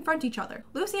three confront each other.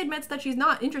 Lucy admits that she's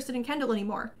not interested in Kendall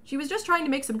anymore. She was just trying to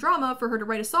make some drama for her to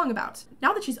write a song about.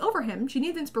 Now that she's over him, she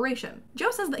needs inspiration.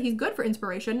 Joe says that he's good for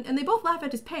inspiration, and they both laugh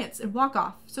at his pants and walk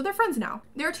off, so they're friends now.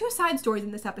 There are two side stories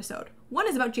in this episode. One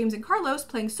is about James and Carlos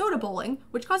playing soda bowling,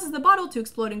 which causes the bottle to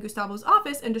explode in Gustavo's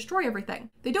office and destroy everything.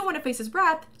 They don't want to face his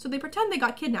wrath, so they pretend they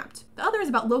got kidnapped. The other is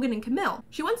about Logan and Camille.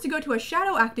 She wants to go to a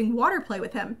shadow acting water play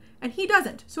with him, and he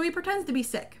doesn't, so he pretends to be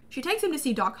sick. She takes him to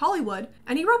see Doc Hollywood,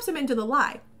 and he ropes him into the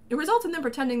lie. It results in them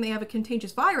pretending they have a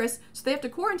contagious virus, so they have to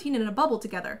quarantine in a bubble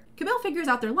together. Camille figures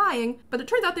out they're lying, but it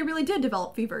turns out they really did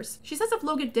develop fevers. She says if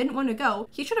Logan didn't want to go,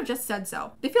 he should have just said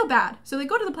so. They feel bad, so they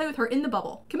go to the play with her in the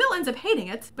bubble. Camille ends up hating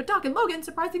it, but Doc and Logan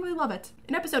surprisingly love it.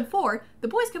 In episode 4, the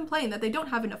boys complain that they don't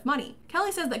have enough money.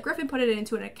 Kelly says that Griffin put it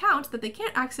into an account that they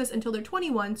can't access until they're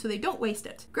 21, so they don't waste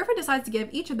it. Griffin decides to give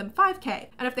each of them $5,000,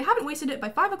 and if they haven't wasted it by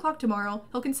 5 o'clock tomorrow,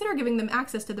 he'll consider giving them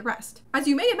access to the rest. As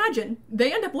you may imagine,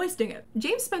 they end up wasting it.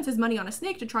 James spends his money on a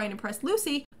snake to try and impress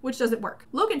Lucy, which doesn't work.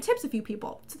 Logan tips a few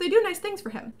people, so they do nice things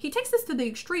for him. He takes this to the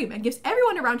extreme and gives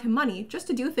everyone around him money just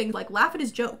to do things like laugh at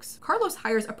his jokes. Carlos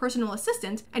hires a personal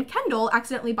assistant, and Kendall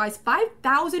accidentally buys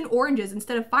 5,000 oranges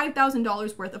instead of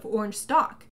 $5,000 worth of orange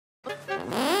stock.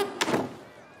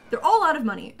 They're all out of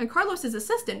money, and Carlos's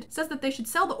assistant says that they should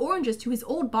sell the oranges to his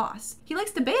old boss. He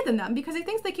likes to bathe in them because he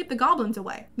thinks they keep the goblins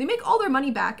away. They make all their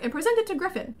money back and present it to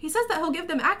Griffin. He says that he'll give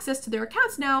them access to their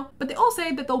accounts now, but they all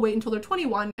say that they'll wait until they're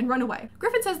 21 and run away.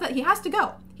 Griffin says that he has to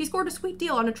go. He scored a sweet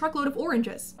deal on a truckload of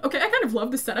oranges. Okay, I kind of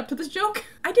love the setup to this joke.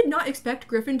 I did not expect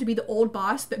Griffin to be the old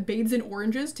boss that bathes in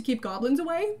oranges to keep goblins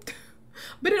away,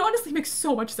 but it honestly makes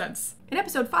so much sense. In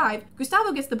episode 5,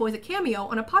 Gustavo gets the boys a cameo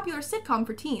on a popular sitcom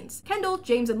for teens. Kendall,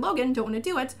 James, and Logan don't want to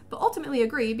do it, but ultimately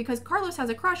agree because Carlos has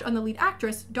a crush on the lead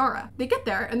actress, Dara. They get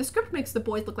there, and the script makes the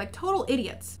boys look like total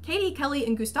idiots. Katie, Kelly,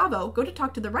 and Gustavo go to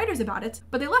talk to the writers about it,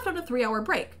 but they left on a 3-hour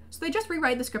break, so they just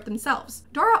rewrite the script themselves.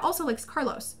 Dara also likes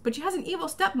Carlos, but she has an evil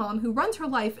stepmom who runs her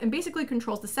life and basically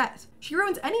controls the set. She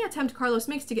ruins any attempt Carlos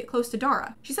makes to get close to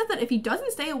Dara. She said that if he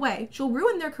doesn't stay away, she'll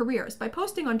ruin their careers by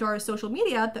posting on Dara's social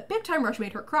media that Big Time Rush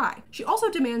made her cry. She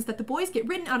also demands that the boys get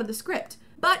written out of the script,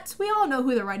 but we all know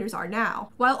who the writers are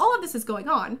now. While all of this is going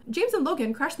on, James and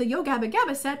Logan crash the Yo Gabba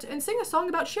Gabba set and sing a song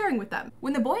about sharing with them.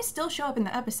 When the boys still show up in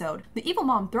the episode, the evil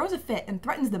mom throws a fit and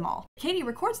threatens them all. Katie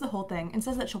records the whole thing and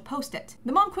says that she'll post it.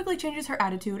 The mom quickly changes her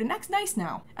attitude and acts nice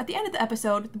now. At the end of the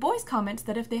episode, the boys comment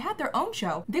that if they had their own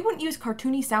show, they wouldn't use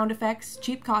cartoony sound effects,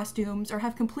 cheap costumes, or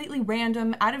have completely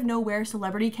random, out-of-nowhere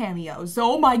celebrity cameos.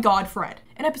 Oh my god, Fred.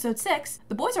 In episode 6,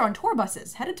 the boys are on tour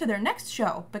buses, headed to their next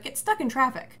show, but get stuck in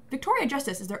traffic. Victoria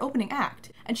Justice is their opening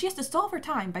act, and she has to stall for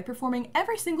time by performing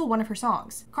every single one of her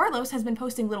songs. Carlos has been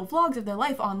posting little vlogs of their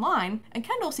life online, and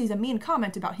Kendall sees a mean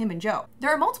comment about him and Joe.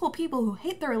 There are multiple people who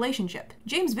hate their relationship.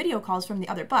 James video calls from the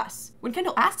other bus. When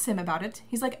Kendall asks him about it,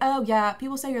 he's like, "Oh yeah,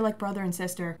 people say you're like brother and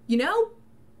sister." You know,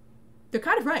 They're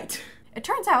kind of right. It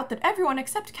turns out that everyone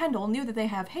except Kendall knew that they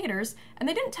have haters, and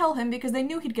they didn't tell him because they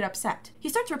knew he'd get upset. He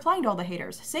starts replying to all the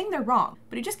haters, saying they're wrong,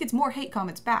 but he just gets more hate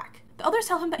comments back. The others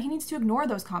tell him that he needs to ignore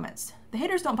those comments. The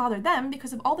haters don't bother them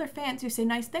because of all their fans who say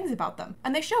nice things about them,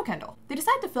 and they show Kendall. They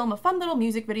decide to film a fun little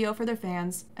music video for their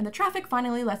fans, and the traffic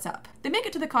finally lets up. They make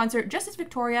it to the concert just as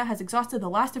Victoria has exhausted the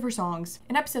last of her songs.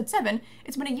 In episode 7,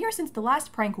 it's been a year since the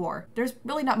last prank war. There's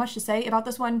really not much to say about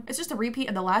this one. It's just a repeat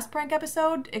of the last prank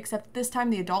episode, except this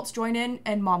time the adults join in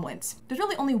and Mom wins. There's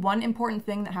really only one important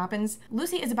thing that happens.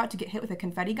 Lucy is about to get hit with a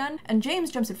confetti gun, and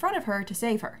James jumps in front of her to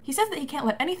save her. He says that he can't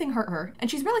let anything hurt her,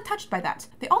 and she's really touched by that.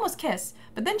 They almost kiss,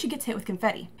 but then she gets hit with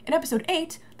confetti. In episode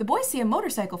 8, the boys see a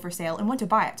motorcycle for sale and want to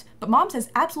buy it, but Mom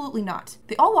says absolutely not.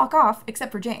 They all walk off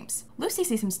except for James. Lucy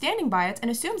sees him standing by it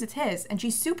and assumes it's his, and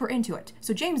she's super into it,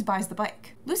 so James buys the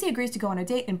bike. Lucy agrees to go on a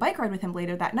date and bike ride with him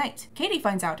later that night. Katie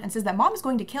finds out and says that Mom is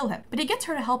going to kill him, but he gets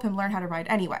her to help him learn how to ride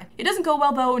anyway. It doesn't go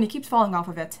well though, and he keeps falling off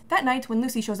of it. That night, when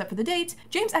Lucy shows up for the date,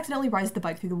 James accidentally rides the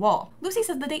bike through the wall. Lucy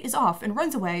says the date is off and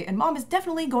runs away, and Mom is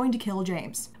definitely going to kill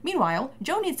James. Meanwhile,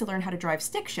 Jo needs to learn how to drive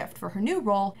stick shift for her new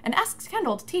role and asks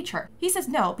Kendall to teach her. He says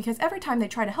no, because every time they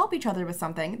try to help each other with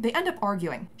something, they end up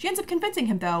arguing. She ends up convincing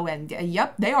him though, and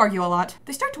yep, they argue a lot.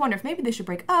 They start to wonder if maybe they should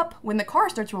break up when the car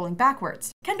starts rolling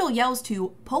backwards. Kendall yells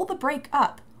to pull the brake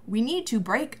up. We need to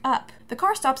break up. The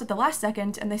car stops at the last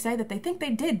second, and they say that they think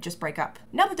they did just break up.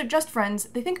 Now that they're just friends,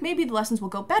 they think maybe the lessons will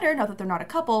go better now that they're not a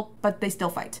couple, but they still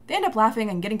fight. They end up laughing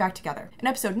and getting back together. In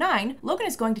episode 9, Logan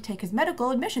is going to take his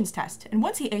medical admissions test, and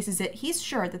once he aces it, he's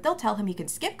sure that they'll tell him he can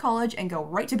skip college and go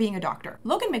right to being a doctor.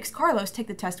 Logan makes Carlos take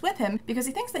the test with him because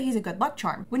he thinks that he's a good luck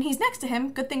charm. When he's next to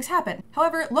him, good things happen.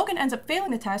 However, Logan ends up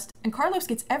failing the test, and Carlos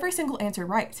gets every single answer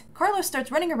right. Carlos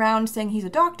starts running around saying he's a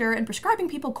doctor and prescribing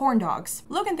people corn dogs.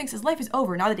 Logan thinks his life is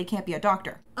over now that he can't be a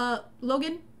doctor.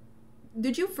 Logan,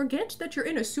 did you forget that you're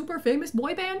in a super famous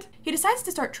boy band? He decides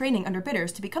to start training under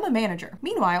bidders to become a manager.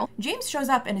 Meanwhile, James shows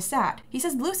up and is sad. He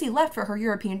says Lucy left for her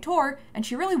European tour, and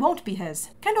she really won't be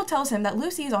his. Kendall tells him that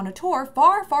Lucy is on a tour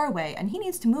far, far away, and he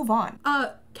needs to move on.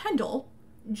 Kendall,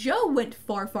 Jo went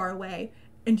far, far away,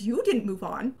 and you didn't move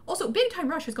on. Also, Big Time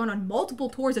Rush has gone on multiple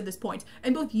tours at this point,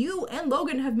 and both you and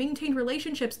Logan have maintained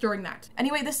relationships during that.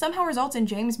 Anyway, this somehow results in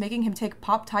James making him take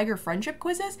Pop Tiger friendship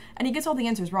quizzes, and he gets all the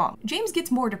answers wrong. James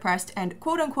gets more depressed and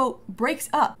quote-unquote breaks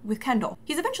up with Kendall.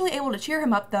 He's eventually able to cheer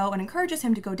him up though and encourages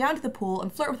him to go down to the pool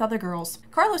and flirt with other girls.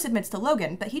 Carlos admits to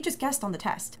Logan that he just guessed on the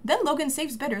test. Then Logan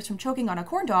saves bidders from choking on a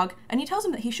corn dog, and he tells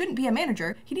him that he shouldn't be a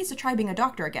manager, he needs to try being a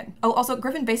doctor again. Oh, also,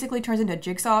 Griffin basically turns into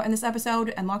Jigsaw in this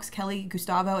episode and locks Kelly,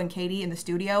 Gustavo, and Katie in the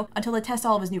studio until they test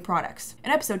all of his new products.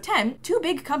 In episode 10, 2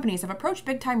 big companies have approached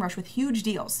Big Time Rush with huge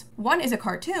deals. One is a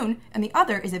cartoon, and the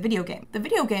other is a video game. The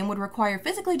video game would require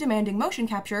physically demanding motion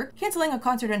capture, canceling a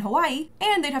concert in Hawaii,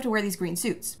 and they'd have to wear these green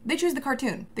suits. They choose the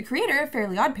cartoon. The creator of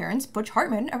Fairly OddParents, Butch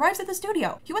Hartman, arrives at the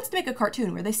studio. He wants to make a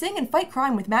cartoon where they sing and fight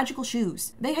crime with magical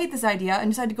shoes. They hate this idea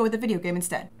and decide to go with the video game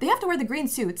instead. They have to wear the green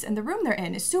suits, and the room they're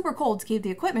in is super cold to keep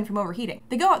the equipment from overheating.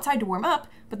 They go outside to warm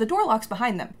up, but the door locks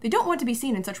behind them. They don't want to be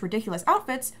seen in such ridiculous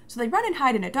outfits, so they run and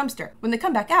hide in a dumpster. When they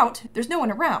come back out, there's no one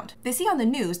around. They see on the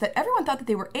news that everyone thought that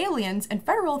they were aliens and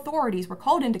federal authorities were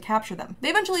called in to capture them. They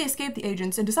eventually escape the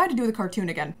agents and decide to do the cartoon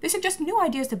again. They suggest new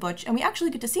ideas to Butch, and we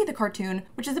actually get to see the cartoon,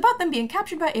 which is about them being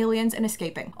captured by aliens and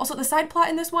escaping. Also, the side plot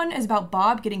in this one is about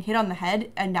Bob getting hit on the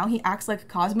head, and now he acts like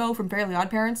Cosmo from Fairly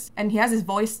OddParents, and he has his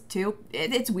voice too.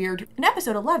 It's weird. In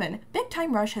episode 11, Big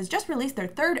Time Rush has just released their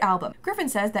 3rd album. Griffin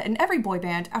says that in every boy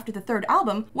band, after the 3rd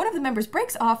album, one of the members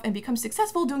breaks off and becomes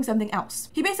successful doing something else.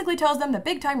 He basically tells them that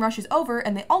Big Time Rush is over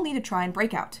and they all need to try and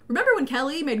break out. Remember when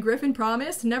Kelly made Griffin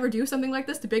promise to never do something like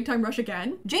this to Big Time Rush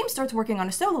again? James starts working on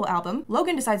a solo album,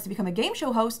 Logan decides to become a game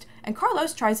show host, and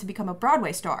Carlos tries to become a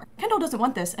Broadway star. Kendall doesn't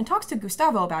want this and talks to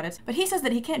Gustavo about it, but he says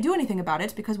that he can't do anything about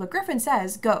it because what Griffin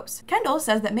says goes. Kendall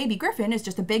says that maybe Griffin is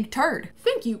just a big turd.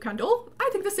 Thank you, Kendall. I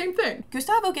think the same thing.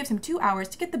 Gustavo gives him 2 hours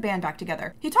to get the band back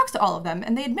together. He talks to all of them,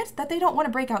 and they admit that they don't want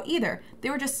to break out either. They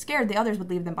were just scared the others would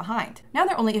leave them behind. Now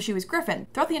their only issue is Griffin.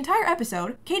 Throughout the entire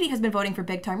episode, Katie has been voting for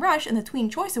Big Time Rush in the Tween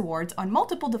Choice Awards on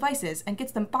multiple devices and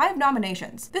gets them 5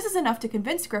 nominations. This is enough to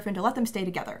convince Griffin to let them stay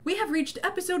together. We have reached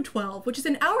episode 12, which is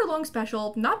an hour-long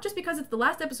special, not just because it's the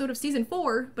last episode of season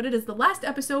 4, but it is the last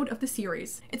episode of the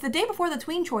series. It's the day before the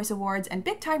Tween Choice Awards, and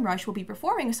Big Time Rush will be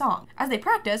performing a song. As they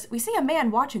practice, we see a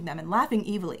man watching them and laughing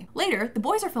evilly. Later, the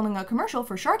boys are filming a commercial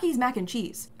for Sharky's Mac and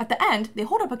Cheese. At the end, they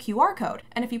hold up a QR code,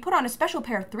 and if you put on a special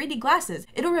pair of 3D glasses glasses,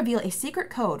 it'll reveal a secret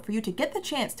code for you to get the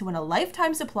chance to win a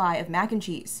lifetime supply of mac and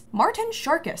cheese. Martin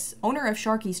Sharkus, owner of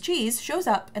Sharky's Cheese, shows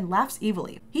up and laughs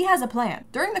evilly. He has a plan.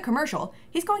 During the commercial,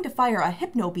 he's going to fire a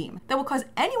hypno beam that will cause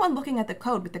anyone looking at the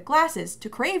code with the glasses to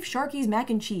crave Sharky's mac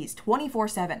and cheese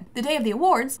 24/7. The day of the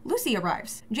awards, Lucy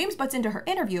arrives. James butts into her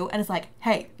interview and is like,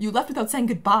 "Hey, you left without saying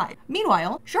goodbye."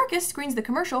 Meanwhile, Sharkus screens the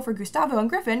commercial for Gustavo and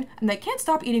Griffin, and they can't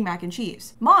stop eating mac and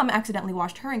cheese. Mom accidentally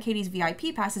washed her and Katie's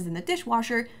VIP passes in the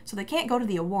dishwasher, so they can't go to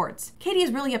the awards. Katie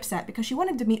is really upset because she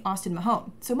wanted to meet Austin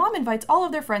Mahone, so Mom invites all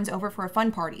of their friends over for a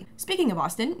fun party. Speaking of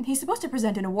Austin, he's supposed to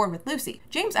present an award with Lucy.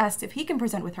 James asks if he can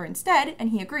present with her instead, and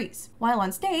he agrees. While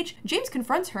on stage, James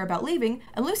confronts her about leaving,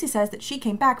 and Lucy says that she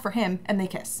came back for him, and they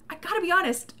kiss. I gotta be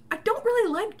honest, I don't really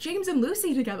like James and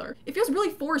Lucy together. It feels really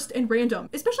forced and random,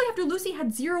 especially after Lucy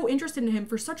had zero interest in him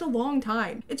for such a long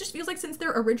time. It just feels like since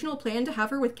their original plan to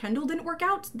have her with Kendall didn't work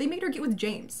out, they made her get with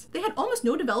James. They had almost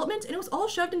no development, and it was all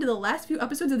shoved into the last few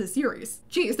episodes of the series.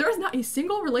 Geez, there is not a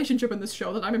single relationship in this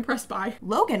show that I'm impressed by.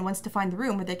 Logan wants to find the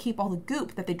room where they keep all the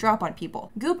goop that they drop on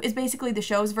people. Goop is basically the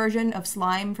show's version of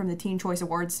slime from the Teen Choice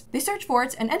Awards. They search for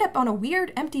it and end up on a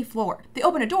weird, empty floor. They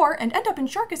open a door and end up in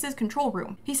Sharkus's control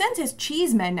room. He sends his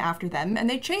cheese men after them, and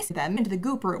they chase them into the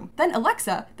goop room. Then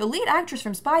Alexa, the lead actress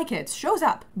from Spy Kids, shows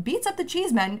up, beats up the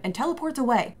cheese men, and teleports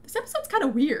away. This episode's kind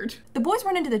of weird. The boys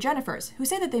run into the Jennifers, who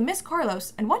say that they miss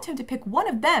Carlos and want him to pick one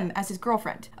of them as his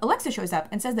girlfriend. Alexa shows up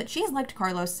and says that she's liked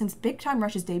Carlos since Big Time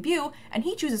Rush's debut, and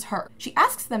he chooses her. She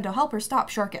asks them to help her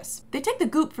stop Sharkus. They take the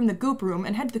goop from the goop room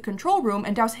and head to the control room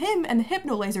and douse him and the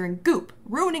hypno laser in goop,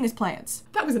 ruining his plans.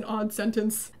 That was an odd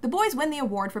sentence. The boys win the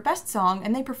award for Best Song,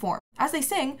 and they perform. As they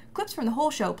sing, clips from the whole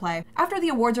show play. After the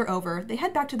awards are over, they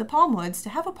head back to the Palmwoods to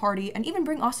have a party and even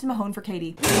bring Austin Mahone for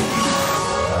Katie.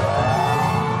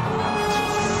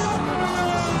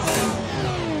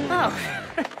 Oh,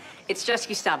 it's just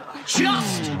Gustavo.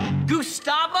 Just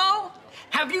Gustavo?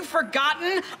 Have you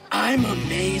forgotten? I'm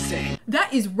amazing.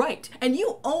 That is right, and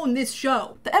you own this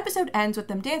show. The episode ends with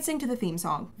them dancing to the theme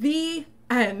song. The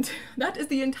end. That is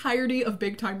the entirety of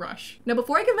Big Time Rush. Now,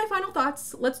 before I give my final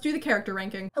thoughts, let's do the character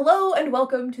ranking. Hello, and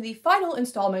welcome to the final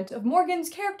installment of Morgan's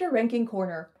Character Ranking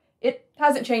Corner. It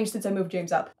hasn't changed since I moved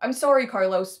James up. I'm sorry,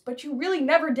 Carlos, but you really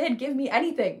never did give me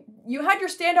anything. You had your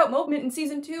standout moment in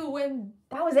season 2, and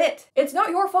that was it. It's not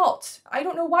your fault. I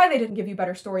don't know why they didn't give you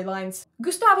better storylines.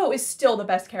 Gustavo is still the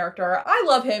best character. I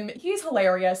love him, he's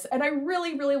hilarious, and I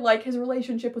really, really like his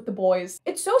relationship with the boys.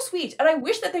 It's so sweet, and I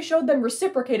wish that they showed them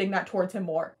reciprocating that towards him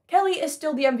more. Kelly is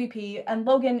still the MVP, and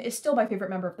Logan is still my favorite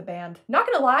member of the band. Not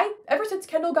gonna lie, ever since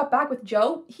Kendall got back with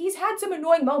Joe, he's had some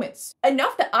annoying moments.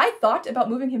 Enough that I thought about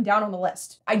moving him down on the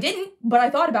list. I didn't, but I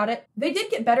thought about it. They did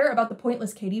get better about the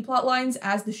pointless Katie plotlines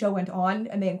as the show went on,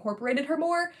 and they incorporated her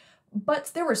more,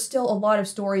 but there were still a lot of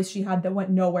stories she had that went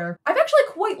nowhere. I've actually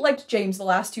quite liked James the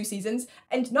last 2 seasons,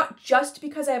 and not just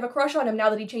because I have a crush on him now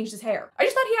that he changed his hair. I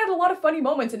just thought he had a lot of funny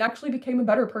moments and actually became a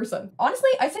better person. Honestly,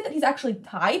 I'd say that he's actually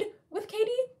tied with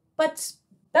Katie, but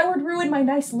that would ruin my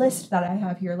nice list that I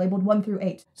have here labeled 1 through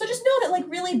 8. So just know that, like,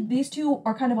 really, these two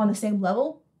are kind of on the same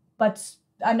level, but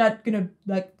I'm not gonna,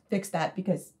 like, fix that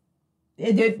because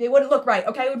it wouldn't look right,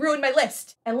 okay? It would ruin my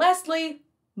list. And lastly,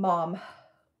 Mom.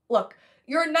 Look,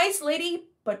 you're a nice lady,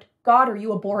 but God, are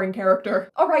you a boring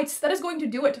character. All right, that is going to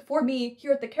do it for me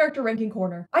here at the Character Ranking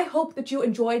Corner. I hope that you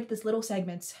enjoyed this little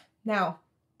segment. Now,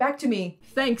 back to me.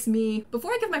 Thanks, me.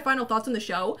 Before I give my final thoughts on the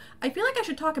show, I feel like I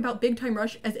should talk about Big Time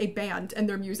Rush as a band and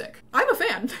their music. I'm a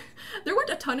fan. There weren't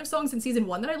a ton of songs in season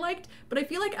 1 that I liked, but I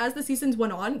feel like as the seasons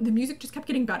went on, the music just kept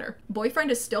getting better.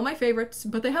 Boyfriend is still my favorite,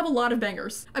 but they have a lot of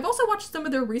bangers. I've also watched some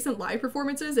of their recent live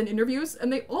performances and interviews,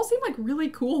 and they all seem like really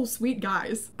cool, sweet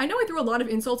guys. I know I threw a lot of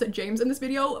insults at James in this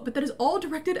video, but that is all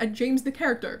directed at James the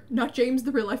character, not James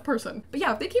the real life person. But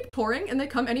yeah, if they keep touring and they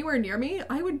come anywhere near me,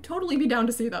 I would totally be down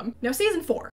to see them. Now, season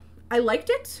 4. I liked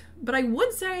it, but I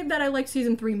would say that I liked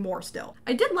season 3 more still.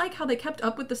 I did like how they kept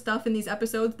up with the stuff in these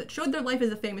episodes that showed their life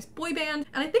as a famous boy band,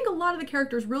 and I think a lot of the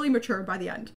characters really matured by the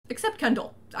end. Except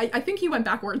Kendall. I think he went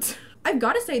backwards. I've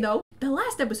gotta say though, the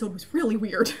last episode was really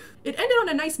weird. It ended on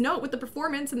a nice note with the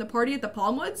performance and the party at the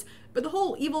Palmwoods, but the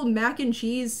whole evil mac and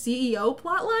cheese CEO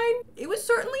plotline, it was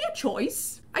certainly a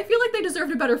choice. I feel like they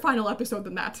deserved a better final episode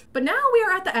than that. But now we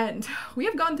are at the end. We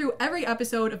have gone through every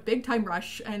episode of Big Time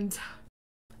Rush, and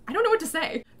I don't know what to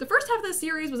say. The first half of the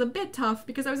series was a bit tough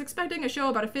because I was expecting a show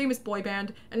about a famous boy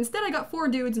band, and instead I got 4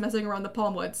 dudes messing around the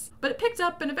palm woods. But it picked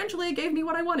up and eventually gave me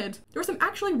what I wanted. There were some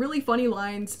actually really funny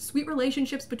lines, sweet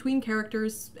relationships between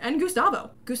characters, and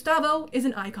Gustavo. Gustavo is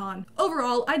an icon.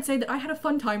 Overall, I'd say that I had a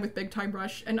fun time with Big Time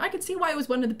Rush, and I could see why it was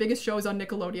one of the biggest shows on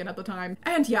Nickelodeon at the time.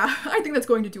 And yeah, I think that's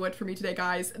going to do it for me today,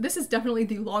 guys. This is definitely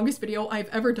the longest video I've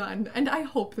ever done, and I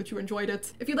hope that you enjoyed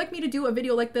it. If you'd like me to do a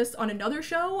video like this on another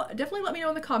show, definitely let me know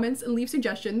in the comments and leave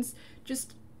suggestions.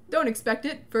 Just don't expect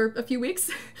it for a few weeks.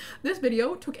 This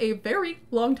video took a very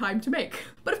long time to make.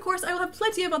 But of course, I will have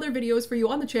plenty of other videos for you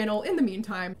on the channel in the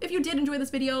meantime. If you did enjoy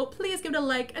this video, please give it a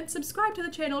like and subscribe to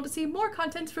the channel to see more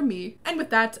content from me. And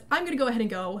with that, I'm gonna go ahead and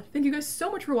go. Thank you guys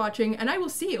so much for watching, and I will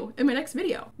see you in my next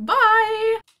video.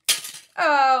 Bye!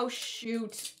 Oh,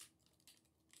 shoot.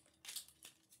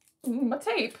 My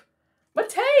tape! My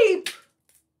tape!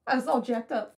 I was all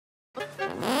jacked up.